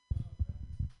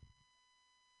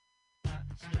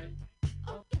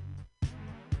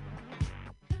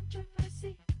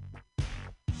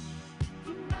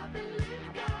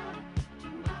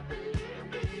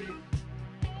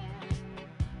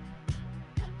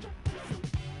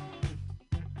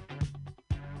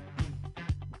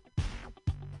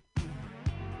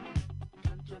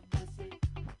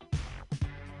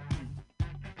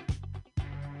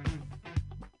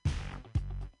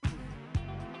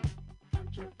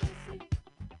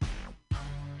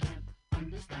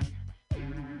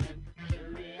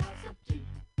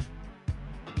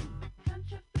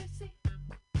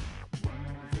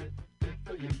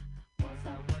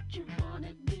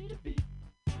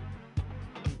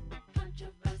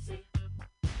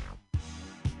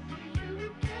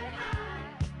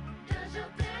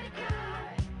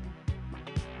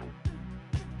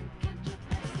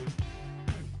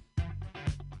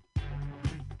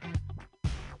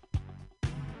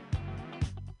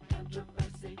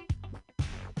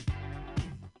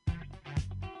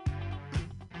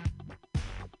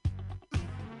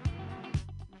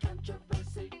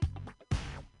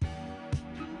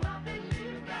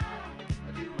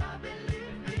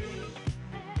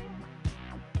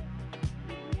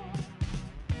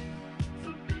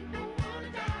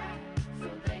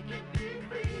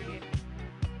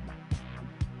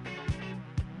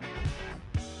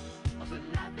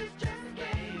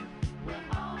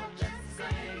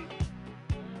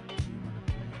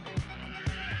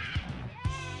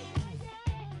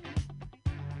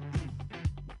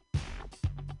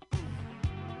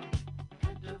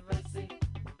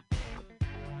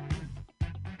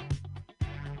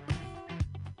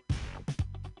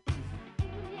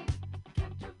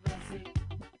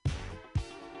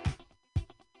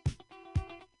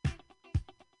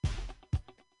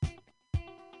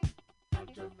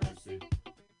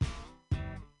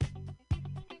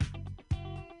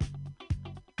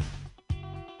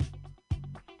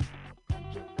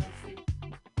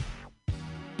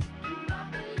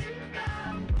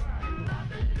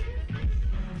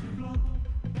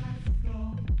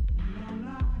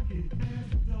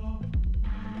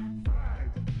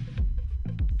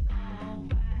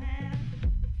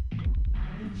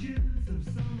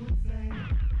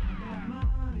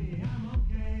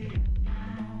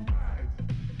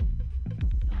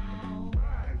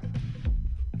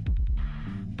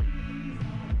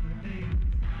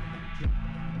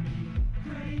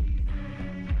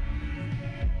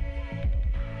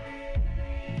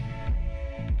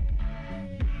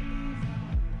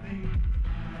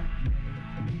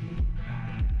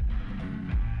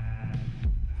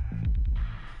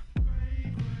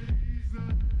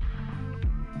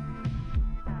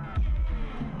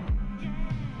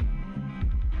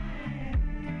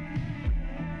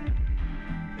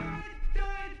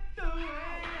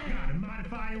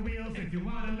 Wheels if you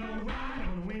wanna know why.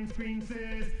 On the windscreen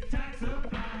says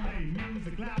taxify,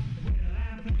 music loud, will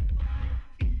amplify,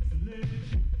 eats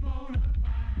delicious, bonafide,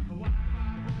 a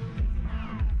Wi-Fi world is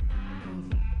around outside, on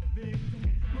the slap victim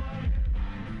gets modified.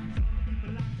 Some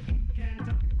people like to eat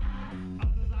Kentucky Fried,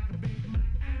 others like a Big Mac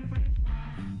and French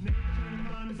fries. Nature and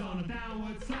fun is on a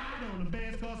downward slide, on the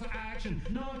best course of action,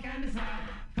 no one can decide.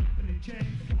 Company checks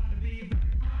gotta be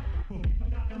very high, for people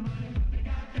got the money but they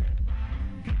got their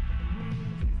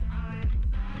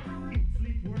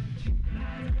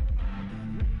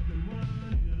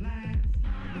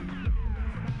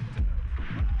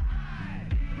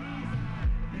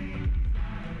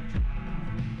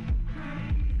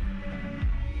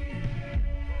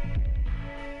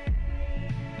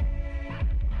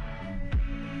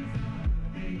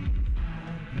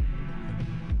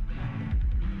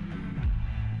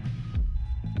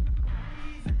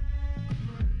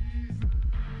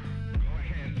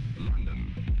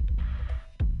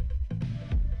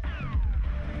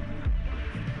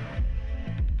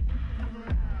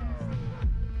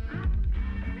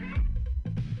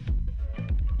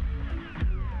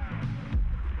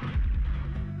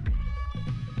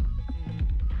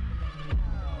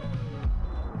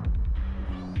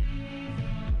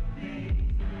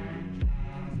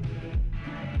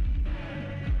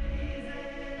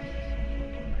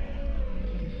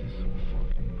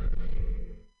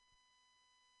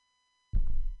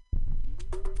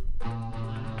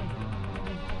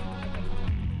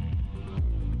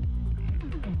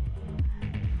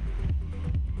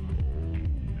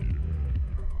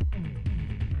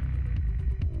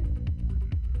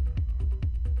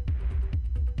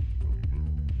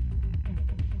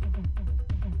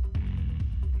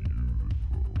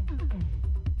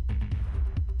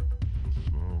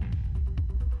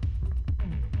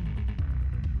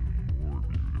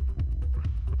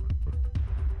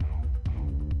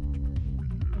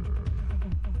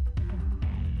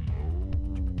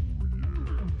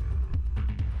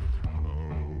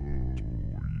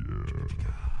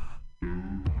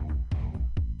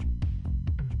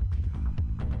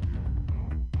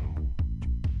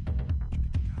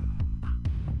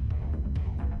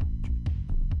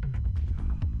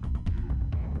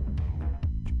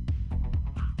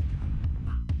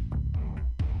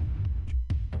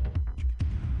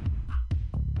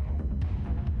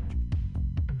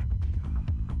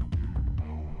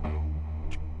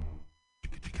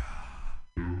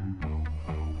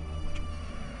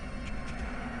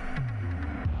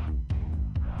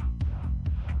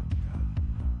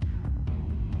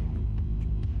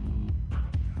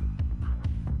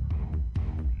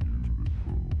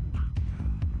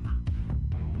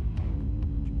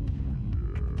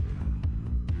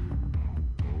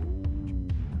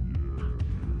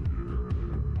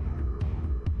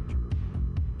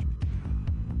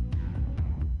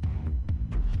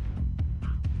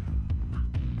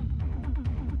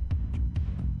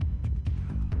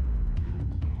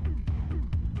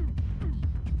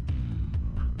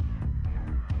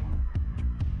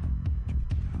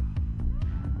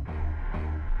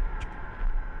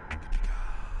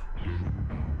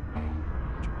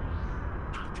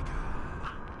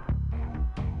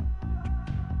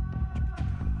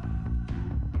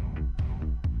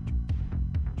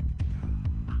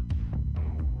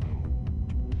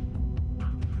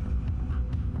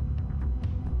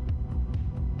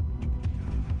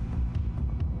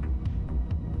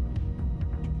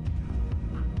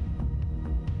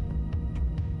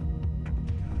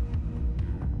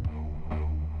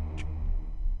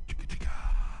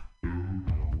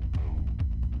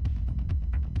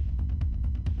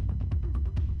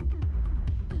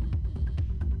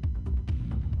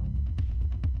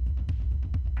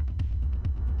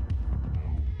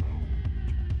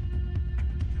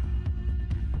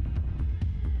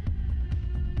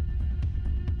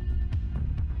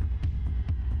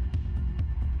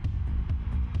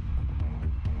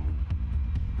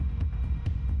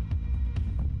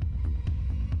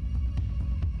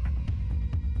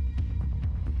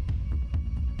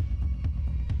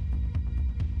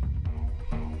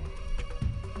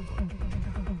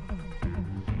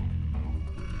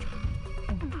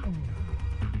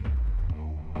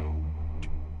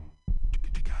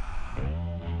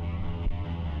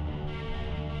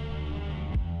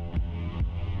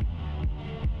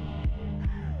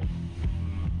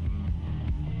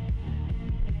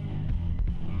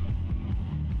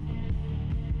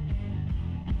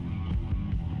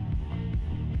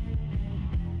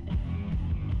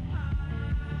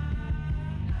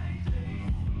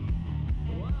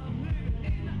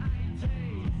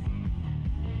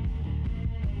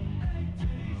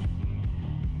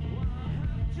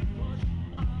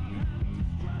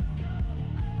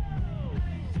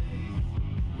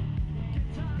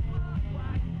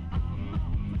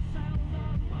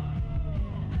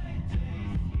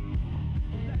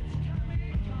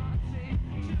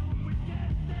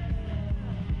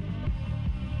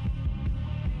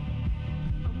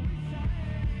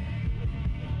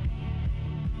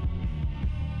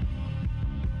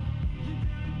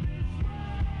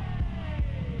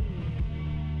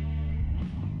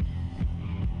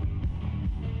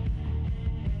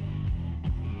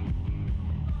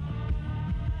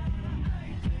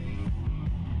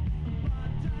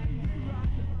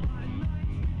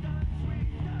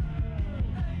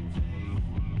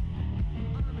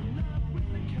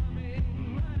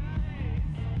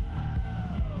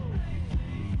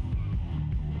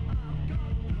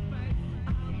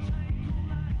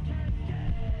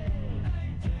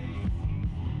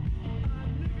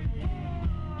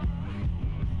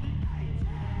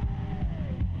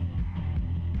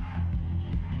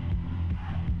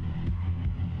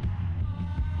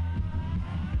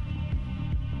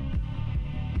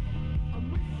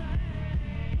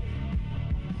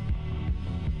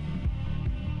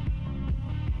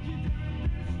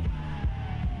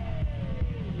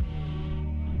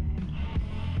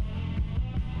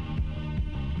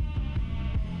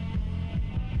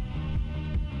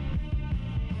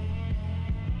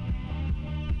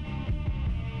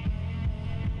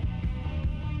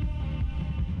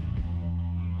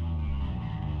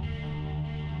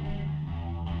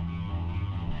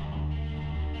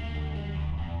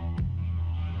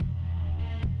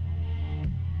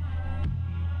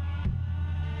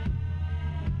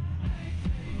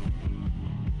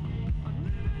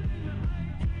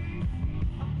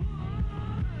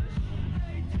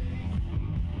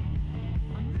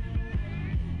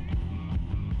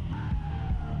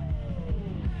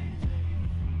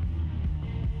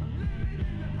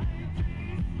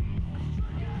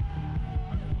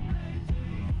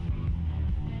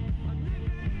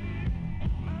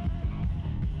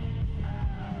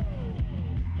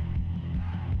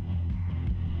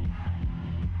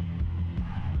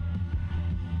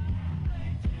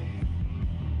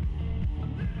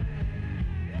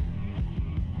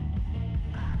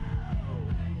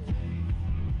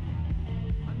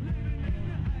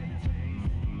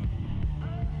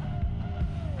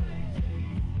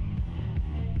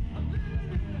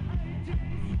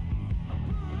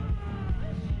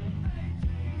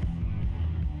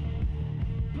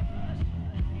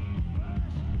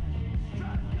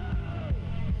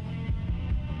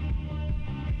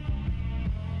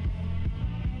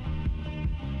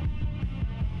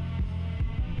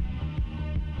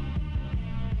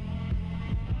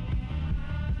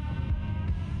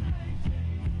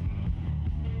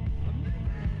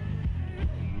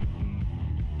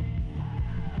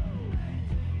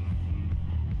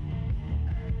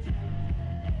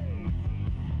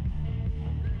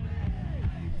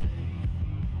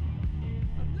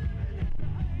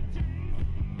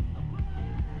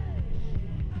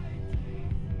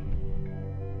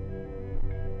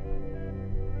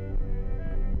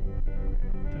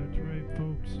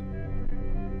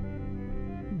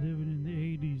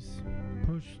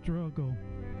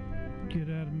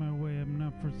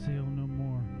for sale no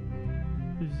more.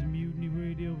 This is Mutiny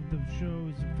Radio. The show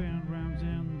is found round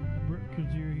town.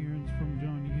 Records you're hearing from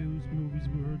John Hughes. Movies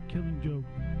we heard: Killing Joke,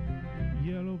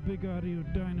 Yellow, Big Audio,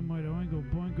 Dynamite, Oingo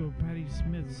Boingo, Patti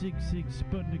Smith, Sig Sig,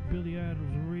 Sputnik, Billy Idol,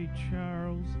 Ray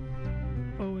Charles,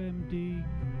 OMD,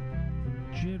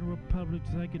 General Public,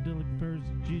 Psychedelic Furs,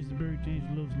 Jesus Berry, James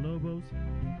Los Lobos,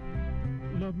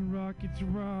 Love and Rockets,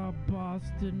 Raw,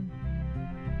 Boston,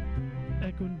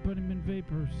 Echo and Bunnyman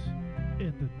Vapors,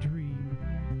 and the Dream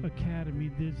Academy.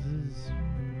 This is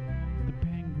the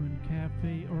Penguin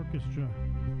Cafe Orchestra.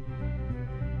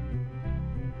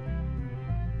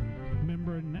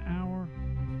 Remember, in an hour,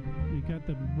 you got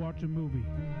to watch a movie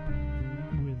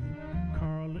with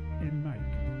Carl and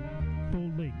Mike,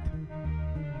 full length,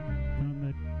 on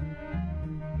that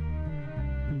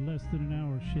less than an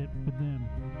hour shit with them.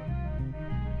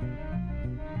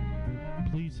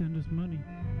 Please send us money.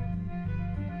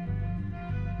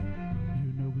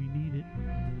 You know we need it.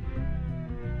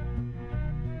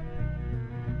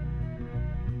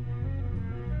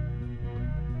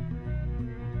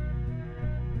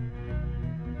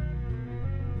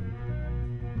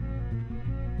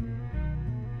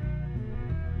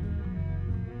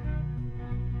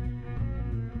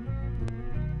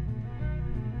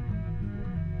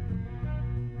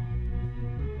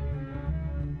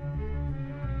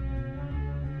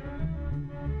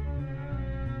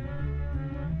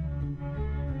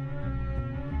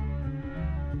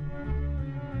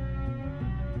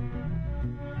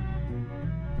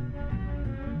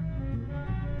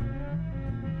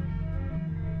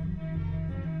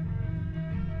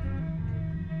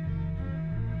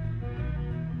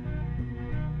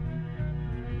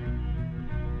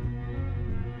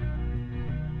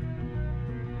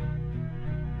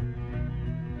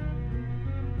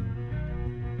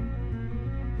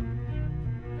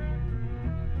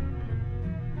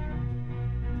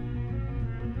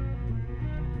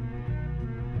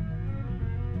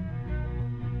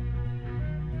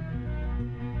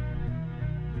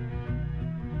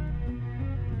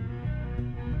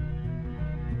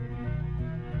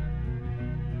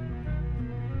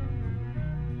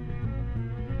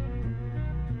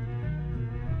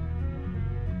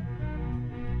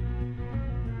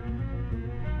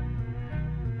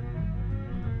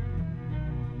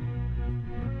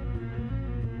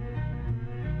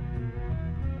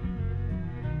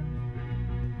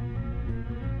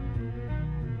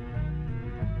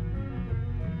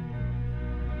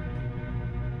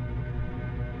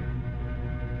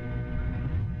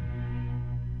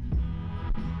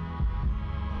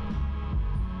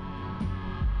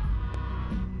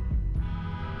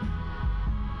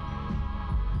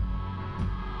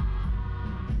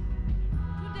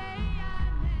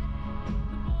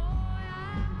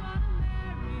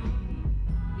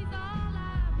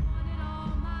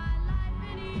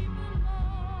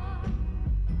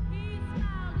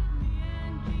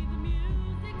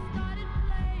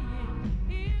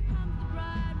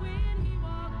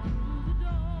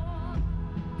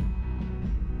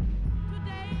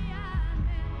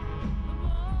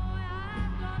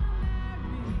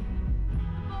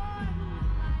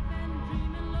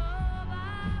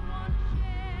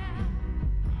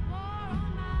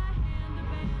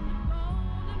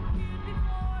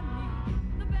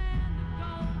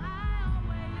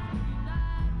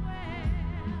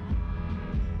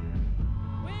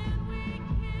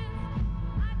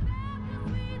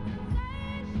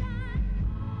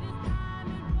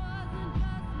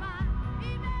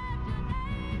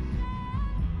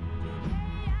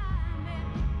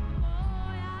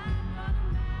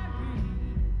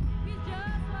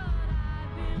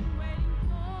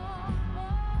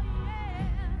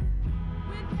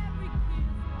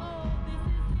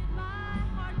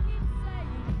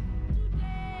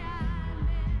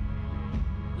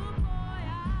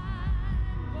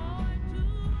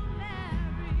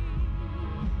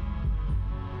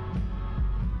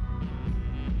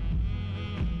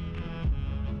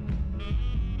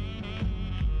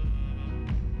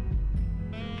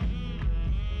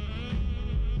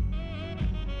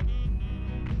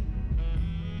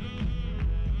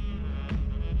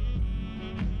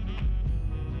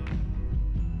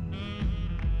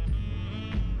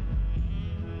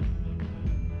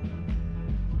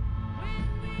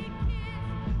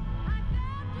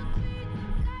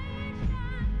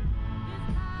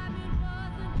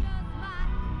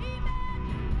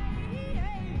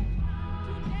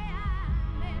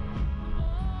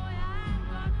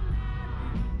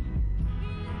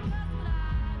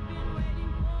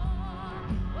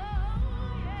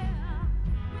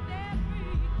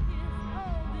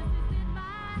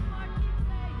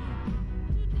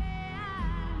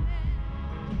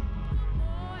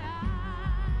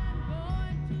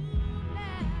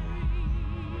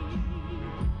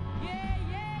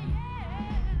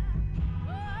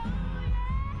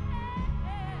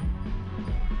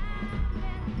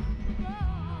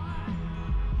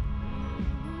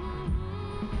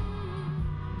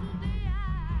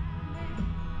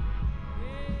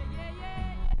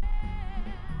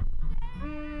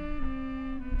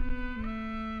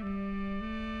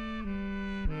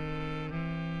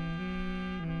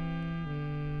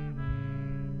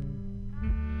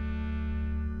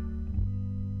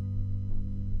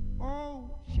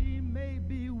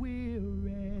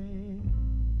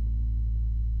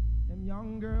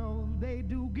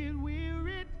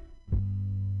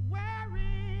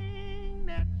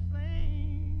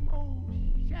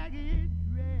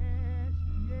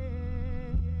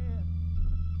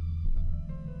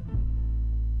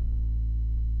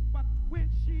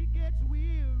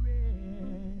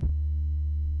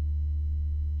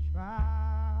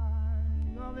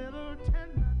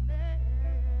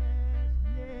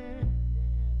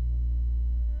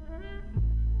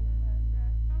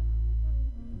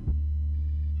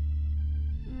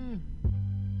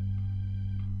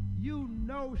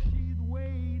 know she's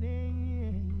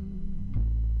waiting,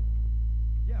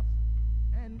 just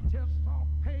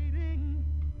anticipating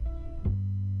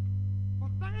for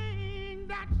things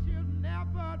that she'll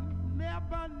never,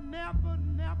 never, never,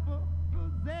 never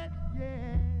possess.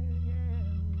 Yeah, yeah.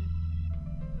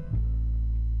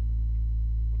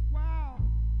 But while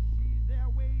she's there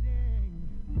waiting,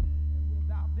 and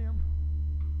without them,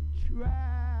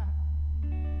 try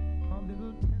a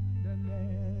little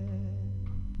tenderness.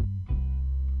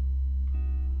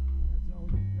 That's all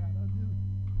you gotta do.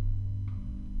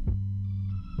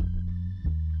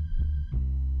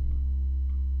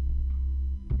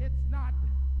 It's not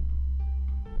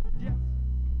just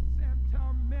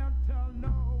sentimental,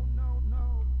 no, no, no.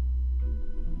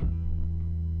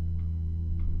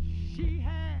 She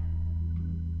has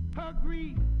her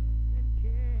grief and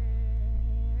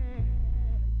care,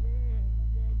 yeah,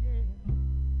 yeah, yeah.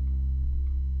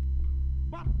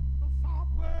 But the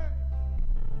soft words,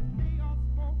 they are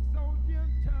spoke so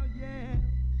gentle, yeah.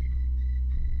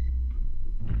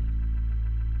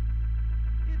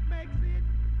 It makes it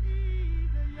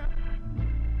easier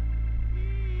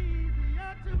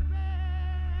to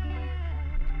bear,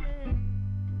 yeah.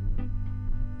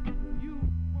 You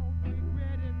won't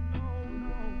regret it, no,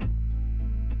 no.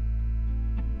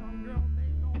 Some girls,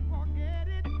 they don't forget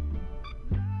it.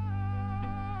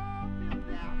 Love is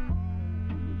their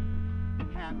home,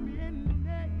 happiness,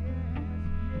 yeah.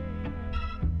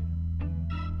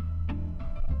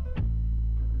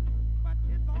 But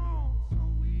it's all so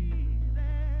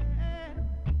easy.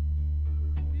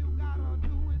 All you gotta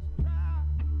do is try.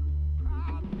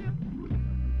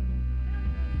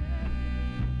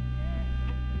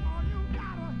 All you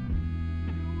gotta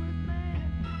do is, man,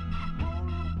 hold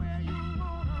her where you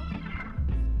want her,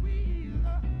 squeeze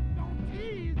her, don't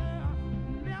tease her,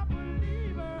 never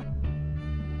leave her.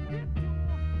 Get to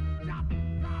her, drop,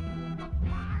 the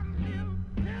fine little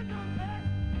tenderness.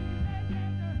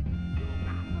 You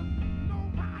got to know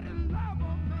how to love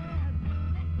her, man.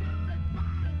 That's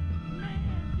fine, man.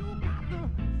 You got to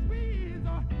squeeze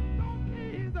her, don't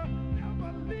tease her,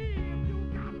 never leave. You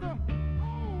got to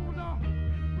hold her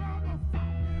and rub her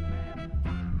softly, man.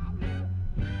 Fine little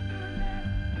tenderness.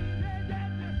 Yeah.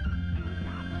 You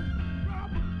got to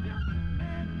rub her gently,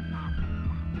 man. Now,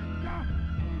 watch it, girl.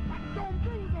 But don't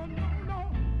bruise her, no, no.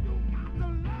 You got to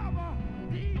love her,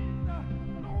 tease her,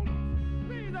 no,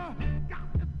 squeeze her. Got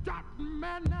to drop,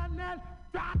 man,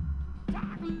 drop,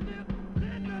 a little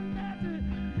tenderness.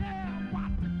 Yeah,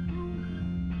 watch it through.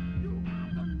 You got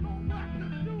to know what to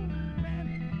do, man.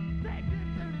 Take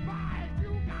this advice.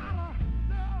 You gotta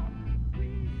love,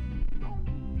 squeeze, don't.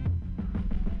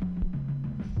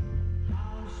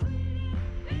 How sweet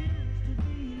it is to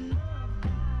be loved by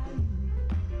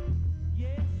you.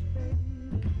 Yes,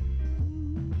 baby.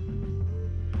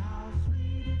 How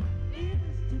sweet it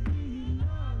is to be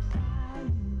loved by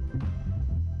you.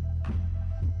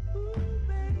 Ooh,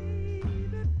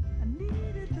 baby, I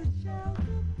needed the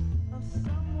shelter of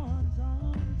someone's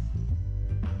arms,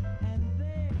 and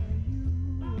there you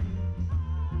were.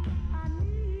 I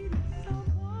needed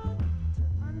someone to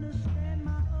understand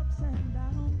my ups and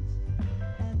downs,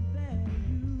 and there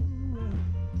you were.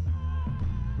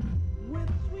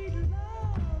 With sweet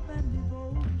love and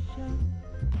devotion,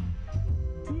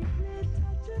 deeply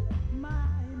touching my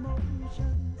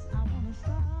emotions. I wanna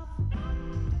stop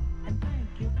and thank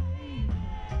you, baby.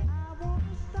 I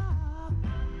wanna stop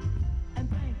and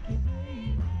thank you,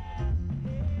 baby.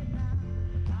 Hey now,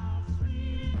 how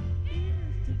sweet it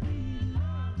is to be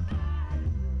loved by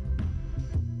you.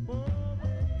 Oh,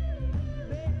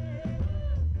 baby,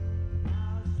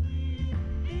 how sweet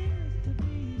it is to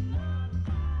be loved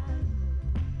by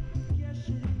you. Yes,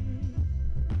 it is.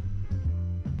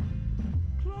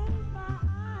 Close my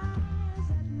eyes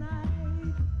at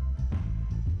night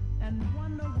and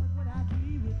wonder what would I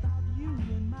be without you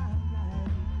in my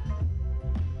life.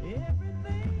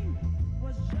 Everything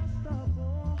was just a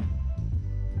bore.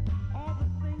 All the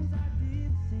things I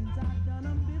did seems I've done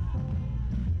them before.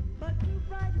 But you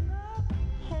brighten up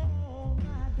all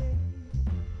my days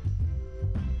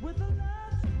with a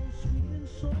love so sweet in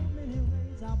so many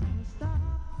ways. I wanna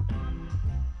stop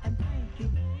and thank you,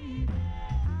 baby.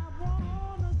 I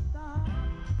wanna stop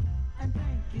and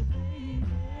thank you, baby.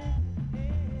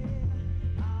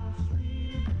 Yeah, how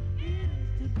sweet it is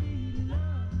to be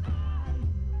loved by you.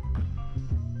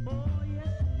 Oh,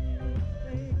 yes, it is,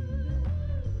 baby.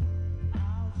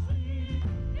 How sweet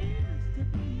it is to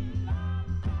be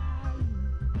loved by you.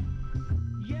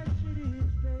 Yes, it is,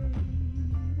 baby.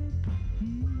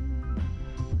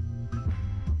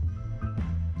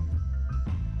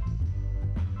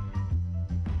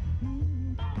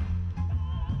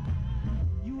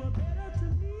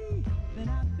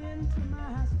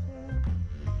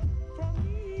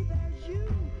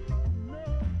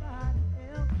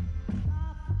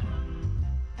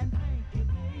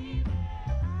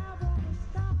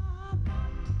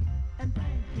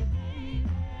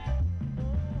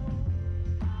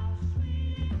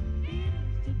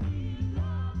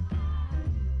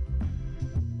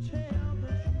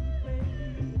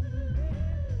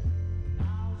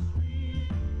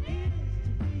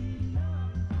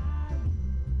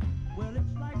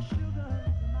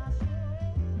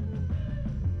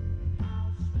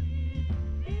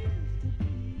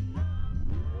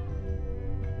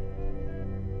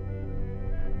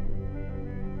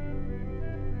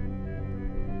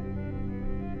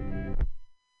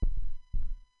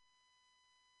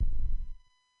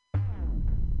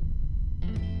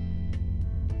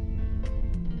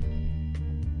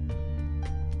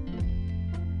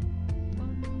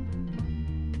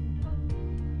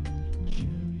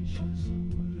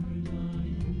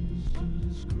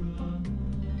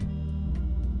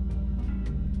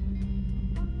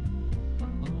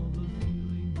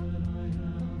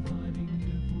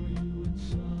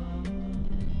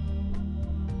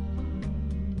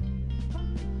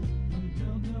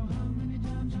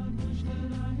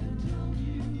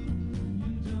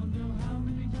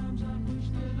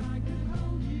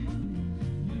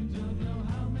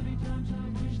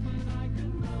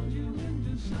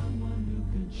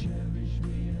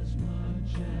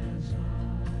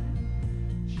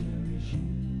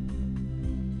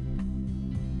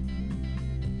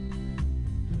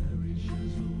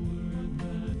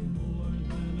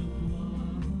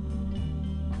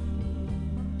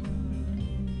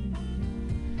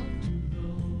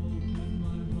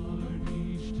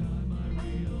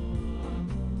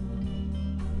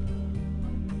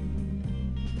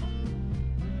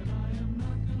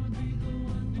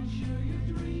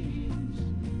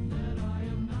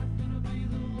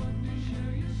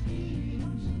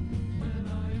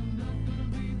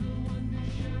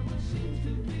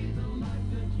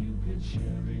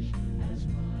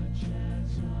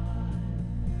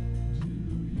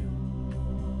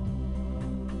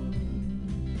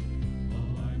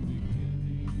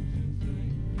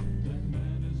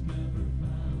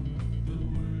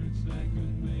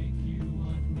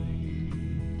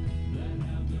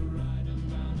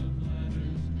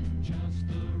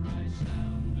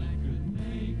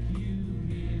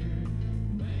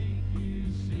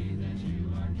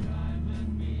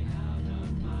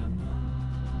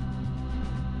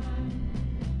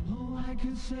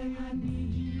 could say I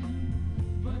need you,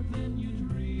 but then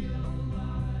you'd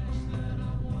realize that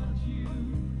I want you,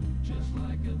 just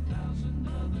like 1,000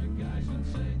 other guys would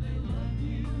say they love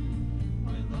you,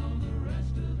 with all the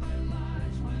rest of their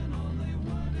lives, when all they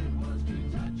wanted was to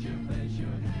touch your face,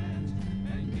 your hands,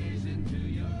 and gaze into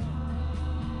your eyes.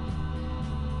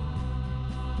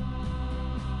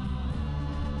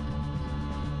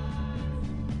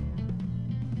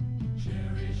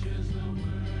 Cherish is the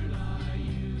word I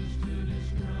use to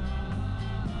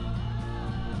describe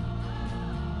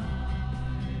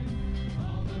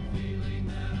all the feeling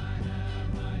that I have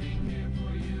hiding here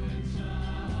for you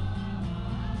inside.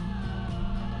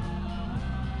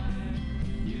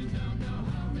 You don't know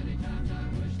how many times I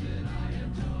wish that I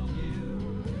had told you.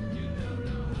 You don't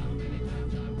know how many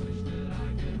times I wish that I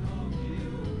could hold you.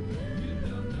 You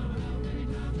don't know how many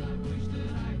times I wish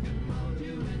that I could mold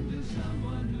you into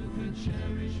someone who could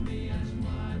cherish me as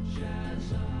much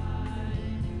as I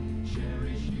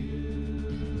cherish you.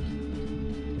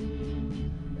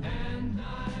 And I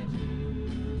do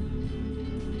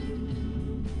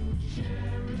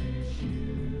cherish you.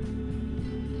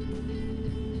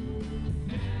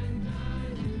 And I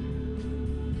do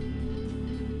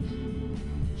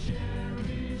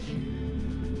cherish you.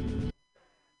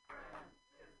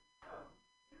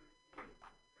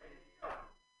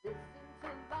 Listen to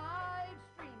live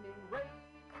streaming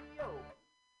radio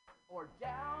or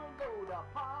download a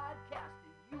podcast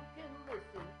and you can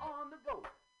listen on the go.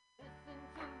 Listen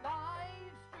to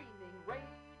live streaming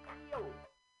radio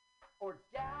or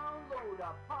download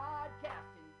a podcast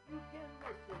and you can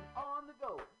listen on the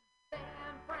go.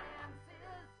 San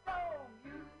Francisco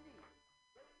Mutiny.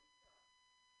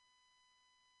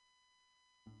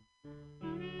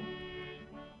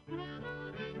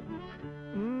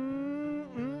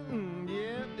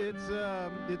 Yeah,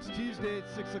 it's Tuesday at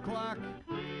 6 o'clock.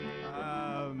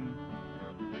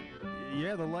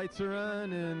 Yeah, the lights are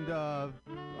on and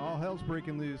all hell's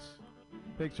breaking loose.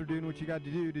 Thanks for doing what you got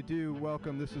to do.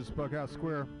 Welcome. This is Bughouse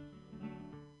Square.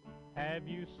 Have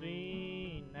you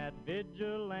seen that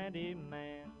vigilante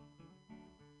man?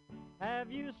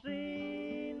 Have you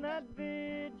seen that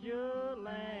vigilante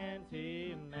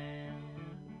man?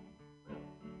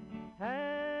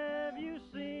 Have you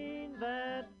seen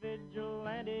that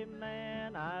vigilante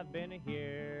man? I've been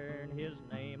hearing his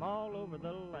name all over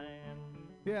the land.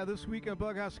 Yeah, this week on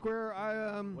Bughouse Square,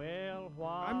 I'm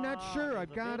not sure.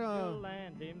 I've got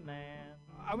vigilante man.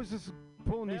 I was just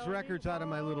pulling these records out of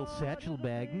my little satchel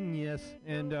bag. Yes,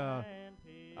 and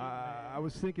I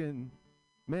was thinking,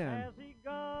 man,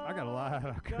 I got a lot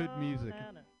of good music.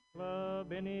 And a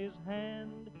club in his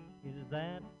hand, is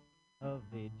that a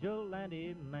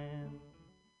vigilante man?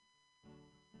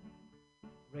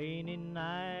 Rainy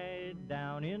night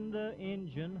down in the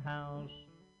engine house,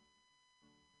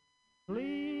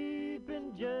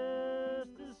 sleeping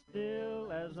just as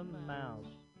still as a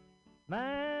mouse.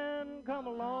 Man come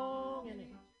along and he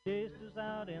chased us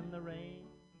out in the rain.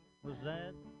 Was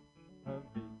that a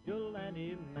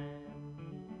vigilante man?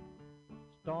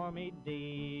 Stormy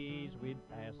days we'd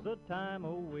pass the time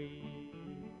away,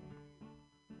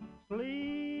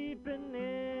 sleeping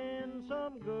in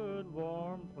some good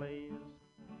warm place.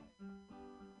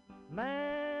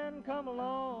 Man come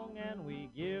along and we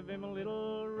give him a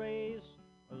little race.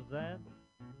 Was that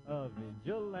a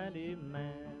vigilante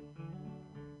man?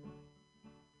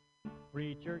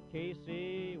 Preacher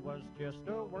Casey was just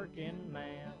a working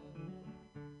man,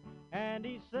 and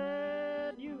he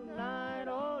said, unite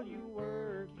all you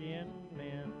working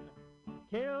men.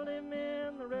 Killed him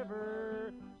in the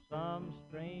river, some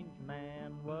strange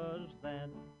man. Was that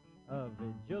a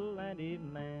vigilante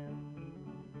man?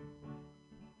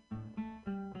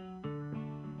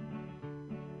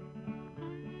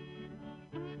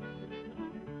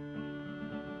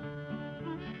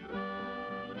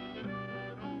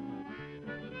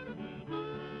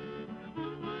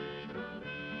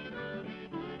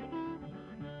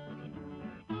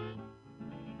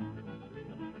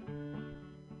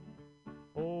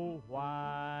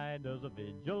 Why does a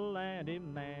vigilante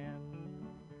man,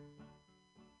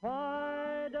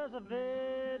 why does a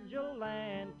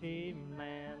vigilante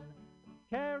man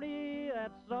carry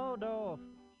that sawed-off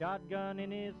shotgun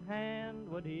in his hand?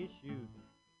 Would he shoot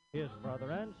his brother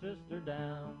and sister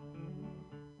down?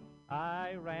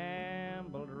 I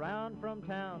rambled around from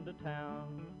town to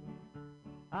town,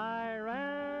 I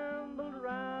rambled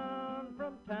around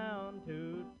from town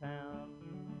to town,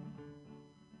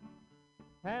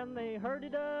 and they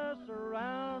herded us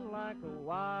around like a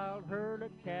wild herd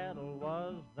of cattle.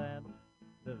 Was that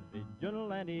the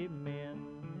vigilante men?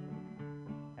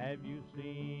 Have you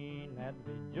seen that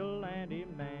vigilante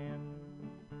man?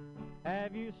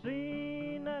 Have you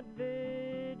seen that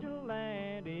vigilante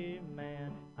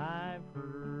man? I've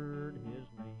heard his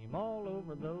name all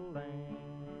over the land.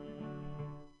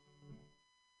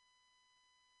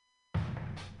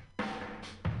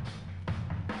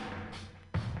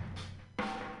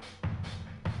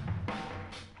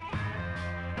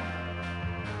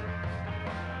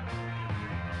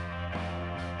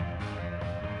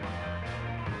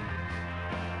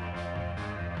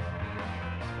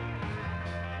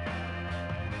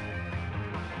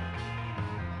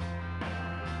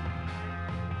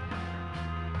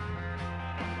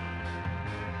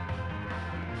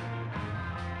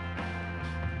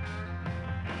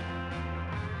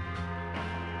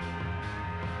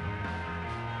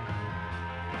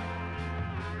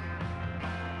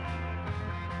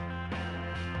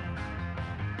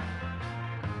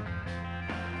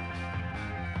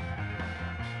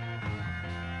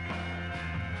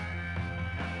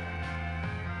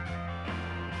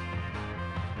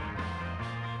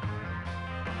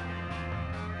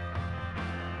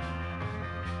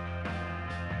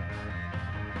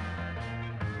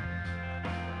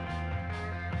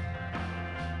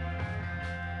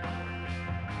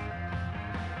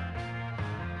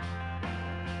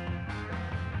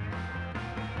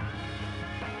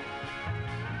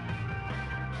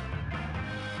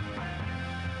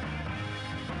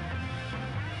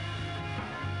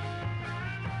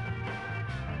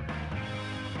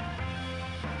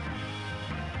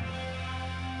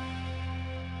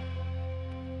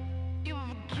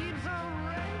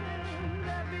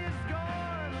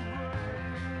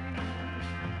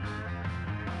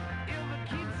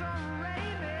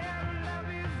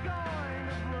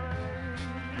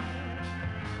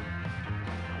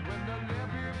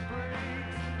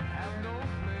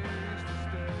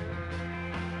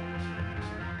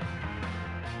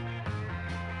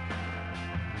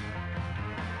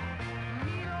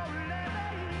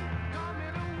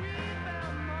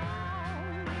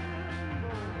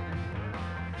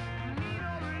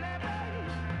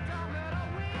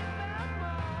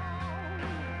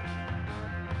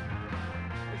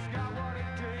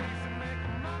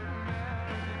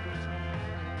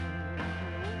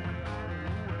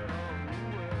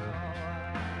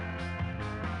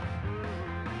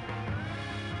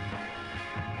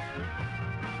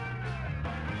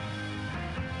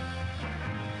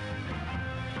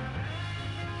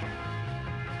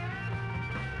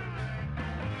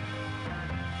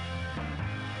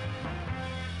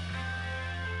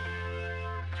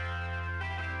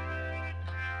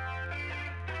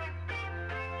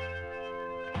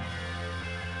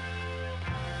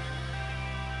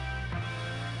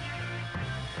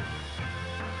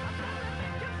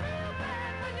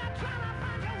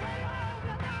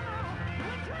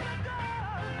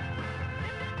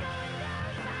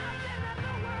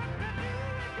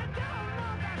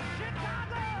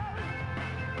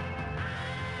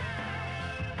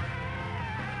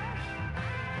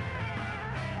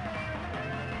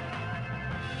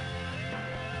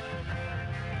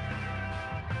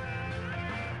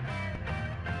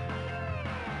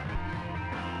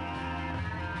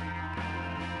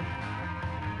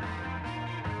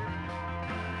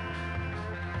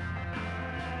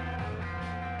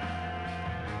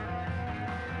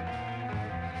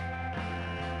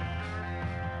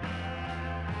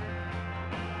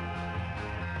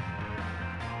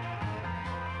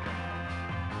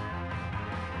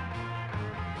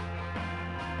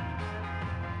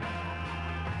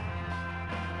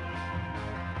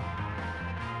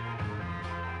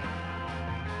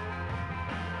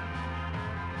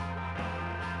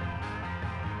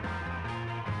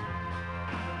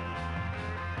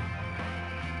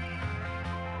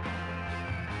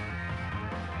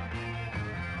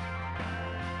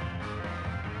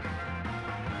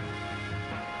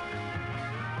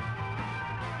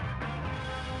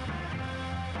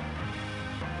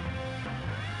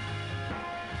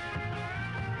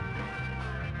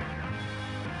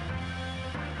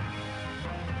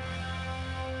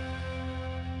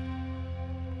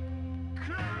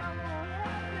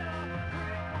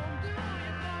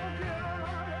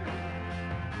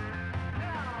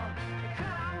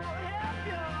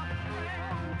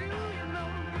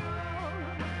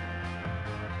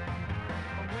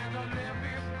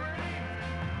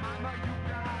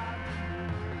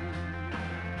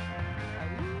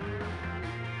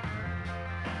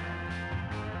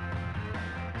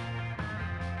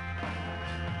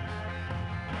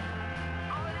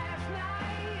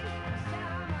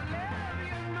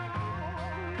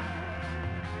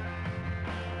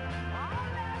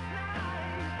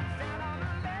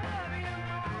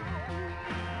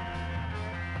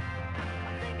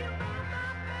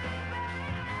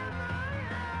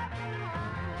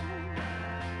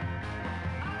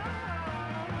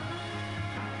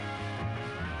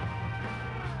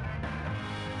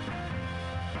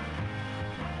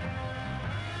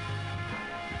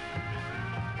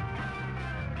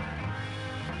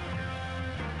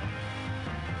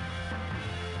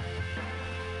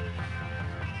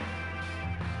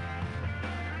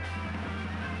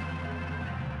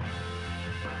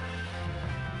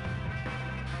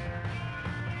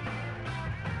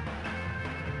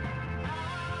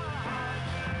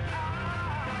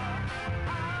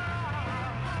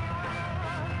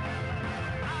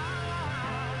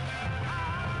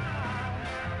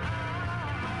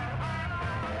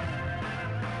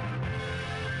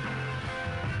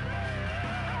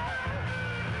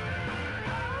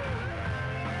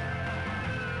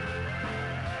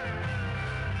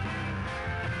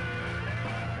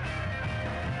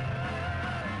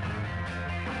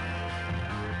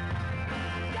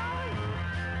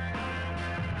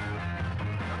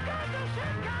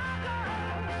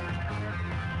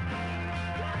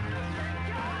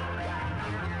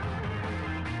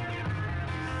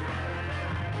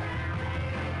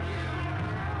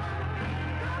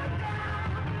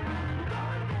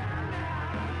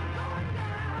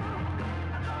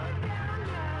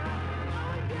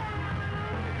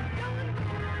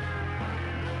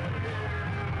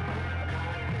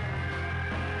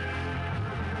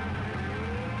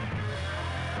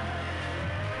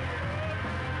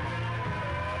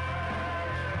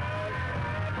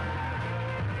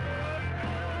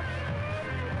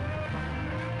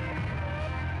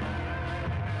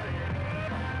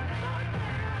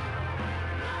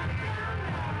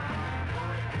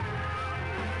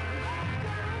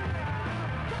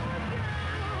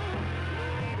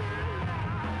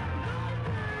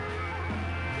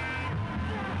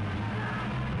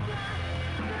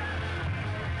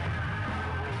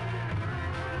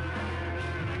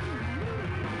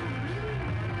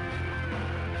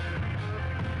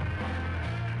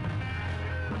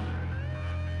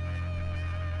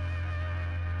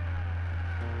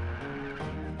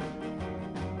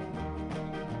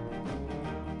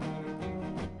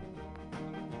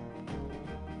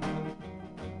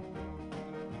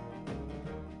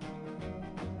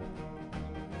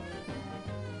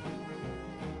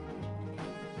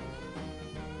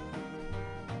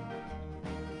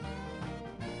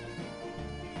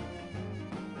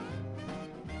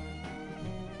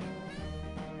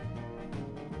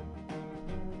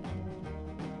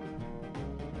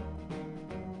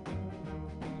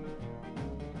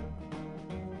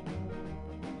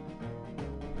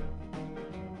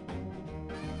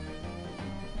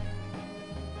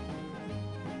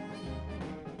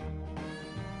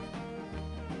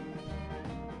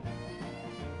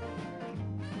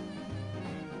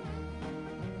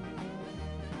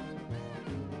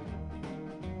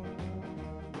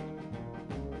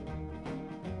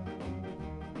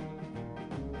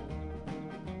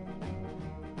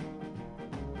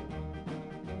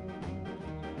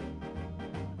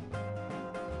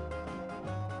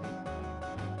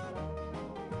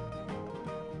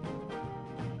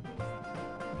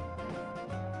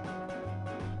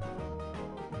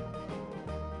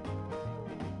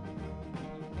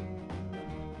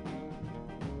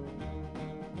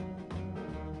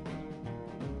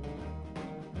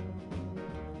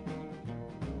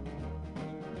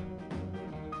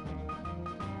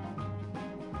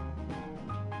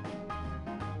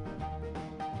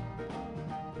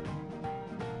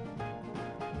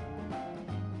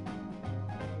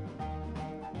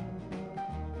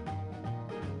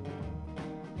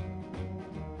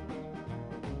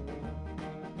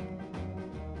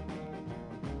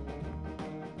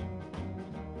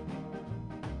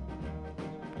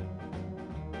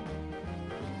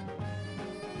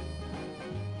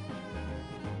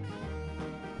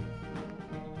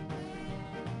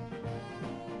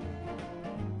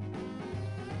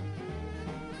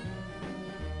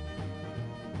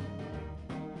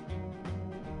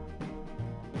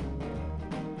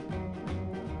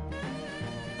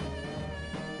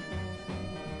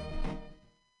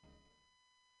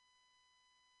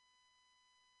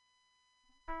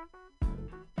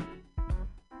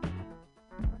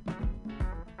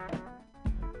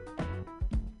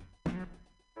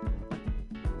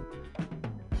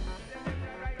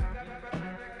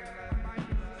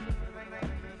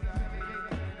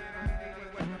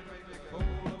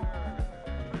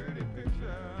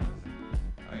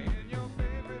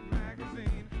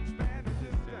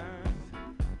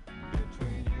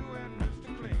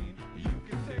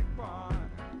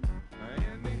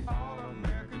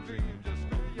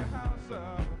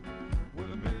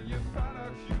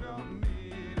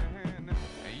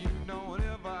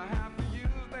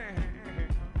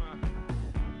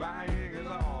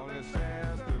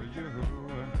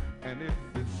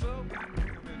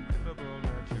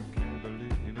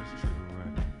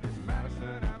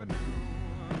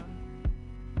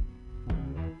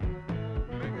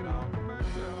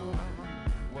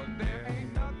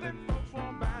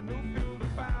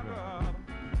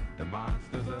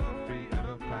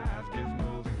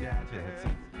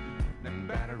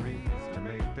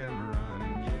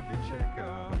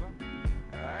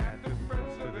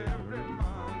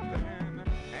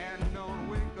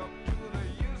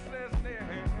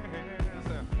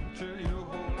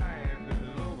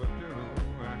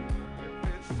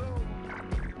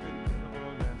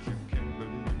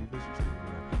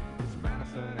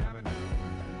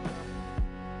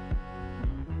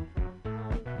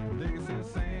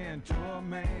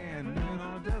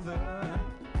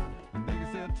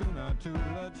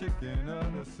 chicken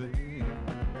of the sea.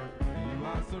 You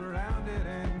are surrounded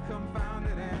and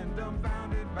confounded and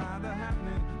dumbfounded by the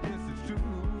happening. Yes, it's true.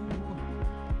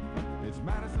 It's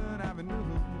Madison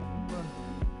Avenue.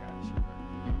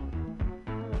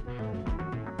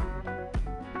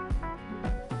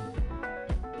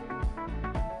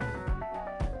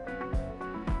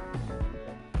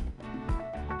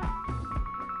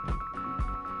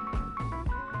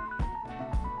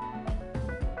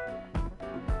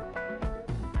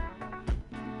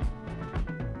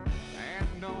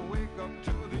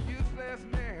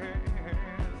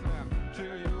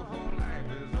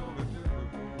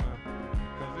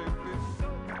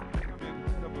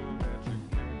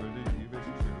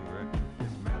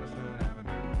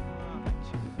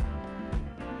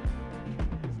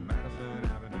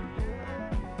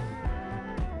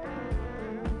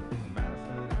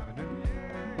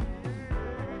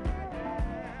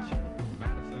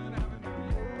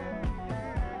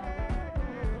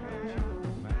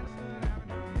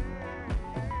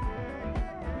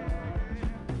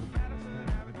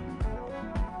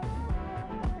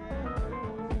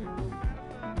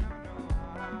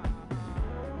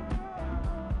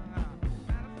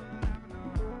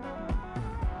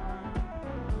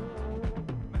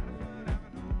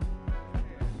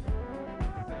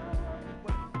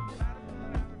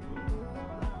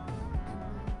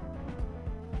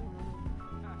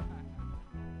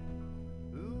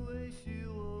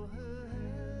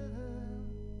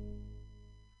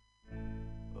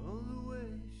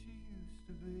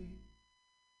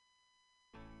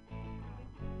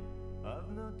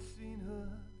 I've not seen her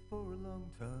for a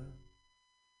long time,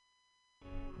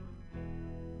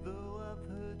 though I've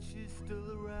heard she's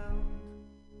still around.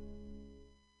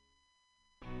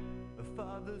 Her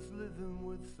father's living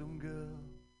with some girl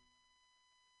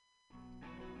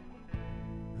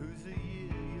who's a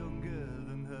year younger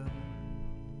than her.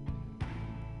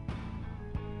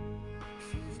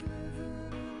 She's living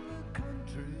in the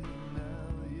country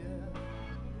now, yeah.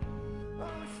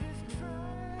 Oh, she's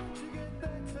trying to get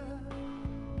better.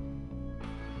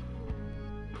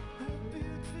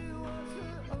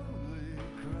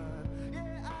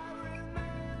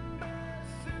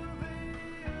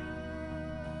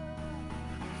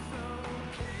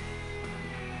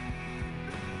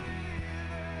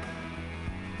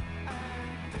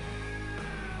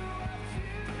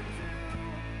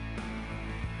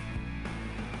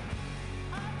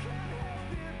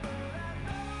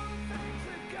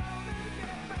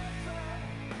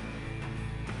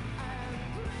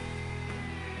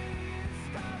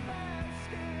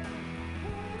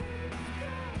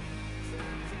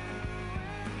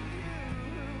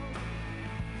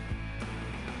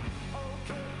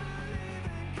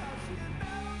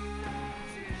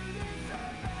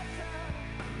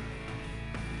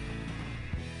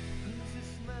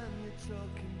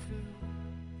 Talking to,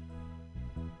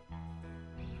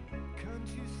 can't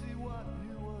you see what he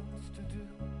wants to do?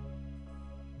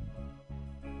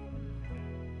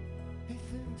 He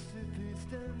thinks if he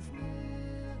stands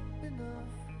near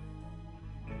enough,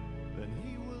 then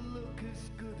he will look as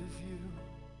good as you.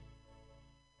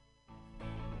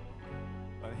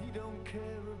 And he don't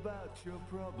care about your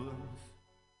problems.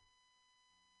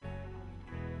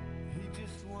 He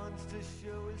just wants to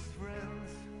show his friends.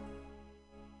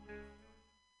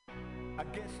 I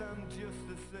guess I'm just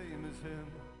the same as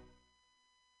him.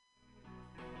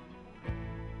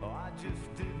 Oh, I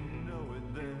just didn't know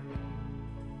it then.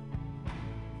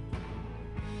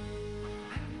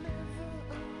 I never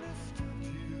understood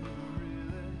you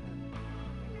really,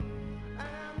 and I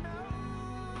know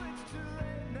it's too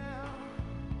late now.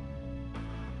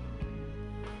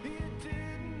 You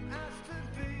didn't ask to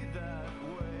be that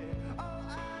way. Oh,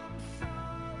 I'm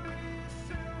sorry,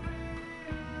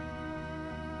 Sylvia.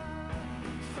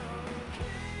 So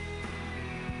keep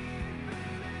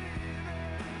believing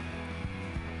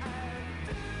and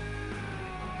do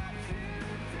what you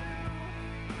do.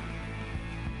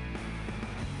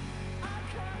 I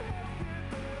can't help it,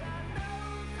 but I know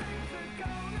things are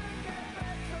gonna get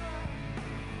better.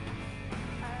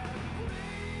 And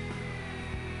please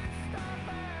stop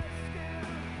asking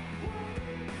what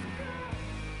it's got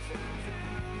to do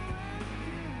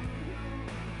with you.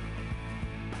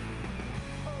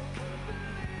 Oh, keep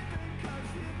believing 'cause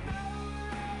you know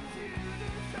that you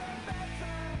deserve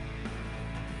better.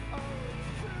 Oh, it's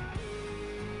true,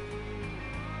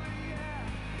 yeah.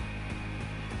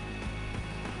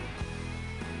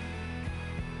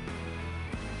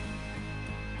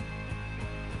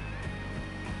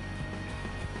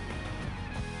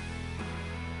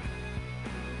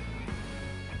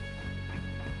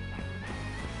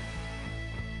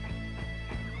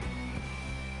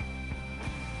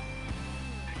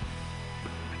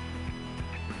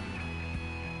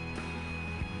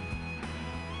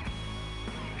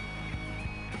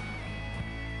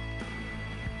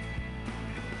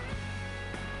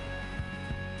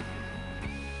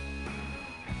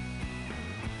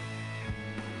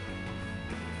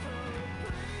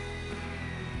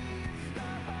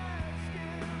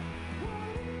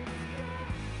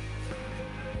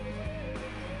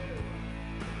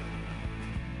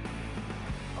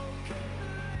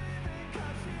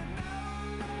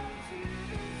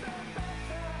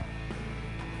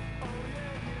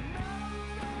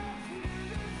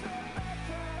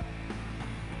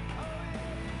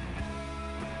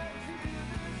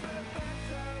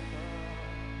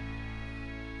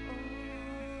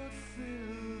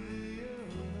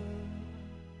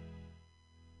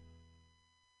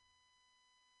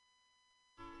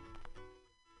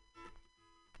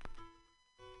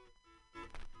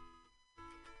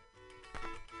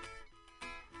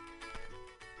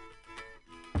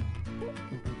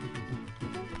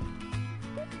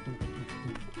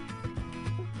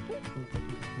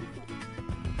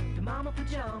 The mama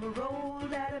pajama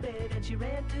rolled out of bed and she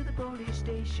ran to the police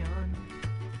station.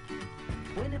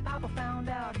 When the papa found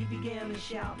out, he began to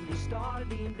shout and he started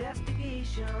the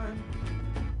investigation.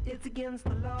 It's against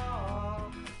the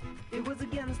law. It was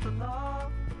against the law.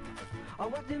 Oh,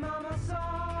 what the mama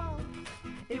saw.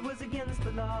 It was against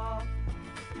the law.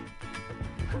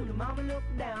 The mama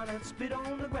looked down and spit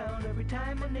on the ground every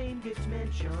time my name gets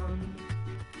mentioned.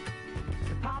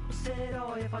 The papa said,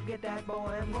 oh, if I get that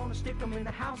boy, I'm gonna stick him in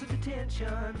the house of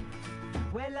detention.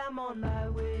 Well, I'm on my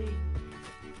way.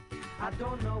 I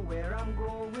don't know where I'm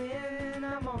going.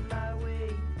 I'm on my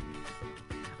way.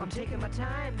 I'm taking my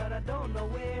time, but I don't know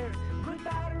where.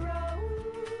 Goodbye to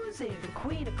Rose, the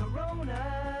queen of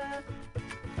Corona.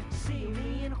 See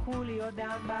me and Julio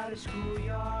down by the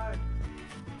schoolyard.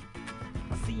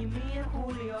 See me and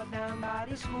Julio down by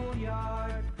the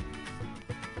schoolyard.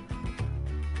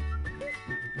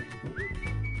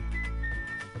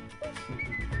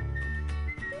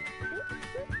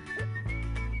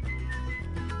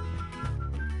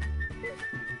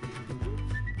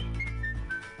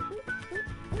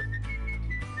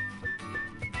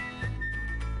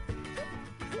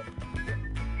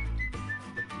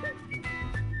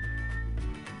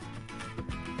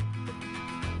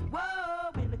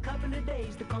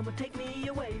 They're gonna take me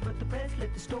away, but the press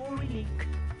let the story leak.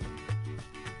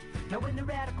 Now when the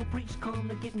radical priests come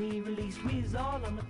to get me released, we was all on the